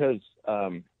wrote it because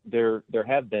there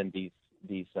have been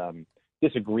these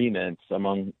disagreements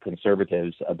among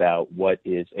conservatives about what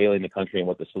is ailing the country and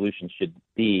what the solution should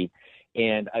be.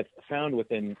 And I've found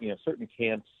within certain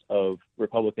camps of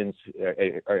Republicans,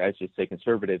 or I should say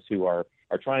conservatives, who are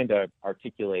trying to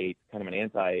articulate kind of an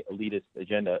anti-elitist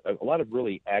agenda, a lot of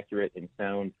really accurate and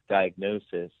sound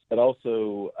diagnosis, but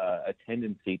also a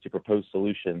tendency to propose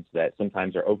solutions that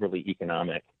sometimes are overly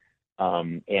economic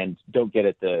and don't get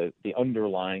at the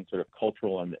underlying sort of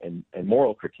cultural and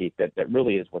moral critique that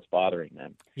really is what's bothering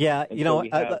them. Yeah,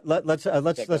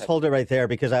 let's hold it right there,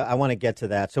 because I want to get to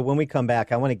that. So when we come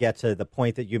back, I want to get to the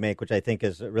point that you make, which I think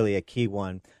is really a key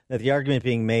one, that the argument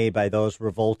being made by those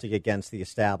revolting against the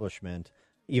establishment,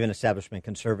 even establishment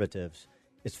conservatives,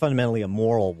 is fundamentally a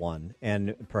moral one,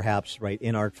 and perhaps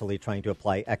inartfully trying to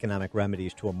apply economic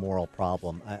remedies to a moral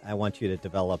problem. I want you to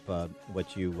develop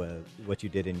what you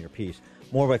did in your piece.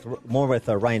 More with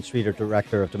Ryan Streeter,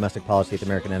 Director of Domestic Policy at the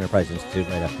American Enterprise Institute,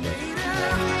 right after this.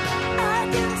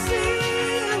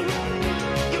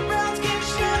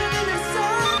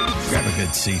 Grab a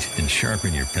good seat and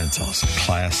sharpen your pencils.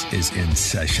 Class is in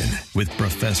session with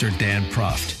Professor Dan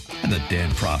Proft and the Dan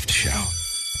Proft Show.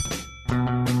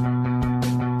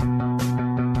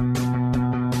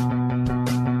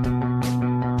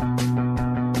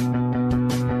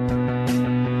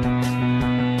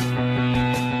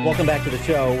 Welcome back to the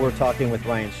show. We're talking with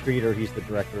Ryan Streeter. He's the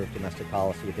Director of Domestic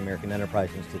Policy at the American Enterprise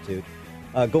Institute.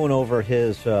 Going over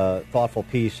his thoughtful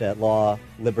piece at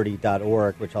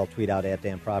lawliberty.org, which I'll tweet out at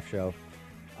Dan Proft Show.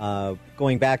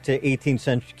 Going back to 18th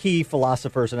century, key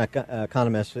philosophers and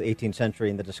economists of the 18th century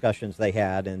and the discussions they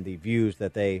had and the views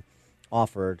that they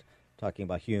offered, talking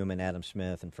about Hume and Adam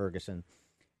Smith and Ferguson.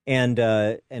 And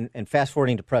fast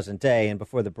forwarding to present day, and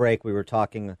before the break we were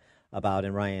talking about,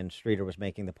 and Ryan Streeter was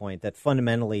making the point, that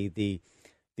fundamentally the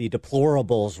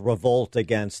deplorables revolt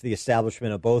against the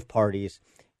establishment of both parties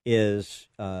is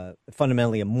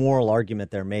fundamentally a moral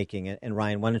argument they're making. And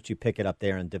Ryan, why don't you pick it up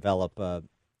there and develop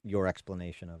your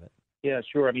explanation of it? Yeah,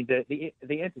 sure. I mean,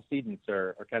 the antecedents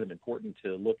are kind of important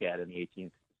to look at in the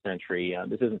 18th century.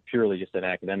 This isn't purely just an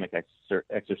academic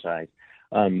exercise.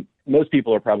 Most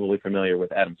people are probably familiar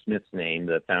with Adam Smith's name,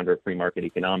 the founder of free market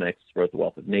economics, wrote The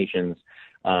Wealth of Nations.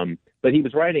 But he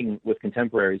was writing with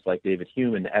contemporaries like David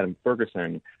Hume and Adam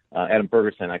Ferguson. Adam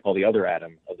Ferguson, I call the other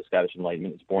Adam of the Scottish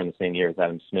Enlightenment, was born the same year as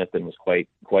Adam Smith and was quite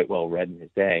well read in his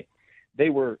day. They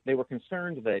were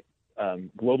concerned that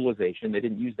globalization, they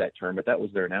didn't use that term, but that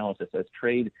was their analysis, as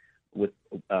trade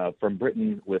from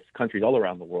Britain with countries all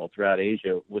around the world, throughout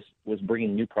Asia, was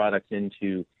bringing new products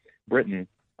into Britain.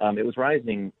 It was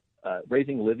raising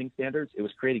living standards. It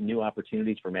was creating new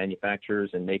opportunities for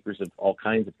manufacturers and makers of all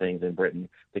kinds of things in Britain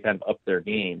to kind of up their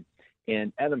game.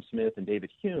 And Adam Smith and David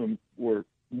Hume were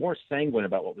more sanguine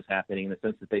about what was happening in the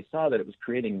sense that they saw that it was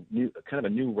creating a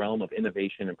new realm of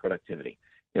innovation and productivity.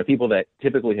 People that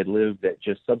typically had lived at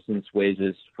just subsistence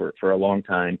wages for a long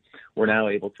time were now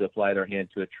able to apply their hand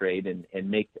to a trade and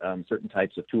make certain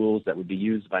types of tools that would be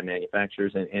used by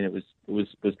manufacturers, and it was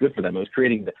good for them. It was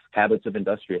creating the habits of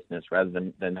industriousness rather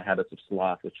than the habits of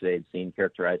sloth, which they had seen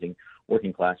characterizing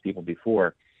working class people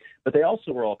before. But they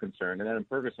also were all concerned, and Adam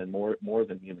Ferguson more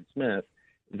than Hume and Smith,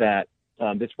 that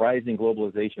this rising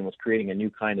globalization was creating a new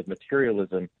kind of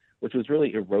materialism, which was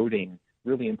really eroding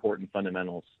really important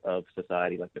fundamentals of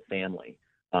society, like the family,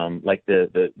 like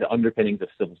the underpinnings of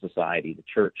civil society, the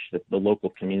church, the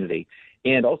local community,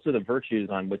 and also the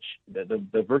virtues on which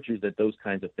the virtues that those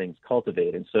kinds of things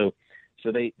cultivate. And so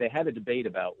So they had a debate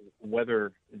about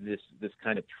whether this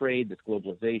kind of trade, this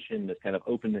globalization, this kind of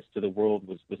openness to the world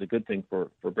was a good thing for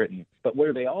Britain. But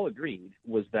where they all agreed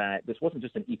was that this wasn't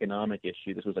just an economic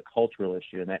issue, this was a cultural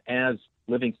issue, and that as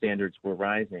living standards were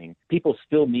rising, people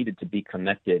still needed to be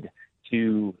connected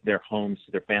to their homes,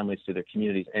 to their families, to their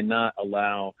communities, and not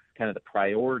allow kind of the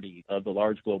priority of the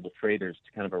large global traders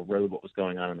to kind of erode what was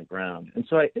going on the ground. And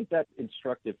so I think that's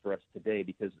instructive for us today,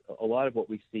 because a lot of what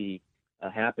we see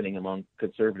happening among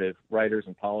conservative writers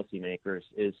and policymakers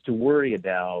is to worry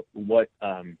about what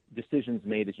decisions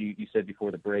made, as you said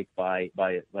before the break, by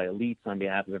elites on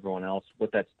behalf of everyone else,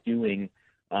 what that's doing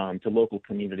to local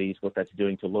communities, what that's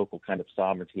doing to local kind of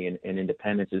sovereignty and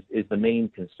independence is the main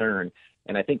concern.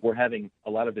 And I think we're having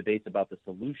a lot of debates about the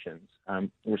solutions.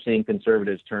 We're seeing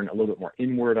conservatives turn a little bit more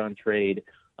inward on trade,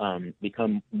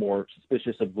 become more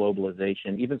suspicious of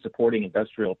globalization, even supporting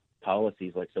industrial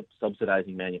policies like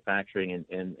subsidizing manufacturing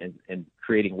and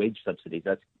creating wage subsidies.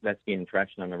 That's gaining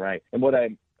traction on the right. And what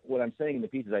I'm saying in the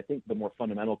piece is I think the more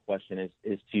fundamental question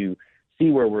is to see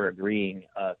where we're agreeing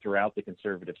throughout the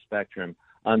conservative spectrum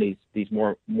on these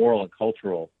more moral and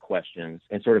cultural questions,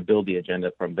 and sort of build the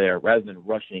agenda from there, rather than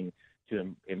rushing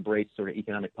to embrace sort of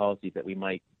economic policies that we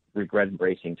might regret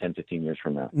embracing 10, 15 years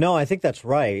from now. No, I think that's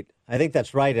right. And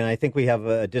I think we have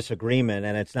a disagreement,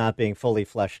 and it's not being fully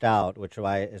fleshed out, which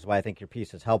is why I think your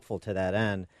piece is helpful to that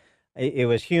end. It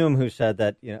was Hume who said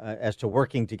that, as to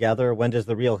working together, when does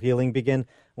the real healing begin?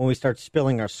 When we start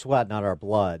spilling our sweat, not our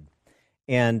blood.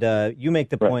 And you make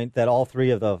the point that all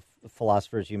three of the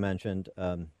philosophers you mentioned,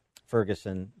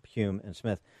 Ferguson, Hume, and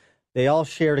Smith, they all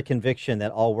shared a conviction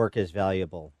that all work is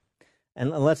valuable.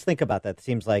 And let's think about that. It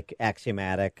seems like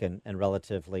axiomatic and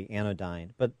relatively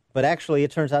anodyne. But actually,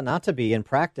 it turns out not to be in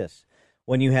practice.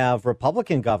 When you have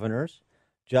Republican governors,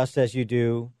 just as you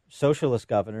do socialist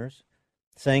governors,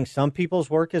 saying some people's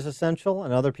work is essential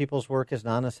and other people's work is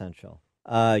non-essential.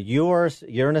 You're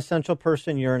an essential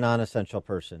person, you're a non-essential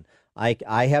person.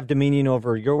 I have dominion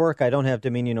over your work, I don't have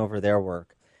dominion over their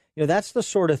work. That's the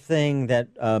sort of thing that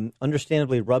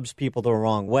understandably rubs people the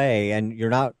wrong way, and you're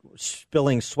not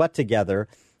spilling sweat together,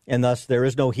 and thus there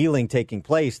is no healing taking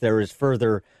place. There is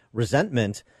further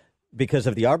resentment because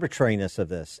of the arbitrariness of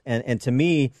this. And to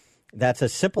me, that's a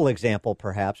simple example,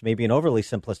 perhaps, maybe an overly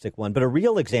simplistic one, but a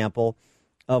real example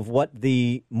of what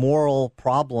the moral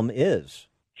problem is.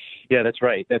 Yeah, that's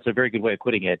right. That's a very good way of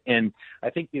putting it. And I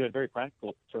think, in very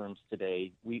practical terms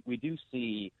today, we do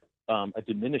see a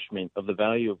diminishment of the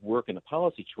value of work and the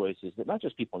policy choices that not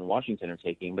just people in Washington are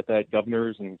taking, but that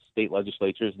governors and state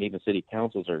legislatures and even city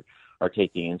councils are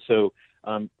taking. And so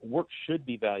work should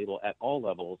be valuable at all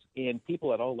levels, and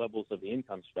people at all levels of the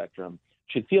income spectrum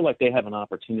should feel like they have an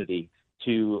opportunity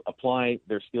to apply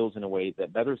their skills in a way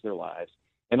that betters their lives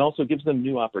and also gives them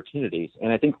new opportunities.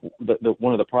 And I think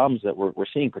one of the problems that we're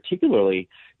seeing, particularly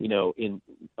in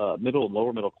middle and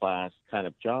lower middle class kind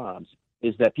of jobs,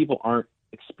 is that people aren't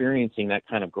experiencing that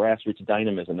kind of grassroots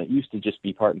dynamism that used to just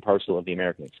be part and parcel of the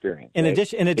American experience. In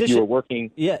addition, if you were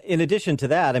working, in addition to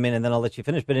that, and then I'll let you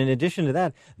finish. But in addition to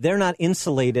that, they're not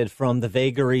insulated from the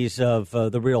vagaries of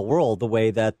the real world the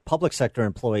way that public sector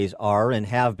employees are and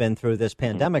have been through this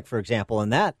pandemic, for example,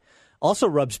 and that also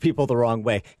rubs people the wrong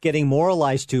way, getting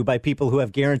moralized to by people who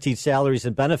have guaranteed salaries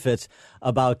and benefits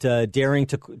about daring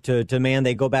to demand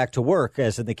they go back to work,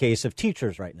 as in the case of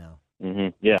teachers right now. Mm-hmm.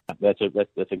 Yeah, that's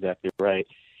exactly right.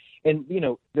 And,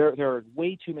 there are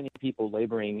way too many people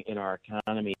laboring in our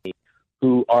economy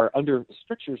who are under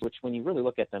strictures, which when you really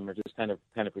look at them are just kind of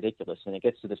ridiculous. And it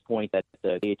gets to this point that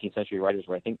the 18th century writers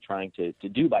were, I think, trying to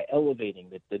do by elevating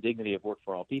the dignity of work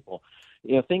for all people.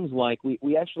 Things like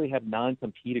we actually have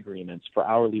non-compete agreements for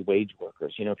hourly wage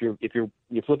workers. If you're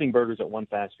flipping burgers at one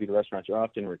fast food restaurant, you're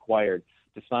often required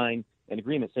to sign an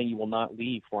agreement saying you will not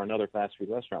leave for another fast food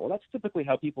restaurant. Well, that's typically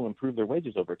how people improve their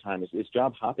wages over time, is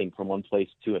job hopping from one place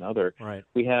to another. Right.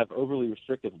 We have overly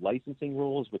restrictive licensing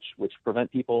rules, which prevent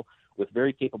people with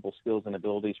very capable skills and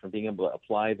abilities from being able to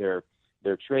apply their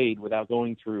trade without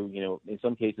going through, in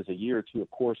some cases, a year or two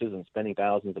of courses and spending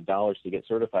thousands of dollars to get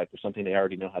certified for something they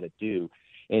already know how to do.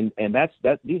 And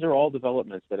these are all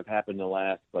developments that have happened in the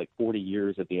last 40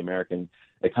 years of the American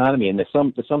economy. And the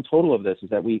sum total of this is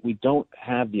that we don't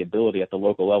have the ability at the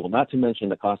local level, not to mention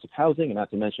the cost of housing and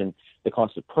not to mention the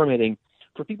cost of permitting,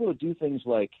 for people to do things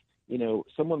like,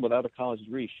 someone without a college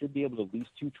degree should be able to lease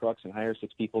 2 trucks and hire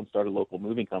 6 people and start a local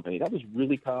moving company. That was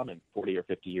really common 40 or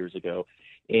 50 years ago.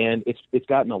 And it's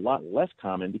gotten a lot less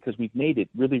common because we've made it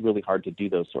really, really hard to do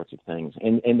those sorts of things.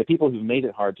 And the people who've made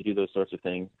it hard to do those sorts of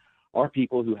things are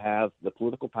people who have the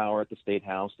political power at the State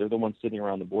House. They're the ones sitting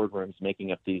around the boardrooms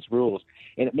making up these rules.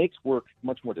 And it makes work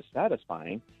much more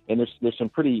dissatisfying. And there's some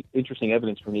pretty interesting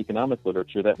evidence from the economic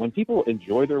literature that when people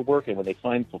enjoy their work and when they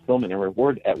find fulfillment and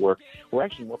reward at work, we're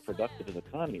actually more productive as an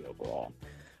economy overall.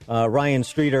 Ryan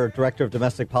Streeter, Director of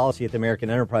Domestic Policy at the American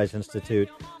Enterprise Institute.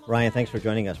 Ryan, thanks for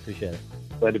joining us. Appreciate it.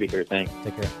 Glad to be here. Thanks.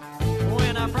 Take care.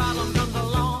 When a problem comes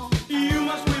along, you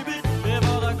must whip it.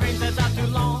 Before the cream sets out too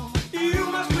long, you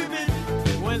must whip it.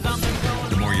 When something's going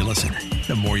The more you listen,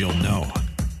 the more you'll know.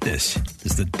 This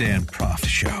is the Dan Proft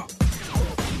Show.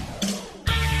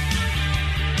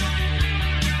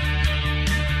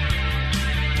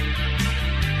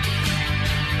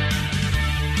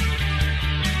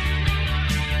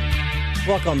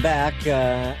 Welcome back.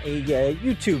 A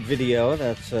YouTube video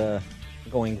that's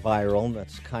going viral.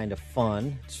 That's kind of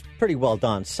fun. It's pretty well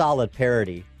done. Solid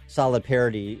parody. Solid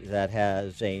parody that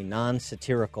has a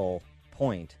non-satirical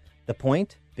point. The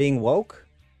point? Being woke?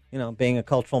 Being a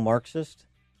cultural Marxist?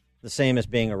 The same as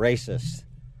being a racist.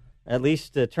 At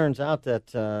least it turns out that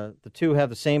the two have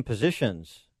the same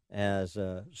positions as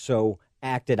so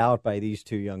acted out by these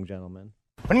two young gentlemen.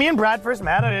 When me and Brad first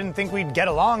met, I didn't think we'd get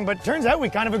along, but turns out we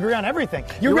kind of agree on everything.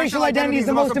 Your racial identity is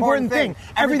the most important thing.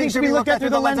 Everything should be looked at through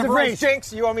the lens of race.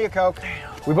 Jinx, you owe me a Coke.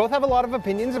 We both have a lot of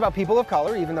opinions about people of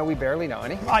color, even though we barely know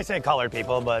any. I say colored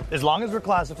people, but as long as we're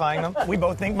classifying them, we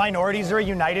both think minorities are a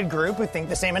united group who think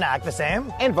the same and act the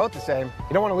same. And vote the same.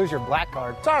 You don't want to lose your black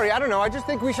card. Sorry, I don't know. I just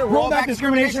think we should roll back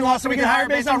discrimination laws so we can hire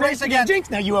based on race again.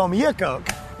 Jinx, now you owe me a Coke.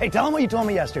 Hey, tell them what you told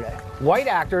me yesterday. White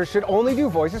actors should only do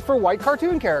voices for white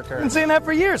cartoon characters. I've been saying that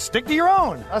for years. Stick to your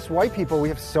own. Us white people, we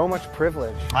have so much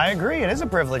privilege. I agree. It is a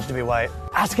privilege to be white.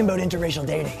 Ask him about interracial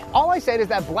dating. All I said is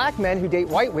that black men who date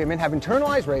white women have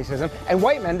internalized racism, and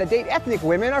white men that date ethnic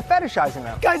women are fetishizing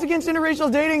them. Guys against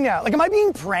interracial dating now. Like, am I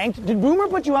being pranked? Did Boomer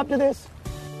put you up to this?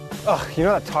 Ugh, you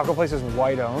know that taco place is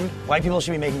white-owned? White people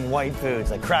should be making white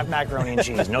foods, like Kraft macaroni and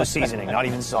cheese, no seasoning, not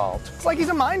even salt. It's like he's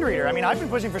a mind reader. I mean, I've been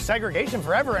pushing for segregation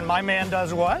forever, and my man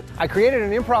does what? I created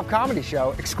an improv comedy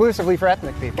show exclusively for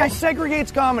ethnic people. Guy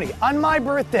segregates comedy on my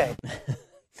birthday.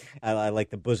 I like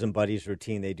the bosom buddies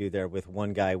routine they do there with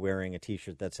one guy wearing a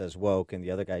T-shirt that says woke and the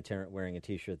other guy wearing a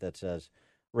T-shirt that says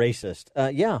racist.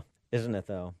 Yeah, isn't it,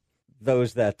 though?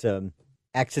 Those that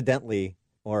accidentally,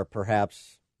 or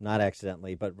perhaps not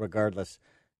accidentally, but regardless,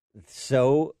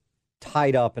 so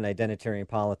tied up in identitarian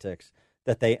politics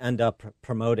that they end up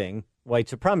promoting white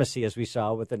supremacy, as we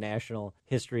saw with the National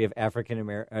History of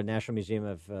National Museum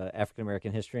of African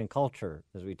American History and Culture,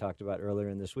 as we talked about earlier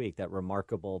in this week, that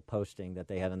remarkable posting that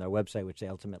they had on their website, which they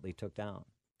ultimately took down.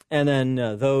 And then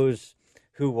those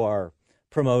who are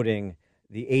promoting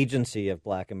the agency of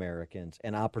black Americans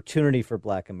and opportunity for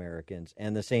black Americans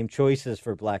and the same choices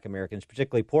for black Americans,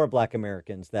 particularly poor black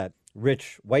Americans, that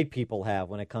rich white people have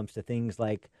when it comes to things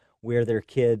like where their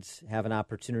kids have an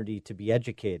opportunity to be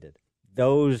educated.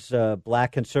 Those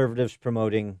black conservatives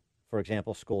promoting, for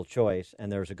example, school choice,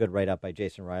 and there was a good write-up by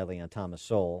Jason Riley on Thomas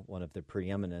Sowell, one of the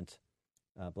preeminent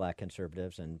black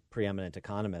conservatives and preeminent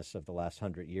economists of the last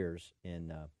 100 years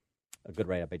in a good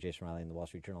write-up by Jason Riley in the Wall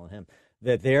Street Journal on him,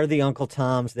 that they're the Uncle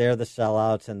Toms, they're the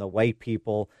sellouts, and the white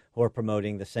people who are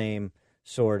promoting the same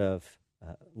sort of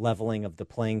leveling of the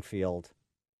playing field,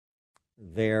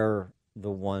 they're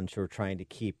the ones who are trying to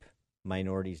keep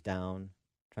minorities down,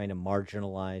 trying to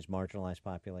marginalize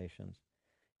populations.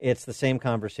 It's the same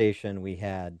conversation we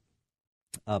had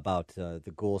about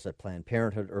the ghouls at Planned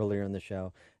Parenthood earlier in the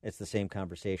show. It's the same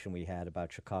conversation we had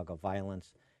about Chicago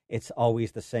violence. It's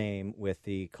always the same with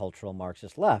the cultural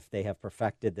Marxist left. They have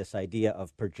perfected this idea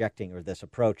of projecting, or this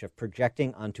approach of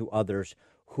projecting onto others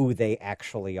who they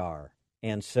actually are.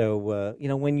 And so,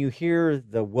 when you hear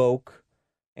the woke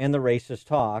and the racist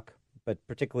talk, but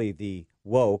particularly the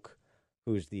woke,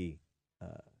 who's the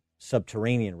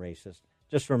subterranean racist,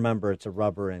 just remember it's a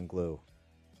rubber and glue.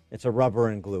 It's a rubber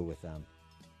and glue with them.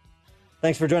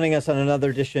 Thanks for joining us on another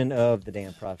edition of The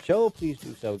Dan Proft Show. Please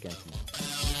do so again tomorrow.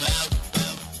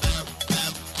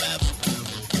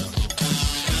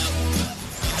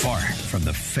 Far from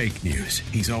the fake news,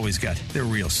 he's always got the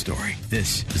real story.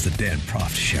 This is the Dan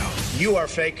Proft Show. You are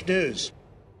fake news.